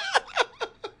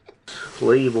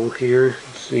label here.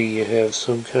 See, you have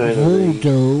some kind of a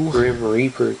Grim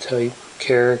Reaper type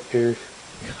character,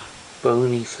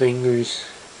 bony fingers.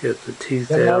 Got the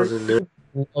 2000.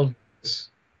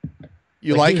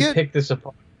 You like it? Pick this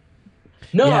apart.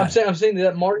 No, Yeah. I'm saying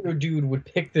that Mario dude would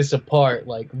pick this apart,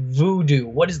 like voodoo.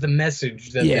 What is the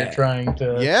message that they're trying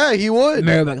to? Yeah, he would.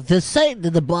 The Satan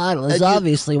in the bottle is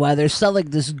obviously why they're selling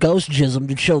this ghost jism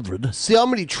to children. See how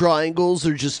many triangles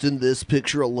are just in this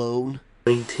picture alone?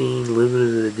 19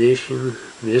 limited edition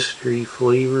mystery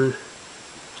flavor.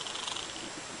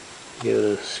 Got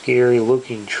a scary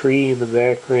looking tree in the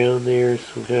background there,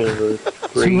 some kind of a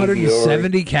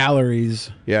 270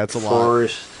 calories. Yeah, it's a lot.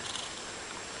 forest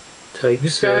type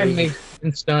This guy setting. makes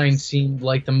Einstein seem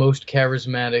like the most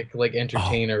charismatic, like,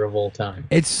 entertainer of all time.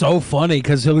 It's so funny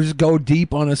because he'll just go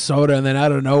deep on a soda, and then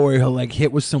out of nowhere he'll like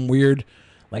hit with some weird,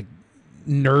 like,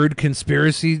 nerd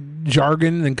conspiracy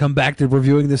jargon, and then come back to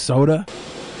reviewing the soda.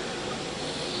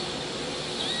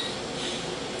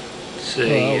 Oh,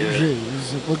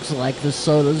 jeez. It looks like the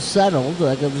soda's settled.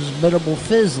 Like there's minimal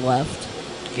fizz left.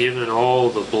 Given all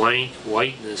the blank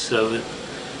whiteness of it,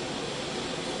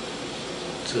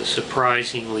 it's a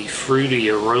surprisingly fruity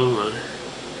aroma.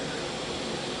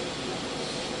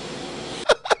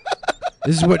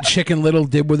 This is what Chicken Little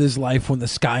did with his life when the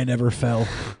sky never fell.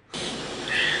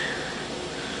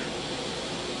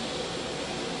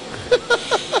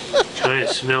 Kind of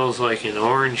smells like an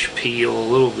orange peel a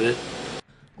little bit.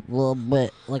 A little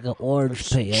bit like an orange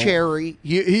peel. Cherry.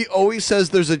 He always says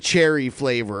there's a cherry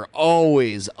flavor.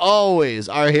 Always, always.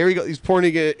 All right, here we go. He's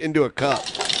pouring it into a cup.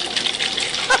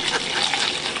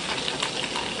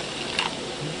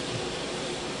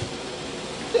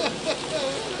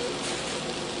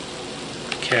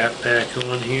 Cap back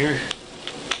on here.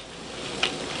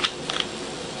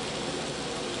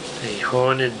 A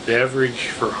haunted beverage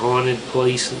for haunted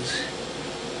places.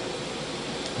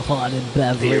 Haunted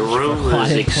beverage. The aroma is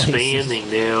haunted expanding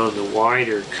places. now in the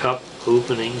wider cup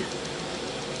opening.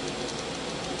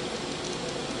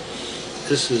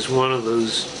 This is one of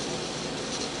those.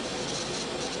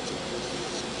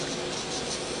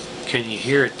 Can you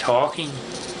hear it talking?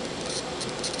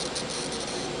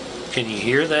 Can you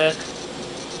hear that?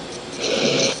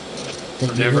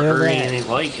 I've never heard anything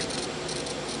like it.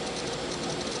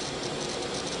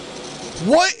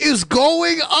 What is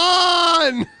going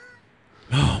on?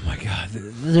 Oh my God!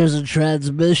 There's a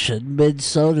transmission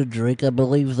mid-soda drink. I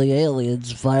believe the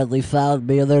aliens finally found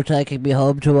me and they're taking me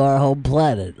home to our home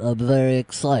planet. I'm very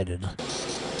excited.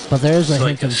 But there's a It's hint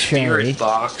like a of cherry. spirit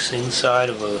box inside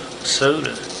of a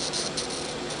soda.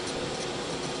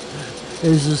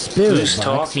 There's a spirit Who's box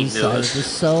talking to inside us? of the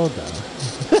soda.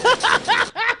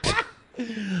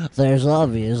 There's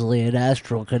obviously an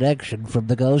astral connection from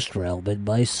the ghost realm in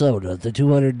my soda. The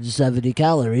 270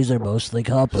 calories are mostly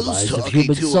compromised of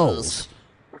human souls.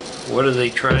 What are they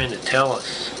trying to tell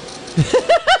us?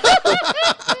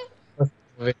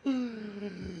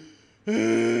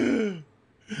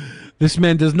 This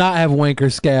man does not have wanker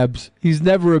scabs. He's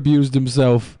never abused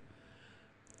himself.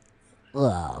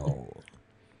 Oh.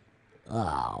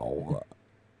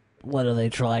 What are they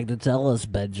trying to tell us,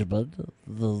 Benjamin?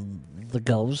 The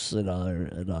ghosts in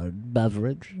our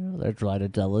beverage? They're trying to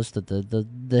tell us that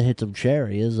the hint of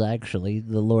cherry is actually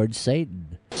the Lord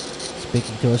Satan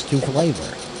speaking to us through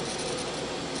flavor.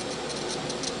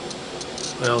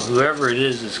 Well, whoever it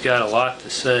is has got a lot to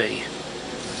say.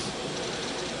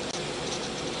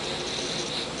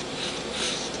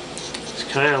 It's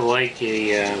kind of like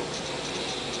a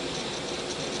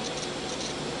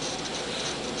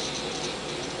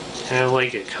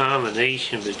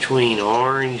combination between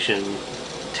orange and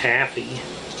taffy.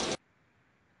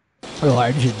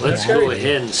 Orange and Let's taffy. go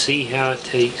ahead and see how it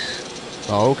tastes.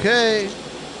 Okay.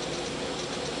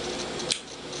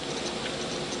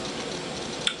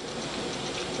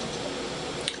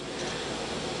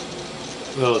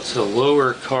 Well, it's a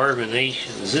lower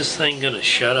carbonation. Is this thing going to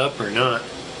shut up or not?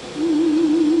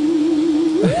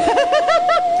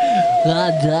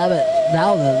 God damn it.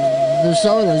 Now the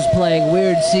soda's playing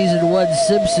weird season 1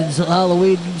 Simpsons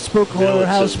Halloween Spook Horror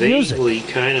House music. It's vaguely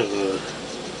kind of a,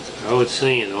 I would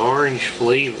say, an orange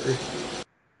flavor.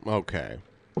 Okay.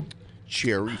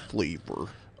 Cherry flavor.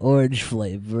 Orange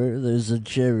flavor. There's a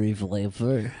cherry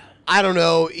flavor. I don't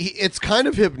know. It's kind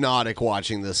of hypnotic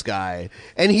watching this guy.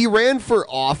 And he ran for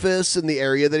office in the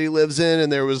area that he lives in,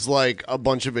 and there was like a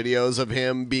bunch of videos of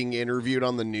him being interviewed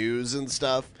on the news and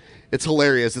stuff. It's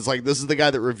hilarious. It's like, this is the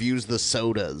guy that reviews the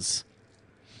sodas.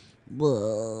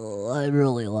 Well, I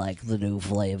really like the new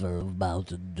flavor of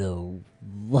Mountain Dew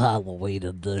Halloween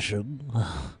edition.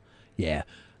 Yeah,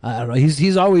 I don't know.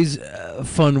 He's always a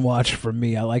fun watch for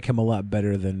me. I like him a lot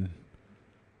better than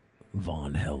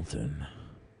Von Helton.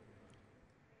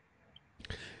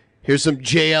 Here's some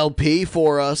JLP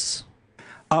for us.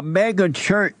 A mega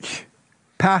church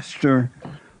pastor.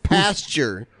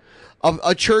 Pasture.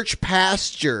 A church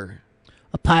pasture.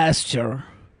 A pasture.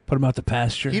 Put him out the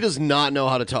pasture. He does not know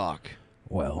how to talk.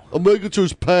 Well. A mega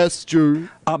church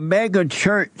pasture. A mega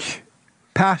church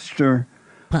pastor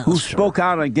who spoke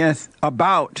out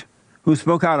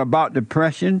about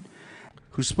depression.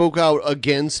 Who spoke out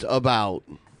against about.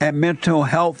 And mental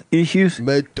health issues.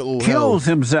 Kills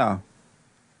himself.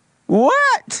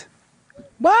 What?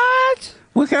 What?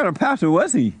 What kind of pastor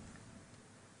was he?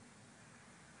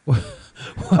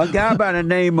 A guy by the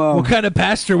name of... What kind of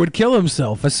pastor would kill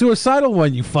himself? A suicidal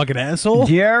one, you fucking asshole.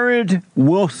 Jared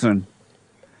Wilson.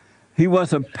 He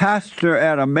was a pastor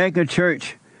at a mega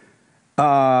church,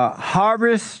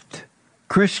 Harvest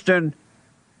Christian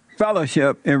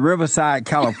Fellowship in Riverside,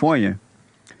 California.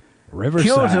 Riverside.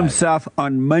 Killed himself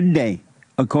on Monday,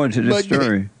 according to the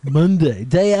story. Monday,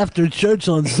 day after church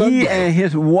on Sunday. He and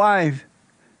his wife,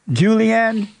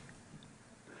 Julianne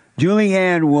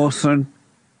Wilson,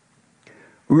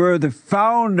 were the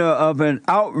founder of an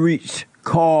outreach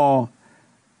called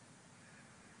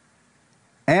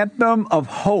Anthem of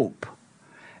Hope,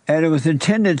 and it was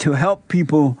intended to help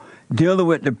people dealing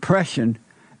with depression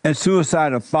and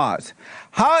suicidal thoughts.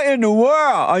 How in the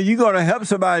world are you going to help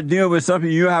somebody deal with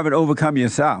something you haven't overcome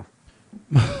yourself?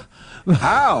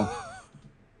 How?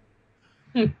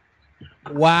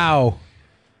 Wow.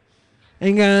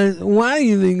 And guys, why do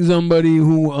you think somebody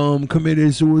who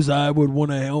committed suicide would want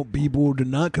to help people to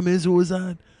not commit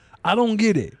suicide? I don't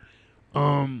get it.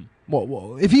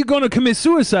 Well, if he's gonna commit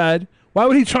suicide, why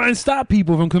would he try and stop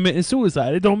people from committing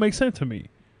suicide? It don't make sense to me.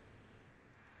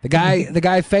 The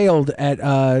guy failed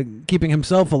at keeping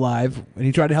himself alive, and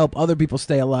he tried to help other people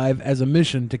stay alive as a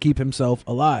mission to keep himself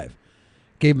alive.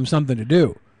 Gave him something to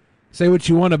do. Say what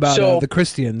you want about the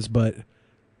Christians, but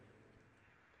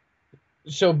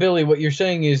so Billy, what you're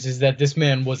saying is that this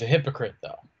man was a hypocrite,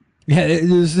 though. Yeah,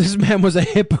 this man was a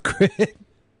hypocrite.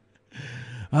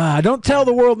 Don't tell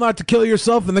the world not to kill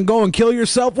yourself and then go and kill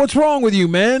yourself. What's wrong with you,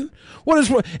 man? What is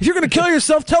if you're going to kill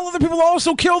yourself, tell other people to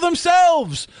also kill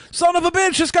themselves. Son of a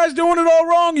bitch, this guy's doing it all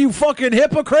wrong, you fucking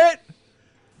hypocrite.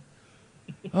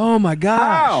 Oh, my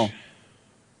gosh.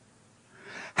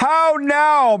 How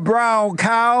now, brown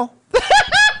cow?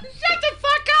 Shut the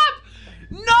fuck up.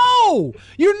 No,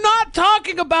 you're not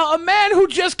talking about a man who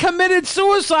just committed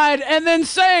suicide and then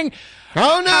saying,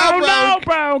 "How now,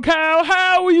 brown cow?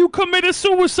 How will you commit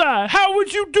suicide? How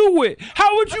would you do it?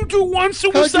 How would you do one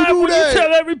suicide when you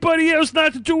tell everybody else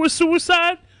not to do a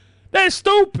suicide? That's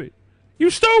stupid. You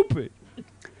stupid."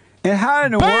 And how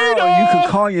in the world you can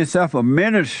call yourself a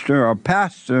minister or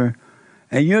pastor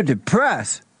and you're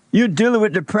depressed? You're dealing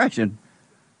with depression.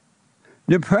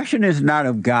 Depression is not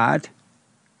of God.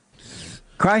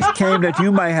 Christ came that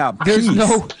you might have peace.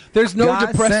 There's no God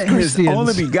depressed sent Christians. His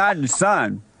only begotten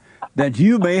Son that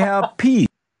you may have peace.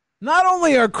 Not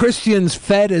only are Christians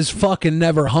fed as fucking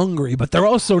never hungry, but they're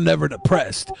also never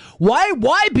depressed.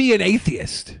 Why be an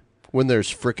atheist? When there's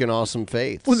freaking awesome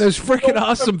faith. When there's freaking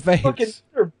awesome faith.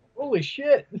 Holy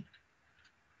shit.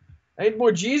 I need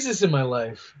more Jesus in my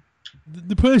life.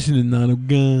 Depression is not of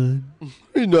God.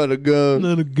 He's not a God.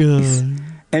 Not a God.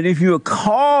 And if you are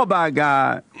called by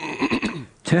God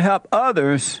to help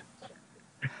others,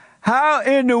 how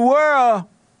in the world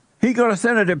he going to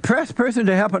send a depressed person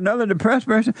to help another depressed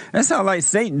person? That sounds like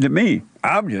Satan to me.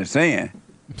 I'm just saying.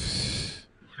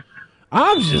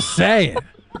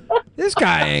 This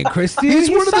guy ain't Christian. He's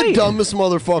one of the dumbest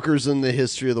motherfuckers in the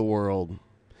history of the world.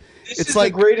 This is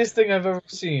like the greatest thing I've ever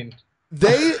seen.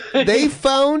 They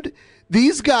found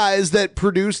these guys that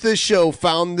produced this show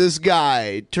found this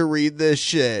guy to read this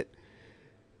shit,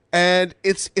 and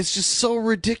it's just so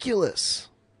ridiculous.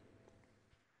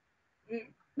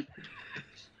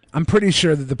 I'm pretty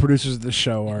sure that the producers of the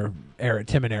show are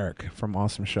Tim and Eric from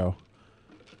Awesome Show.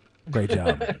 Great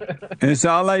job. It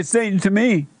sounds like Satan to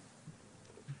me.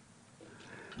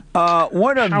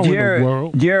 One of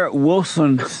Jared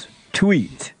Wilson's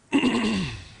tweet.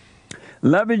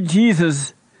 Loving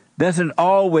Jesus doesn't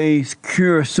always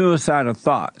cure suicidal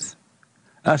thoughts.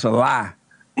 That's a lie.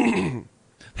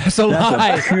 That's a lie.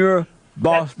 That's a pure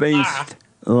boss-based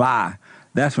lie.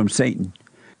 That's from Satan.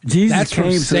 Jesus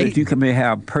came so that you can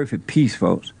have perfect peace,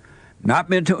 folks. Not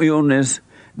mental illness,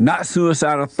 not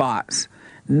suicidal thoughts,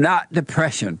 not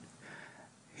depression.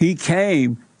 He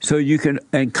came so you can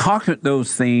conquer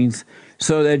those things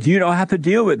so that you don't have to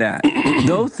deal with that.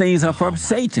 Those things are from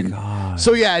Satan.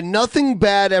 So yeah, nothing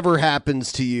bad ever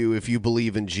happens to you if you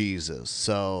believe in Jesus.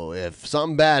 So if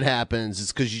something bad happens,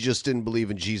 it's because you just didn't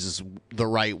believe in Jesus the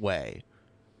right way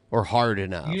or hard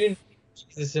enough. You didn't believe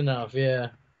Jesus enough, yeah.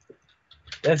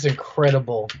 That's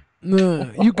incredible.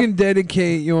 You can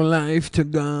dedicate your life to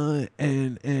God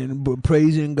and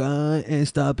praising God and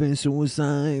stopping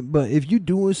suicide. But if you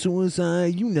do a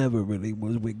suicide, you never really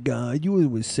was with God. You was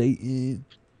with Satan.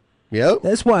 Yep.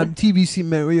 That's why TVC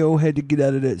Mario had to get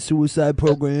out of that suicide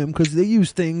program, because they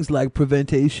use things like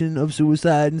prevention of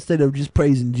suicide instead of just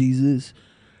praising Jesus.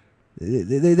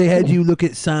 They had you look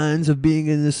at signs of being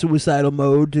in the suicidal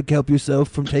mode to help yourself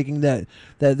from taking that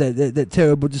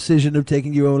terrible decision of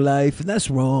taking your own life, and that's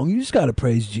wrong. You just gotta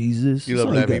praise Jesus. You love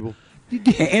black people.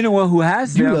 Anyone who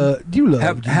has them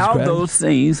how those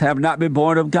things have not been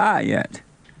born of God yet.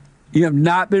 You have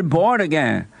not been born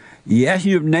again. Yes,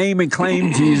 you've named and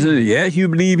claimed Jesus. Yes, you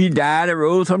believe he died and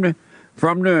rose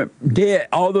from the dead.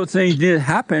 All those things did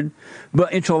happen,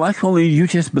 but intellectually, you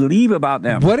just believe about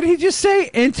them. What did he just say?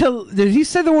 Did he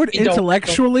say the word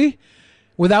intellectually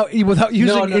without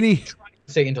using any?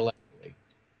 Say intellectually.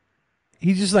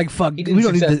 He's just like, fuck. We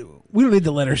don't need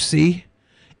the letter C.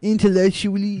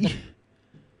 Intellectually.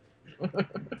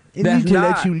 That's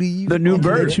not the new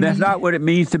birth. That's not what it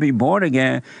means to be born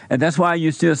again, and that's why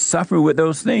you still suffer with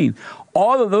those things.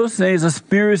 All of those things are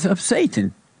spirits of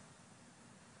Satan,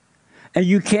 and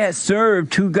you can't serve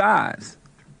two gods.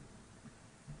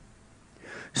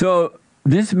 So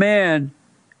this man,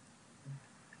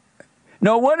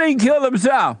 no wonder he killed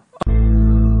himself.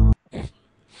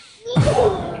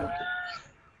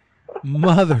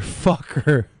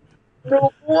 Motherfucker.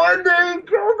 No wonder he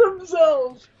killed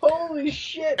himself. Holy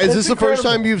shit. Is this the first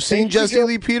time you've seen Jesse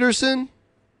Lee Peterson?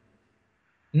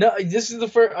 No, this is the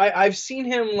first. I've seen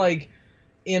him like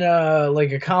in a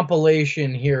like a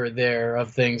compilation here or there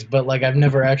of things, but like I've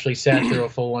never actually sat through a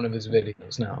full one of his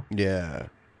videos. No. Yeah.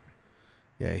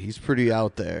 Yeah, he's pretty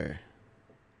out there.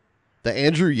 The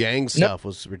Andrew Yang stuff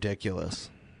was ridiculous.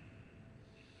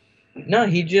 No,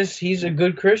 he's a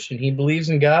good Christian. He believes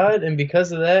in God, and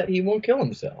because of that, he won't kill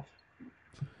himself.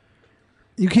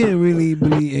 You can't really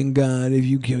believe in God if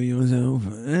you kill yourself.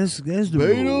 That's the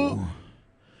rule.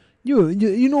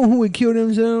 You know who would kill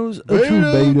themselves? A true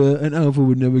beta. An alpha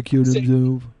would never kill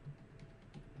themselves.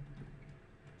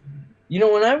 You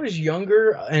know, when I was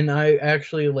younger, and I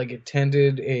actually like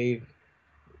attended a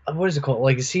what is it called,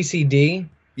 like a CCD.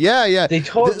 Yeah. They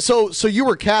told so you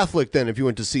were Catholic then if you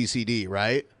went to CCD,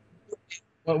 right?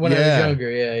 When I was younger,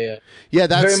 yeah. Yeah,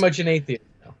 that's very much an atheist.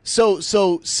 So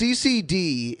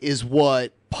CCD is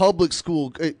what public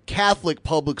school Catholic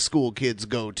public school kids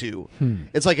go to.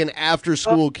 It's like an after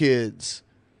school kids.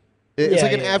 It's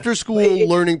like an after school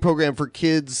learning program for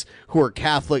kids who are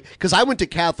Catholic. Because I went to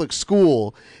Catholic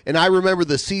school, and I remember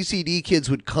the CCD kids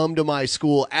would come to my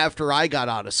school after I got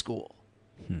out of school.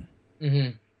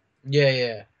 Mm-hmm.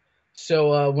 Yeah.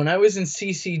 So when I was in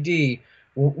CCD,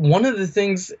 one of the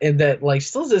things that like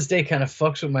still to this day kind of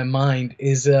fucks with my mind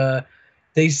is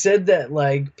they said that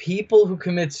like people who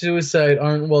commit suicide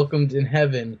aren't welcomed in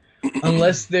heaven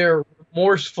unless they're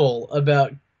remorseful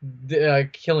about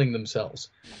killing themselves.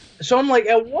 So I'm like,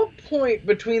 at what point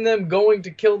between them going to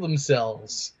kill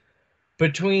themselves,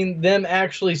 between them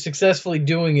actually successfully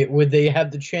doing it, would they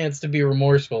have the chance to be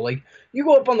remorseful? Like, you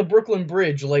go up on the Brooklyn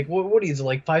Bridge, like, what is it,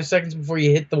 like 5 seconds before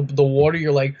you hit the water,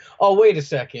 you're like, oh, wait a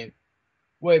second.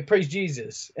 Wait, praise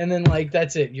Jesus. And then, like,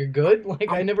 that's it. You're good?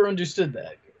 Like, I never understood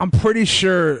that. I'm pretty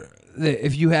sure that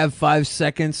if you have 5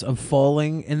 seconds of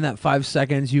falling, in that 5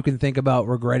 seconds, you can think about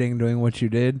regretting doing what you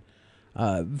did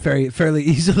fairly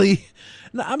easily.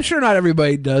 I'm sure not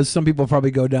everybody does. Some people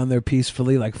probably go down there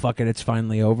peacefully, like, fuck it, it's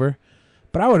finally over.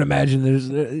 But I would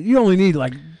imagine you only need,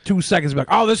 like, 2 seconds to be like,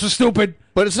 oh, this is stupid.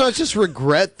 But it's not just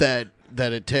regret that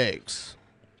it takes.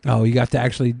 Oh, you got to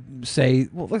actually say,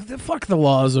 well, fuck the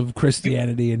laws of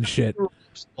Christianity and shit.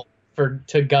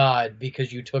 To God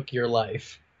because you took your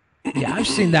life. Yeah, I've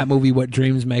seen that movie, What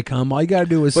Dreams May Come. All you got to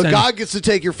do is But God gets to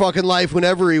take your fucking life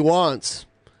whenever he wants.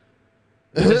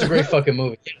 It's a great fucking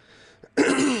movie.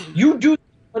 You do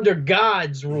under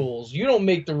God's rules. You don't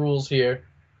make the rules here.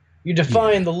 You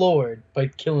define the Lord by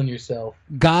killing yourself.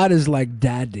 God is like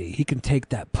daddy. He can take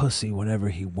that pussy whenever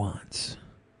he wants.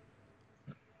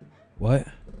 What?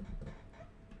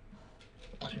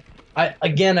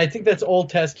 I think that's Old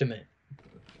Testament.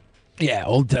 Yeah,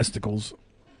 old testicles.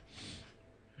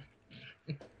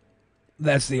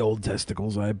 That's the old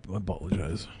testicles. I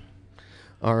apologize.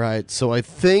 All right, so I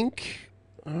think,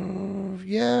 I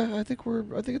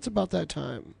think it's about that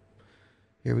time.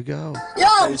 Here we go.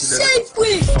 Yo,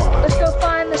 safely! Let's go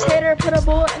find this hater, put a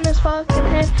bullet in this fucking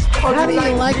head. How do you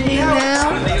like me now?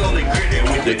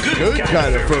 The good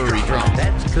kind of furry drama.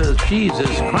 That's because Jesus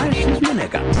Christ is my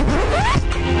nigga.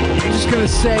 I'm just going to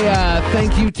say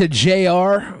thank you to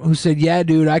JR, who said, yeah,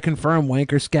 dude, I confirm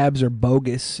wanker scabs are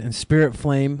bogus. And Spirit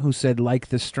Flame, who said, like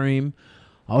the stream.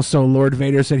 Also, Lord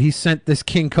Vader said he sent this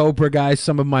King Cobra guy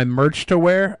some of my merch to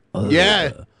wear.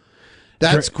 Yeah,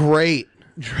 that's great.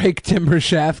 Drake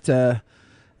Timbershaft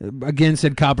again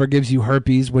said copper gives you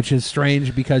herpes, which is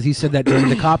strange because he said that during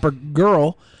the Copper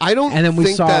Girl. I don't and then we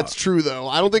think saw, that's true, though.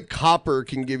 I don't think copper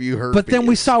can give you herpes. But then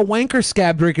we saw Wanker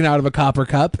Scab drinking out of a copper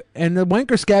cup, and the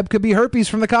Wanker Scab could be herpes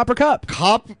from the copper cup.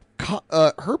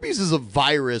 Herpes is a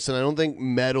virus, and I don't think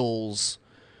metals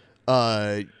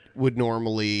would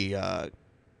normally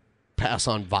pass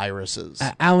on viruses.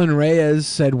 Alan Reyes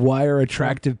said, why are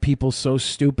attractive people so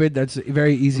stupid? That's a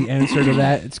very easy answer to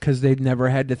that. It's because they've never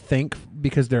had to think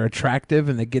because they're attractive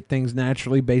and they get things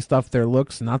naturally based off their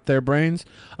looks, not their brains.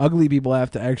 Ugly people have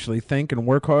to actually think and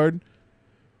work hard.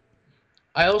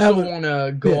 I also want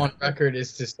to go on record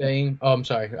as to saying... Oh, I'm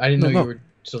sorry. I didn't know you were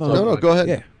still talking about go ahead.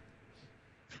 Yeah.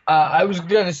 I was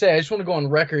going to say, I just want to go on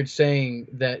record saying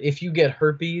that if you get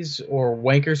herpes or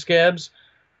wanker scabs,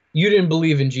 you didn't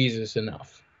believe in Jesus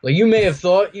enough. Like, you may have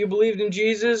thought you believed in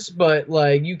Jesus, but,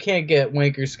 like, you can't get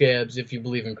wanker scabs if you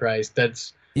believe in Christ.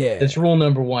 That's rule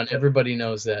number one. Everybody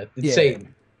knows that. It's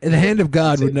Satan. The hand of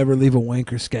God would never leave a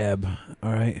wanker scab,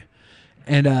 all right?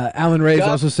 And Alan Reyes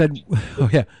also said, oh,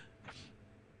 yeah.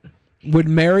 Would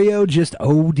Mario just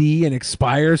OD and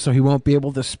expire so he won't be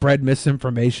able to spread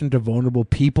misinformation to vulnerable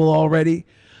people already?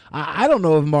 I don't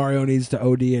know if Mario needs to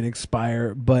OD and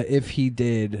expire, but if he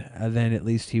did, then at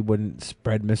least he wouldn't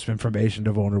spread misinformation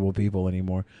to vulnerable people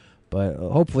anymore. But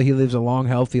hopefully he lives a long,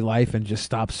 healthy life and just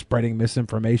stops spreading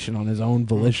misinformation on his own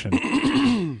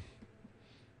volition.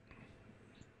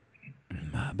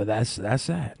 But that's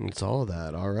that. It's all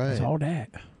that. All right. It's all that.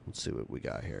 Let's see what we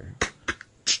got here.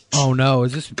 Oh no,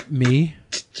 is this me?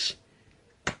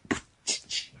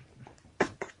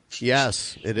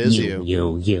 Yes, it is you.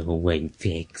 Yo, I'm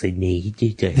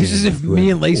vaccinated. This is if me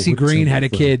and Lacey Green had a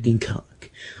kid.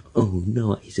 Oh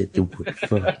no, I said the word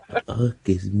fuck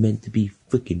is meant to be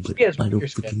freaking, but I don't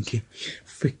freaking care.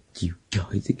 Frick you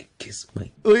guys, I can kiss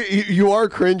my... You are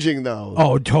cringing though.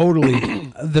 Oh, totally.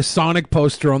 The Sonic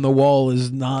poster on the wall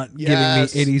is not giving me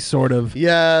any sort of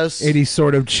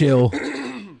chill.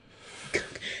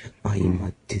 I am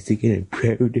autistic and I'm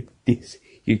proud of this.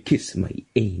 You kiss my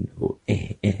anal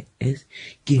ass.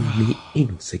 Give me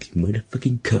anal sex,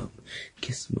 motherfucking cum.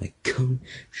 Kiss my cum,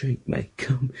 drink my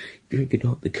cum, drink it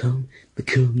all the cum. The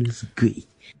cum is great.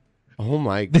 Oh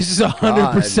my god. This is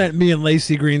 100% me and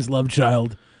Lacey Green's love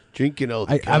child. Drinking all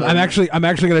the cum. I'm actually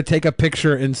gonna take a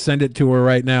picture and send it to her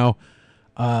right now.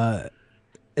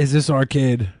 Is this our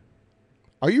kid?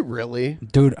 Are you really?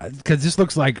 Dude, because this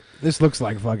looks like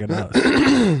fucking us.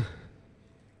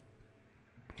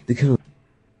 The cum.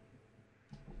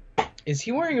 Is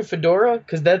he wearing a fedora?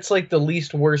 Because that's like the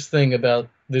least worst thing about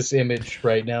this image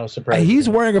right now, surprisingly. He's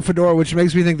wearing a fedora, which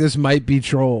makes me think this might be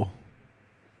troll.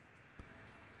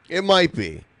 It might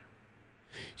be.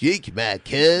 Take my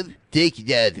kid, take you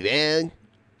down the man.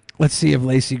 Let's see if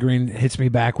Lacey Green hits me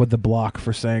back with the block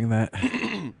for saying that.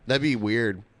 That'd be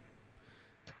weird.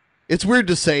 It's weird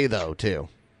to say though, too.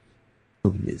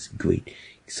 It's great.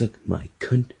 Suck my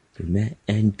cunt.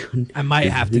 I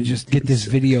might have to just get this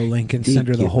video link and send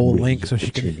her the whole link so she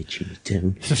can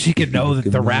know that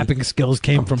the rapping skills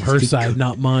came from her side,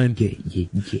 not mine. Yeah.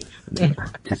 I'm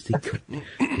autistic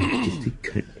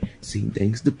cunt. Same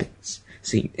thing's the best.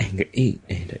 Same anger ain't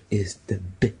and is the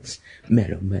best.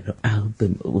 Metal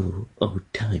album of all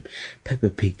time. Peppa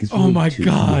Pig is oh my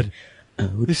god.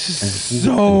 This is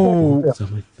so...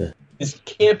 This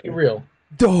can't be real.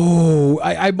 Oh,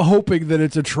 I'm hoping that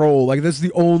it's a troll. Like, that's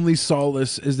the only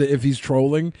solace, is that if he's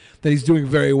trolling, that he's doing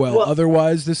very well.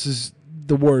 Otherwise, this is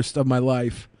the worst of my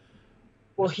life.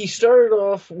 Well, he started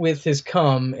off with his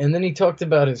cum, and then he talked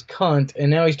about his cunt,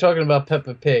 and now he's talking about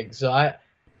Peppa Pig. So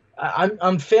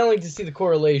I'm failing to see the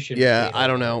correlation. Yeah, I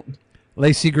don't know.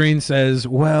 Lacey Green says,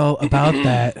 well, about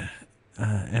that,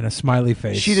 and a smiley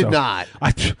face. She did not.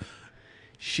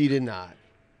 She did not.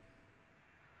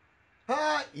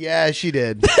 Yeah, she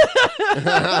did.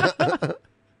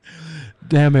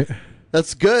 Damn it.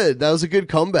 That's good. That was a good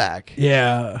comeback.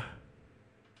 Yeah.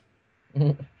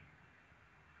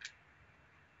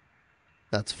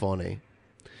 That's funny.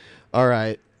 All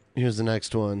right. Here's the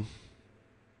next one.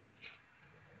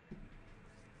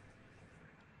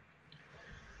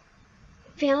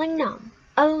 Feeling numb,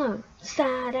 alone,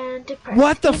 sad and depressed.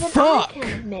 What the Even fuck? I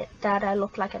can admit that I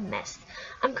look like a mess.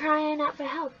 I'm crying out for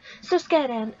help, so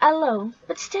scared and alone,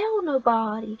 but still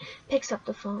nobody picks up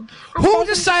the phone. Who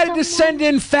decided to send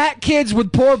in fat kids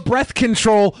with poor breath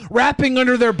control rapping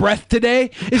under their breath today?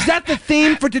 Is that the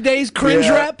theme for today's cringe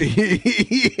rap?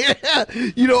 Yeah.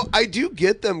 You know, I do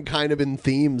get them kind of in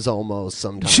themes almost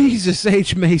sometimes. Jesus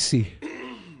H. Macy.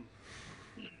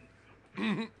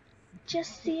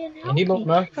 Just see and help me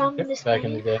from this back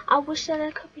in the day. I wish that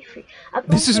I could be free.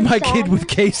 This is my kid with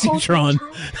Casey Tron.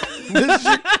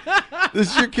 This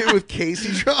is your kid with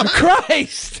Casey Tron?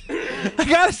 Christ! I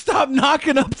gotta stop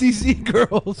knocking up these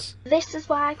e-girls. This is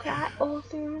why I cry all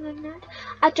through the night.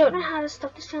 I don't know how to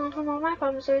stop this feeling from all my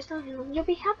problems. There is no healing. You'll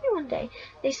be happy one day,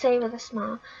 they say with a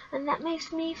smile. And that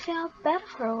makes me feel better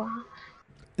for a while.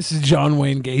 This is John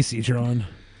Wayne Gacy Tron.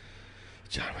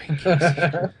 John Wayne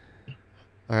Gacy.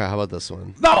 All right, how about this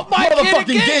one? No,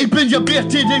 motherfucking Gaben, jag ber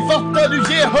till dig, fattar du?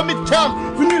 Ge hör mitt kall,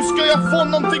 för nu ska jag få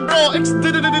någonting bra.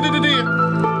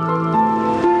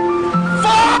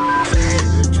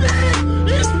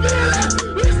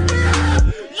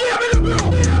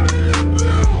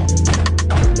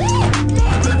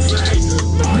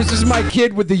 This is my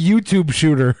kid with the YouTube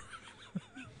shooter.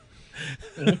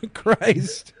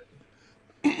 Christ.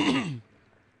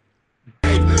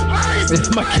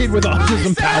 It's my kid with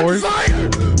autism powers.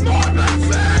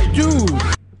 Dude.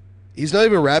 He's not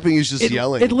even rapping, he's just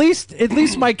yelling. At least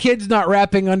my kid's not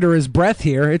rapping under his breath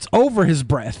here. It's over his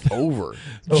breath. Over.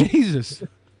 Jesus.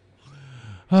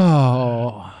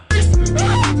 Oh. His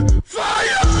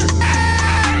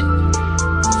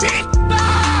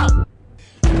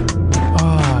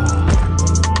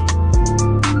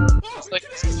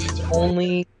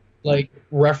only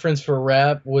reference for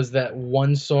rap was that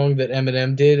one song that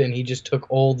Eminem did, and he just took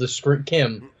all the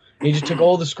screaming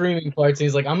parts, and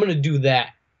he's like, I'm gonna do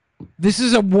that. This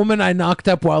is a woman I knocked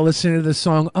up while listening to the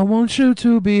song I Want You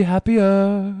to Be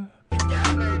Happier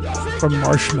from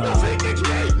Marshmallow.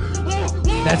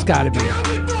 That's got to be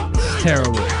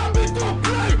terrible.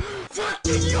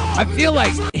 I feel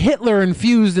like Hitler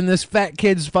infused in this fat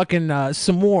kid's fucking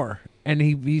some more, and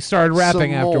he started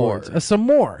rapping afterwards. Some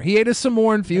more. He ate a some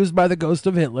more infused by the ghost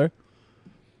of Hitler.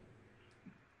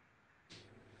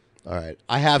 All right,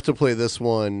 I have to play this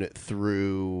one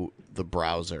through the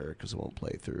browser because it won't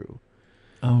play through.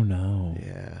 Oh no.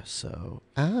 Yeah. So.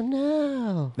 Oh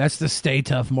no. That's the Stay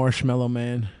Tough Marshmallow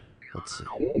Man. Let's see.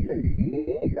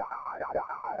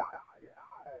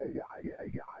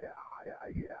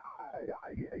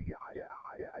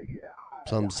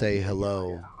 Some say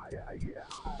hello.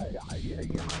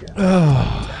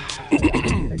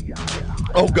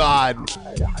 Oh God.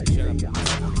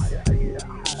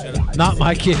 Not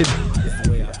my kid.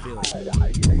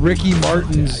 Ricky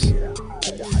Martin's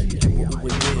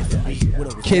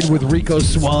kid with Rico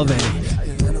Suave.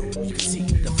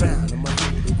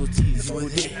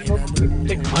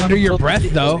 Under Your Breath,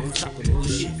 though.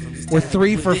 We're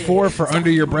 3 for 4 for Under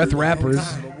Your Breath rappers.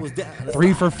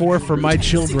 3 for 4 for My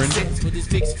Children. Dude,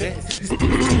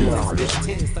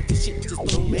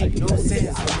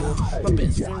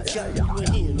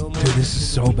 this is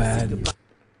so bad.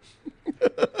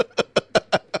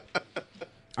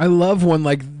 I love when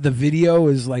like the video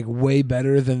is like way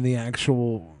better than the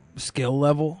actual skill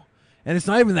level, and it's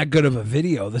not even that good of a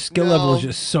video. The skill level is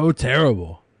just so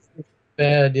terrible.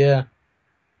 Bad, yeah.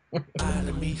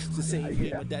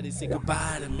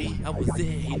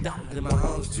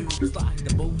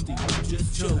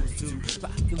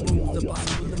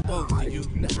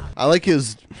 I like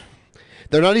his.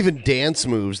 They're not even dance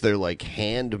moves. They're like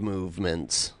hand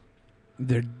movements.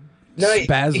 They're No,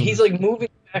 spasms. he's like moving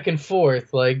back and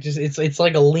forth, like just it's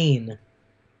like a lean.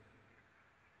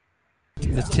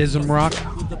 The Tism Rock.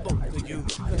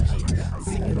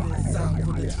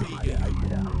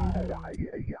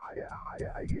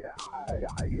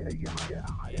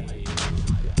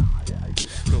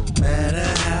 No matter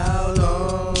how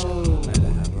long,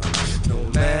 no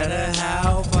matter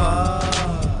how far,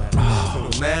 no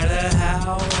matter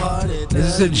how hard it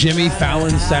Is this a Jimmy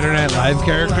Fallon Saturday Night Live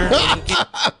character?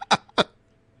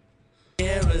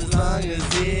 as long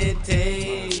as it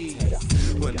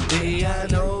takes. One day I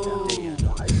know,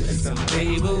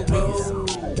 someday we'll grow.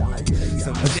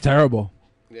 That's terrible.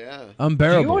 Yeah.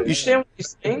 Unbearable. Do you understand what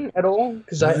he's saying at all?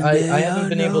 Because I haven't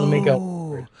been able to make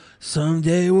out.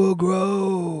 Someday we'll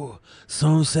grow.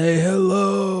 Some say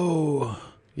hello.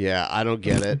 Yeah, I don't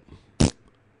get it.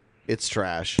 It's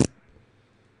trash.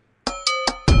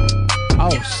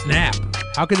 Oh, snap.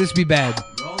 How could this be bad?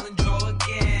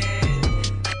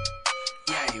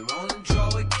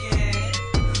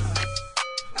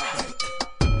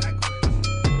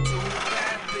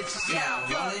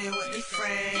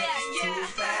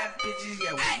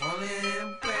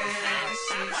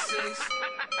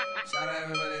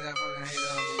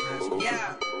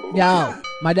 Yo,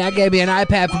 my dad gave me an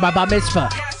iPad for my bar mitzvah.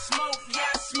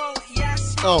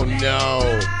 Oh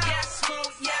no.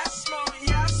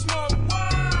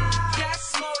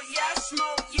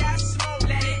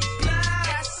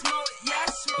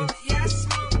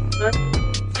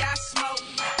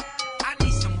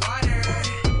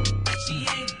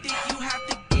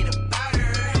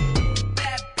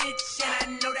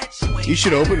 You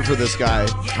should open for this guy.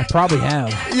 I probably have.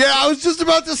 Yeah, I was just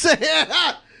about to say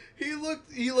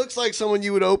he looks like someone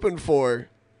you would open for.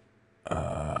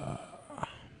 I'm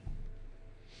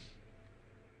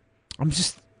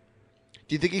just.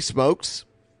 Do you think he smokes?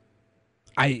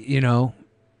 I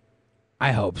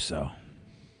hope so.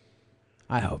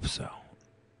 I hope so.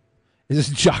 Is this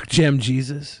Jock Jam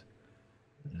Jesus?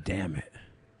 Damn it.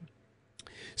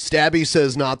 Stabby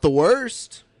says not the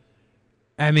worst.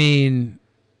 I mean,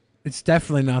 it's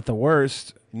definitely not the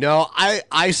worst. No,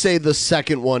 I say the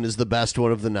second one is the best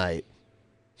one of the night.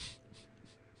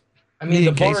 I mean,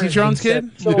 the bar Casey has Jones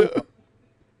been kid? set so-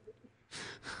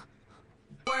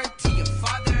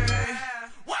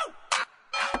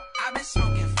 I've been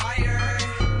smoking fire.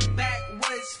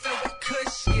 Backwoods filled with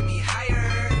kush, get me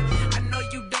higher. I know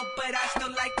you don't, but I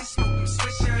still like to smoke them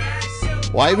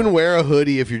swishers. Why even wear a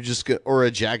hoodie if you're just or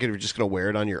a jacket if you're just gonna wear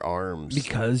it on your arms?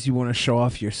 Because you want to show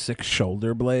off your 6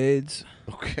 shoulder blades.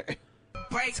 Okay.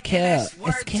 It's cute.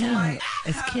 It's cute.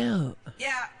 It's cute.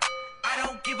 Yeah, I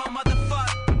don't give a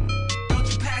motherfuck.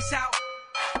 Don't you pass out.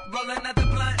 Roll another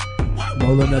blunt.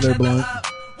 Roll another blunt.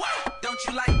 Don't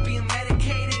you like being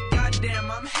medicated? Goddamn,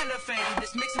 I'm hella faded.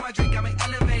 This mix in my drink got me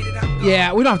elevated.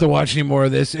 Yeah, we don't have to watch any more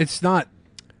of this. It's not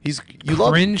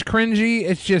cringy.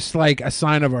 It's just like a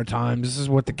sign of our times. This is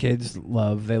what the kids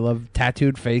love. They love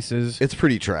tattooed faces. It's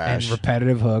pretty trash. And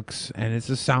repetitive hooks. And it's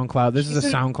a SoundCloud. This is a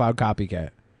SoundCloud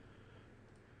copycat.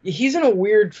 he's in a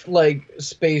weird like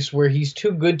space where he's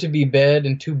too good to be bad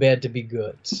and too bad to be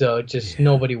good. So it just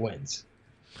nobody wins.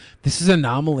 This is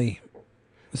Anomaly,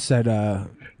 said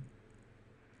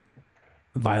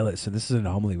Violet. So this is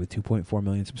Anomaly with 2.4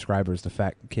 million subscribers. The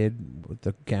fat kid with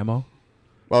the camo.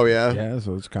 Oh yeah, yeah.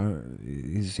 So it's kind of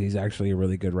he's actually a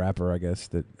really good rapper, I guess,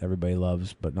 that everybody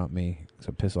loves, but not me.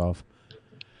 So piss off.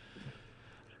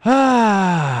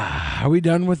 Are we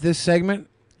done with this segment?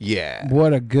 Yeah.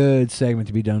 What a good segment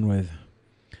to be done with.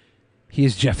 He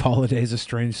is Jeff Holiday's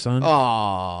estranged son.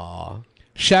 Aww.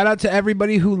 Shout out to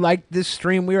everybody who liked this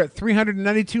stream. We are at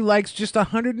 392 likes, just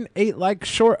 108 likes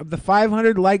short of the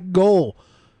 500 like goal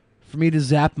for me to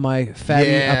zap my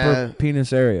fatty upper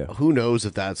penis area. Who knows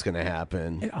if that's going to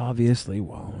happen? It obviously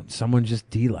won't. Someone just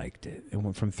de-liked it. It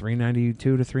went from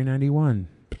 392 to 391.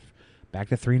 Back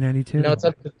to 392. No, it's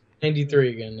up to 93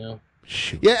 again now.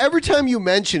 Shoot. Yeah, every time you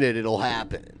mention it, it'll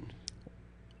happen.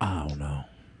 I don't know.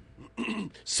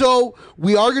 So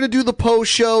we are going to do the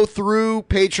post show through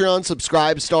Patreon,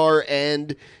 Subscribestar,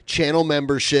 and channel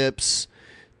memberships.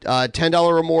 $10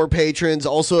 or more patrons.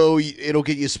 Also, it'll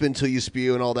get you spin till you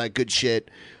spew and all that good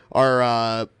shit.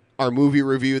 Our movie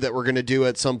review that we're going to do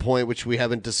at some point, which we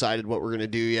haven't decided what we're going to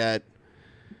do yet.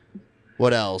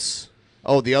 What else?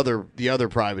 Oh, the other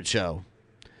private show.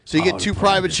 So you get two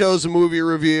private shows, a movie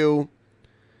review.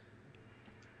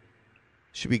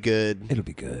 Should be good. It'll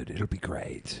be good. It'll be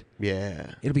great.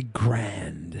 Yeah. It'll be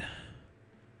grand.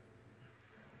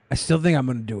 I still think I'm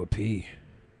going to do a pee.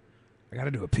 I got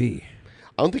to do a pee.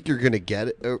 I don't think you're going to get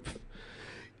it.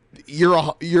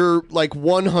 You're like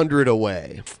 100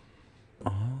 away.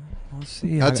 Oh, let's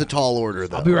see. That's a tall order,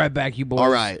 though. I'll be right back, you boys. All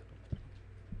right.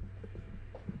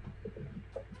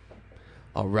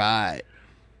 All right.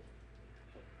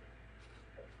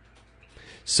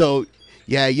 So,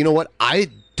 yeah, you know what? I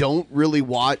don't really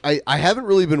watch. I haven't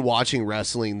really been watching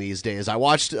wrestling these days. I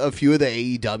watched a few of the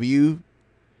AEW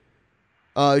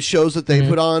shows that they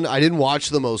put on. I didn't watch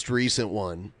the most recent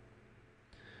one.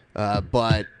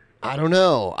 But I don't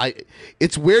know.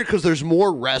 It's weird because there's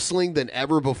more wrestling than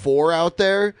ever before out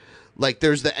there. Like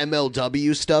there's the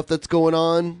MLW stuff that's going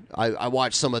on. I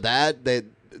watched some of that.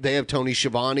 They have Tony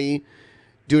Schiavone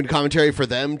doing commentary for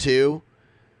them too.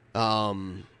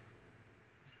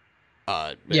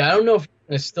 Yeah, I don't know if he's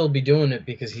going to still be doing it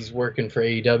because he's working for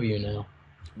AEW now.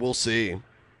 We'll see.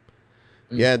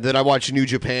 Yeah, then I watch New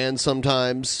Japan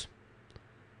sometimes.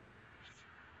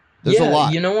 There's a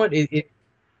lot. You know what?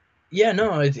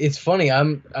 It's funny.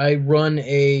 I run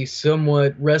a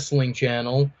somewhat wrestling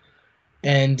channel,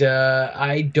 and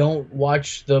I don't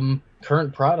watch the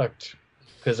current product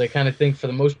because I kind of think for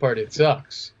the most part it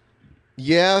sucks.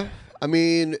 Yeah, I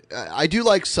mean, I do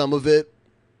like some of it.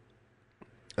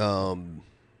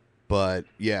 But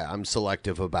yeah, I'm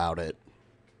selective about it.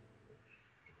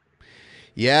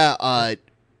 Yeah,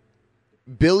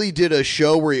 Billy did a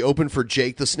show where he opened for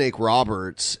Jake the Snake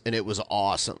Roberts, and it was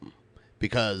awesome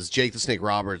because Jake the Snake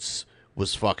Roberts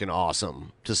was fucking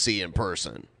awesome to see in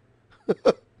person.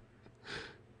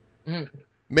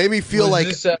 Made me feel like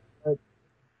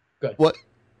good. What?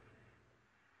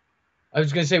 I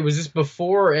was gonna say, was this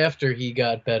before or after he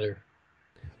got better?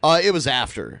 It was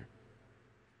after.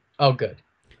 Oh, good.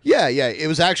 Yeah. It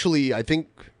was actually, I think,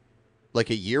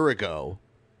 like a year ago.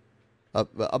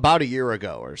 About a year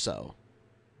ago or so.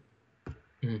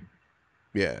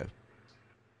 Yeah.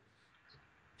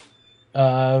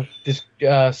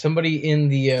 Somebody in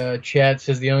the chat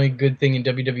says the only good thing in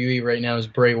WWE right now is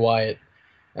Bray Wyatt,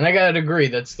 and I gotta agree.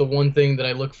 That's the one thing that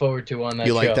I look forward to on that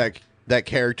show. You like that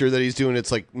character that he's doing?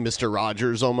 It's like Mr.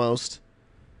 Rogers almost.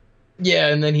 Yeah,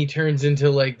 and then he turns into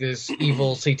like this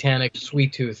evil, satanic,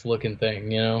 sweet tooth looking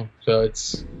thing, you know? So I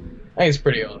think it's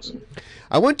pretty awesome.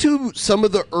 I went to some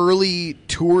of the early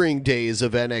touring days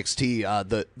of NXT.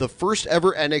 The first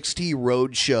ever NXT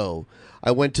road show.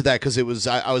 I went to that because it was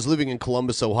I was living in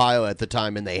Columbus, Ohio at the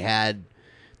time, and they had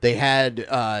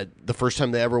the first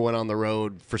time they ever went on the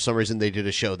road. For some reason, they did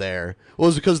a show there. Well, it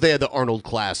was because they had the Arnold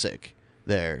Classic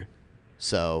there.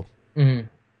 So. Mm-hmm.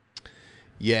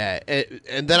 Yeah,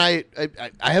 and then I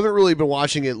haven't really been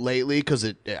watching it lately because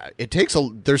it takes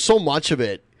there's so much of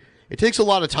it. It takes a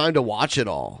lot of time to watch it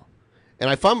all, and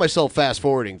I find myself fast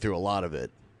forwarding through a lot of it.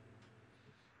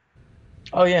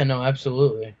 Oh yeah, no,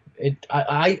 absolutely.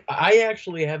 I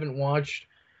actually haven't watched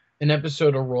an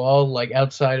episode of Raw like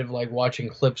outside of like watching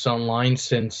clips online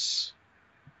since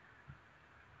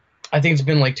I think it's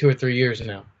been like 2 or 3 years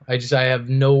now. I have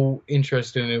no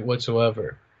interest in it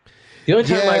whatsoever. The only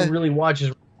time I really watch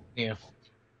is and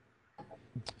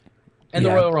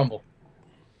the Royal Rumble.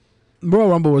 Royal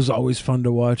Rumble was always fun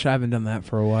to watch. I haven't done that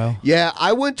for a while. Yeah,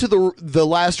 I went to the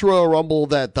last Royal Rumble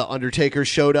that the Undertaker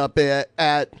showed up at.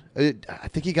 I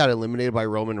think he got eliminated by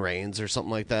Roman Reigns or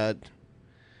something like that.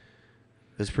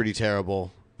 It was pretty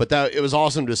terrible. But it was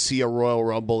awesome to see a Royal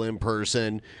Rumble in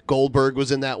person. Goldberg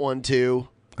was in that one too.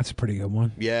 That's a pretty good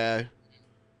one. Yeah.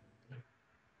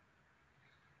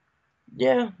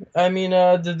 Yeah, I mean,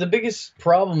 the biggest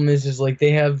problem is like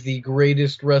they have the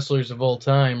greatest wrestlers of all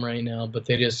time right now, but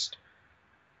they just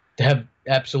have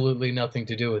absolutely nothing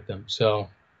to do with them. So,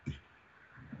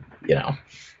 you know.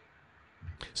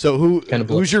 So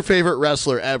who's your favorite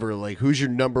wrestler ever? Like, who's your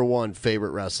number one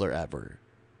favorite wrestler ever?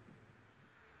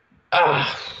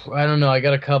 I don't know. I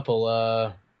got a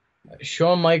couple.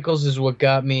 Shawn Michaels is what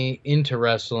got me into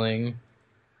wrestling.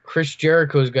 Chris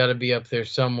Jericho's got to be up there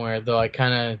somewhere, though I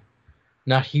kind of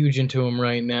not huge into him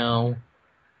right now.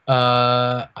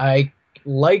 I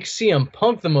like CM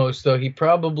Punk the most, though. He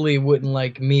probably wouldn't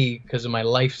like me because of my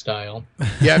lifestyle.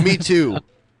 Yeah, me too.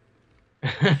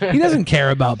 He doesn't care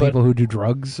about people who do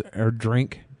drugs or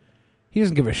drink. He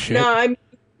doesn't give a shit. No,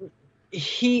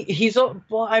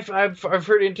 well, I've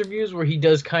heard interviews where he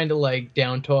does kind of like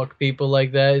down talk people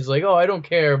like that. He's like, oh, I don't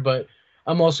care, but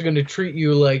I'm also going to treat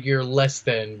you like you're less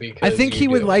than because I think he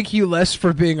would like you less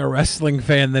for being a wrestling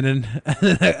fan than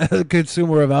a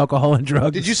consumer of alcohol and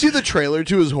drugs. Did you see the trailer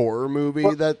to his horror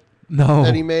movie that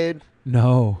he made?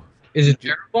 No. Is it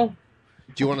terrible?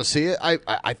 Do you want to see it?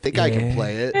 I think I can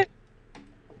play it.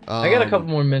 I got a couple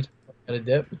more minutes at a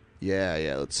dip.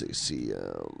 Yeah. Let's see.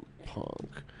 CM Punk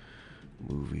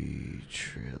movie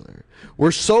trailer.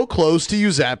 We're so close to you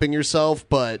zapping yourself,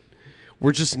 but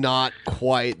we're just not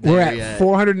quite there We're at yet.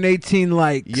 418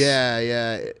 likes.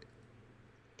 Yeah.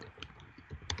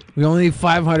 We only need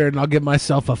 500, and I'll give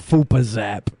myself a fupa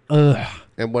zap. Ugh.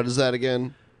 And what is that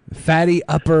again? Fatty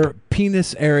upper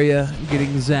penis area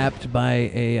getting zapped by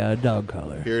a dog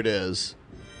collar. Here it is.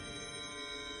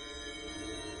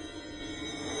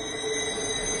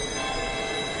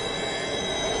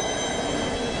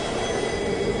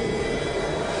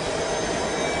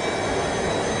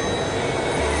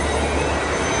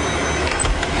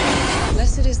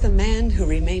 Blessed is the man who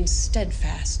remains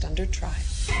steadfast under trial.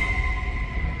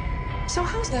 So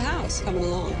how's the house coming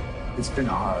along? It's been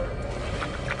hard.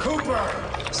 Cooper!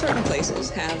 Certain places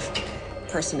have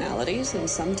personalities, and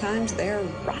sometimes they're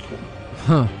rotten.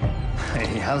 Huh.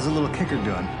 Hey, how's the little kicker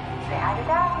doing?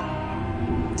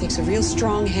 It takes a real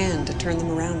strong hand to turn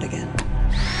them around again.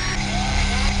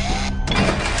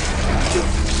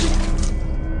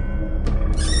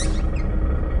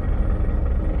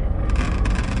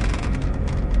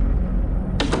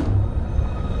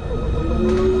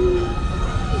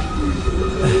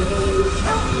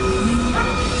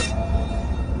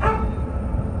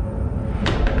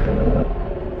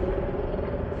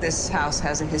 This house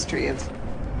has a history of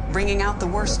bringing out the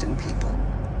worst in people.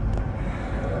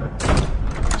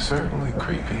 Certainly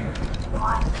creepy.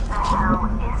 What the hell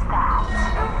is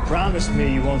that? Promise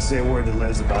me you won't say a word to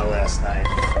Liz about last night.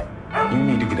 You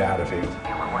need to get out of here.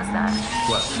 What was that?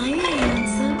 What? Hi,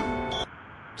 handsome.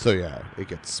 So yeah, it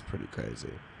gets pretty crazy.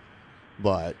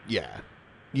 But yeah,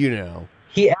 you know.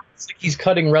 He acts like he's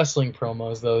cutting wrestling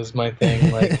promos, though, is my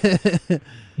thing. Like,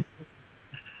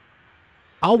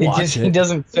 I'll watch it. He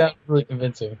doesn't sound really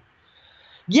convincing.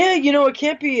 Yeah, you know, it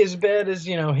can't be as bad as,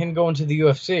 you know, him going to the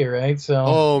UFC, right? So.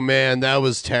 Oh man, that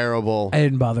was terrible. I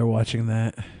didn't bother watching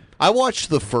that. I watched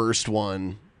the first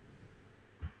one.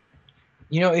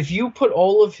 You know, if you put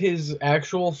all of his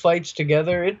actual fights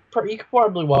together, you could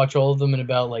probably watch all of them in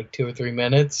about like 2 or 3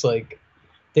 minutes. Like,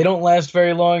 they don't last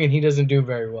very long, and he doesn't do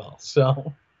very well.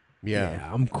 So. Yeah,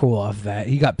 I'm cool off that.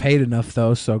 He got paid enough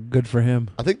though, so good for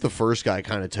him. I think the first guy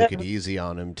kind of took it easy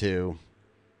on him too.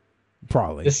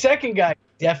 Probably. The second guy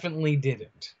definitely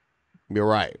didn't. You're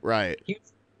right.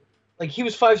 He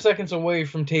was 5 seconds away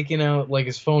from taking out like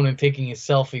his phone and taking a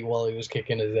selfie while he was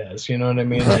kicking his ass. You know what I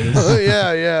mean? Like,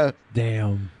 yeah.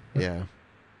 Damn. Yeah.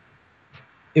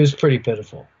 It was pretty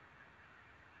pitiful.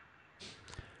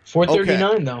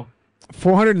 439 though.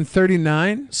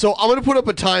 439. So I'm gonna put up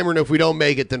a timer, and if we don't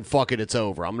make it, then fuck it, it's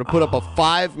over. I'm gonna put up a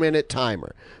 5-minute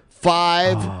timer.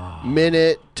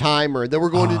 5-minute timer. Then we're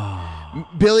going to.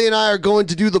 Billy and I are going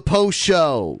to do the post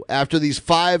show after these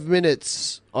 5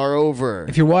 minutes are over.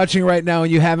 If you're watching right now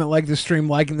and you haven't liked the stream,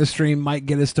 liking the stream might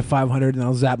get us to 500, and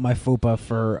I'll zap my fupa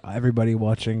for everybody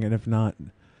watching. And if not,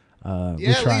 at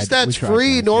least that's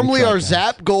free. Normally, our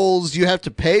zap goals you have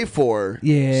to pay for.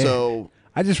 Yeah. So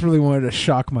I just really wanted to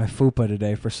shock my fupa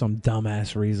today for some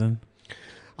dumbass reason.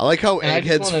 I like how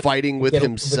Egghead's fighting with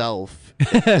himself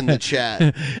in the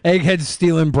chat. Egghead's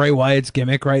stealing Bray Wyatt's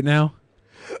gimmick right now.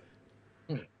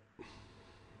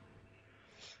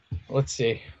 Let's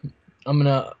see. I'm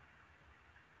gonna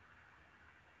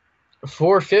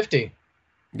 450.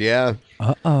 Yeah.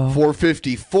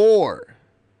 454.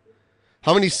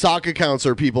 How many sock accounts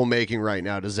are people making right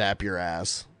now to zap your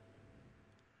ass?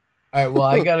 All right, well,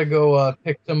 I gotta go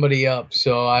pick somebody up.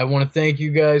 So I want to thank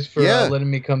you guys for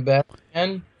letting me come back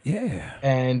again. Yeah.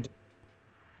 And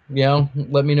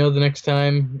let me know the next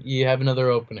time you have another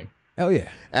opening. Hell yeah.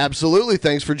 Absolutely.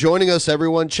 Thanks for joining us,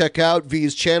 everyone. Check out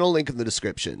V's channel, link in the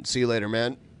description. See you later,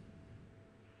 man.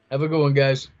 Have a good one,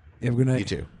 guys. Have a good night. You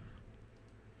too.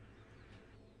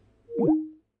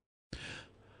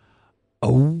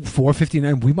 Oh,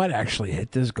 459. We might actually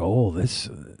hit this goal.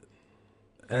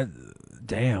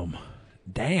 Damn.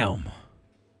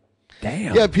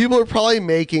 Yeah, people are probably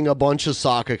making a bunch of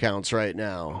sock accounts right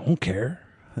now. I don't care.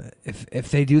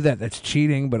 If they do that, that's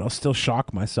cheating, but I'll still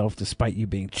shock myself despite you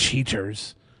being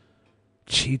cheaters.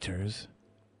 Cheaters.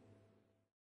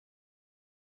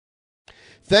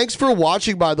 Thanks for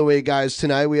watching, by the way, guys.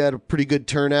 Tonight we had a pretty good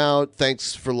turnout.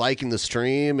 Thanks for liking the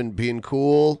stream and being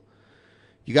cool.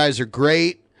 You guys are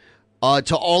great.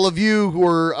 To all of you who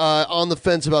are on the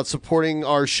fence about supporting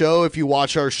our show, if you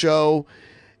watch our show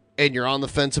and you're on the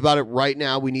fence about it right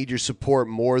now, we need your support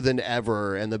more than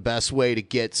ever. And the best way to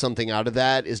get something out of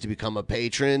that is to become a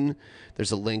patron.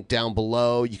 There's a link down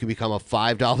below. You can become a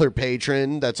 $5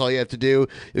 patron. That's all you have to do.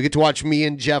 You'll get to watch me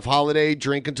and Jeff Holiday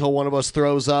drink until one of us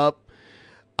throws up.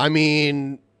 I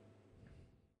mean,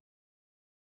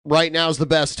 right now's the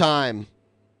best time.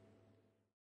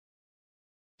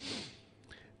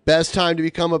 Best time to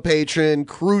become a patron.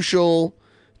 Crucial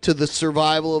to the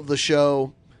survival of the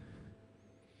show.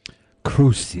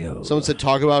 Crucial. Someone said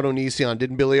talk about Onision.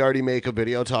 Didn't Billy already make a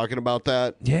video talking about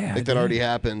that? Yeah. I think that already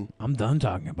happened. I'm done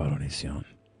talking about Onision.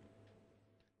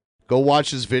 Go watch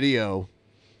his video.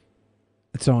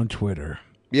 It's on Twitter.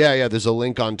 Yeah, there's a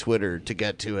link on Twitter to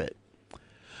get to it.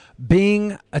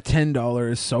 Being a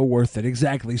 $10 is so worth it.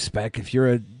 Exactly, Spec. If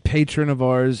you're a patron of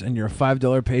ours and you're a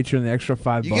 $5 patron, the extra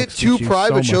 $5 You get two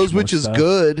private shows, which is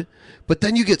good, but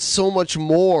then you get so much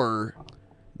more.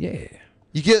 Yeah.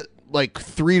 You get like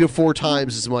 3 to 4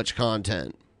 times as much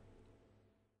content.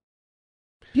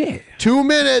 Yeah. 2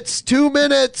 minutes. 2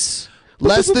 minutes.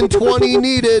 Less than 20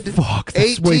 needed. Fuck.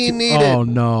 18 needed. Oh,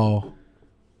 no.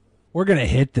 We're going to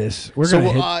hit this. We're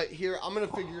going to hit. Here, I'm going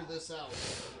to figure this out.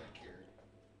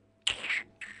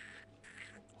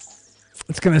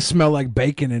 It's going to smell like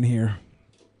bacon in here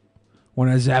when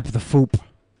I zap the foop.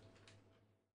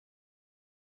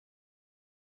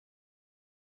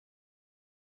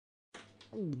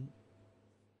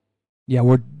 Yeah,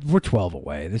 we're 12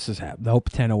 away. This is nope,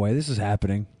 10 away. This is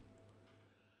happening.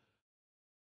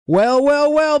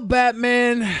 Well,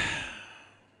 Batman.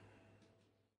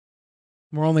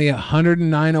 We're only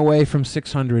 109 away from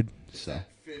 600. 50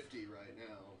 right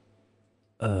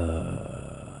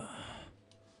now.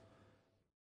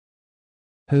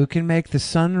 Who can make the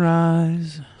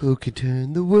sunrise? Who can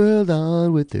turn the world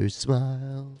on with their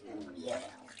smile?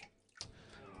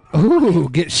 Ooh,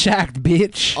 get shacked,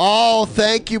 bitch. Oh,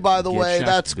 thank you, by the way. shacked,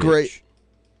 That's bitch. great.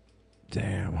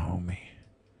 Damn, homie.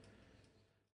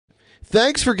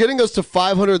 Thanks for getting us to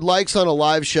 500 likes on a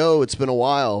live show. It's been a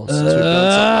while since we've done something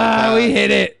like that. We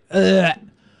hit it.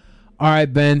 All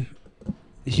right, Ben.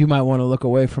 You might want to look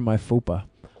away from my fupa.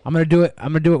 I'm gonna do it.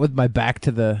 I'm gonna do it with my back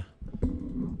to the.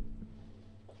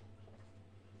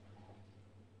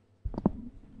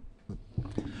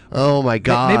 Oh my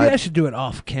God! Maybe I should do it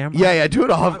off camera. Yeah, do it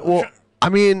off. Well, I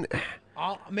mean,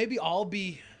 maybe I'll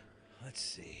be. Let's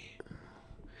see.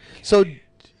 So,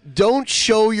 don't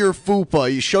show your fupa.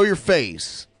 You show your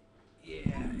face.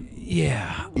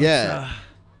 Yeah.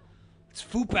 Let's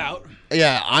foop out.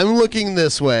 Yeah, I'm looking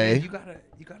this way. You gotta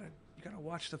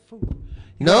watch the foop.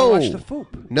 You No. gotta watch the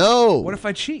foop. No. What if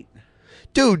I cheat?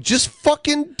 Dude, just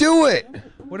fucking do it.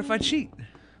 What if I cheat?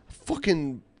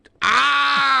 Fucking.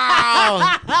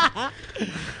 Ow!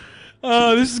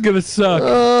 Oh, this is gonna suck.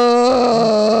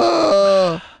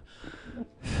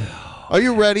 Are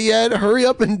you ready yet? Hurry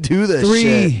up and do this. 3,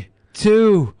 shit.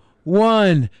 2,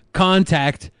 1.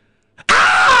 Contact.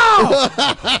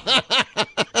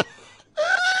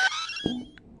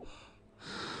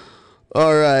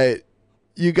 All right.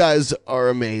 You guys are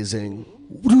amazing.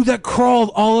 Dude, that crawled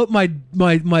all up my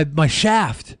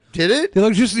shaft. Did it? The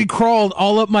electricity crawled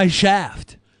all up my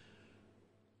shaft.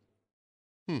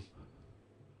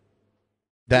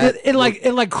 It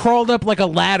like crawled up like a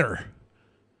ladder.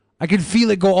 I could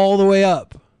feel it go all the way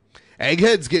up.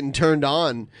 Egghead's getting turned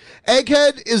on.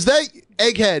 Egghead, is that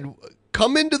Egghead?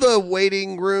 Come into the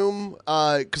waiting room,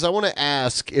 because I want to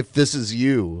ask if this is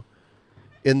you.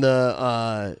 In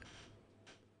the,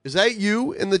 is that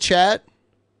you in the chat?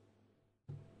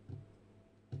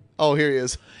 Oh, here he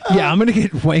is. Yeah, I'm gonna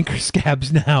get wanker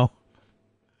scabs now.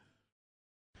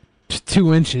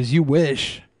 2 inches. You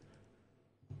wish.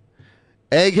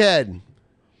 Egghead.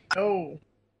 No.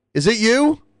 Is it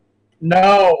you?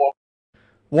 No.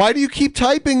 Why do you keep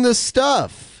typing this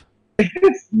stuff?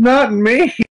 It's not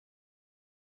me.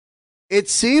 It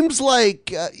seems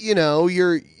like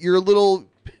you're a little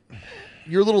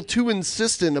too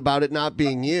insistent about it not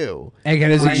being you. Egghead,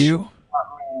 is it you?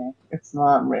 It's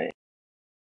not me.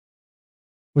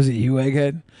 Was it you,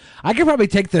 Egghead? I could probably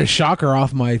take the shocker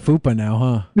off my fupa now,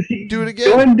 huh? Do it again.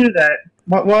 Go ahead and do that.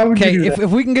 Why would you do that?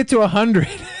 If we can get to 100.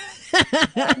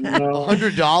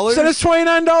 $100? Send us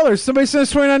 $29. Somebody send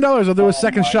us $29. I'll do a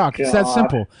second shock. It's that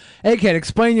simple. Egghead,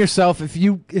 explain yourself. If we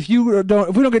don't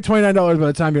get $29 by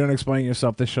the time you're done explaining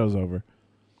yourself, this show's over.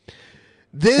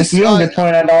 If you don't get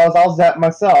 $29, I'll zap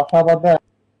myself. How about that?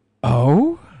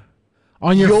 Oh?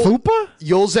 On your fupa?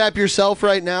 You'll zap yourself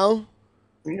right now?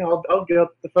 I'll get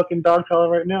up the fucking dog collar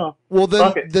right now. Well,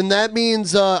 then that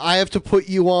means I have to put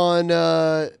you on.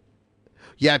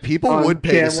 Yeah, people On would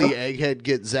pay to see camera? Egghead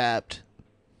get zapped.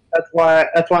 That's why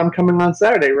I'm coming on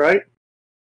Saturday, right?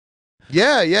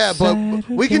 Yeah, but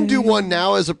we can do one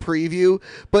now as a preview.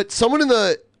 But someone in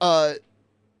the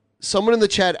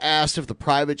chat asked if the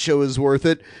private show is worth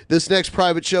it. This next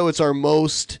private show, it's our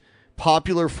most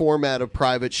popular format of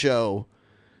private show,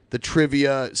 the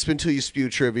trivia, Spin Till You Spew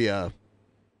trivia.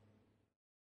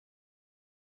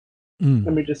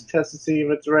 Let me just test to see if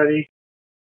it's ready.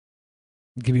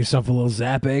 Give yourself a little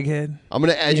zap, Egghead. I'm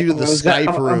going to add you to the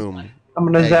Skype room. I'm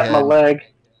going to zap my leg.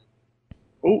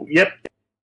 Oh, yep.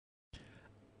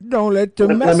 Don't let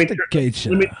domesticate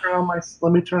you. Let me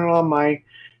turn on my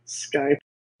Skype.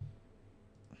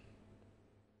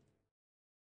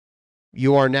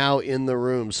 You are now in the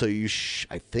room, so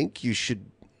I think you should.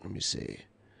 Let me see.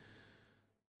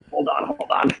 Hold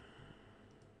on.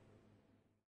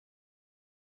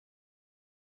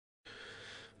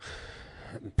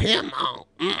 Pimmo.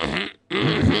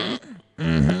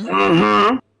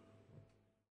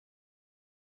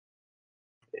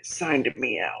 It signed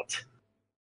me out.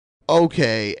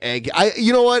 Okay, Egg.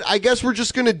 You know what? I guess we're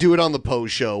just gonna do it on the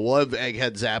post show. We'll have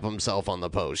Egghead zap himself on the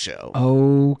post show.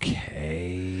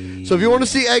 Okay. So if you want to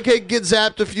see Egghead get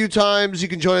zapped a few times, you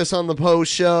can join us on the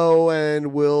post show,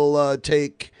 and we'll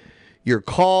take your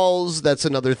calls. That's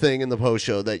another thing in the post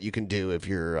show that you can do if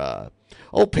you're.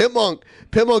 Oh, Pimp Monk,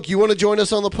 you want to join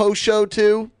us on the post show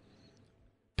too?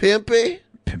 Pimpy.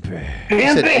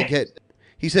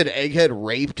 He said Egghead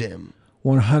raped him.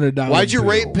 $100. Why'd you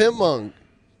rape Pimp Monk?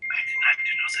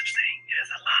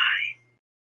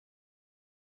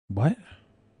 What?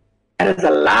 That is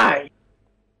a lie.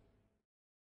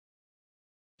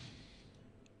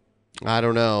 I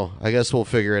don't know. I guess we'll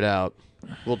figure it out.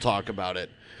 We'll talk about it.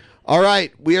 All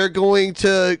right. We are going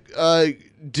to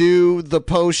do the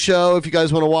post show. If you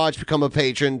guys want to watch, become a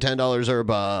patron, $10 or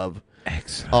above.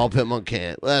 Excellent. All Pimp Monk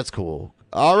can't. Well, that's cool.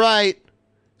 All right.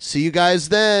 See you guys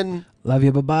then. Love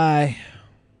you. Bye-bye.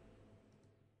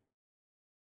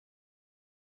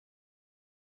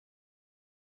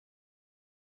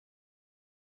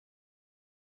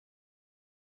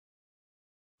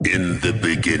 In the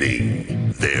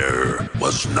beginning, there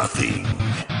was nothing.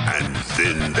 And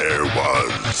then there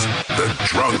was the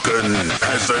Drunken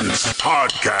Peasants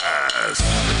Podcast.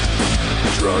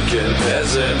 Drunken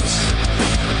Peasants.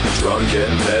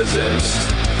 Drunken Peasants.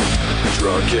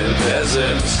 Drunken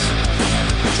Peasants.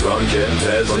 Drunken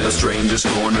Peasants. From the strangest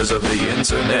corners of the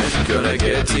internet, gonna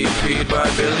get TP'd by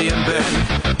Billy and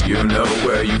Ben. You know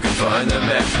where you can find them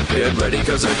at. Get ready,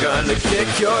 cause they're gonna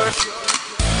kick your...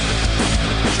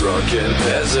 Drunken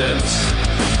Peasants.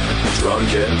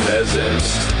 Drunken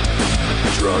Peasants.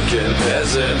 Drunken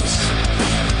Peasants.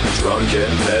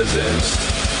 Drunken Peasants.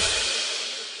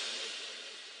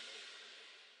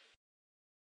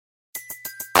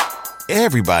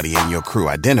 Everybody in your crew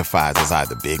identifies as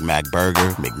either Big Mac Burger,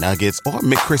 McNuggets, or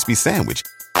McCrispy Sandwich.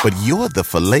 But you're the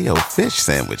Filet-O-Fish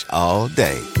Sandwich all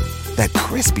day. That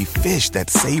crispy fish,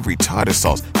 that savory tartar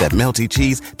sauce, that melty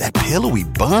cheese, that pillowy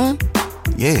bun.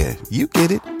 Yeah, you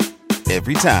get it.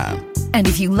 Every time. And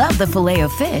if you love the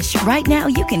Filet-O-Fish, right now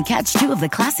you can catch two of the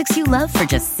classics you love for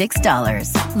just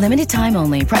 $6. Limited time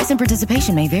only. Price and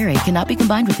participation may vary. Cannot be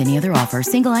combined with any other offer.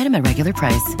 Single item at regular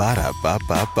price.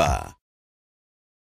 Ba-da-ba-ba-ba.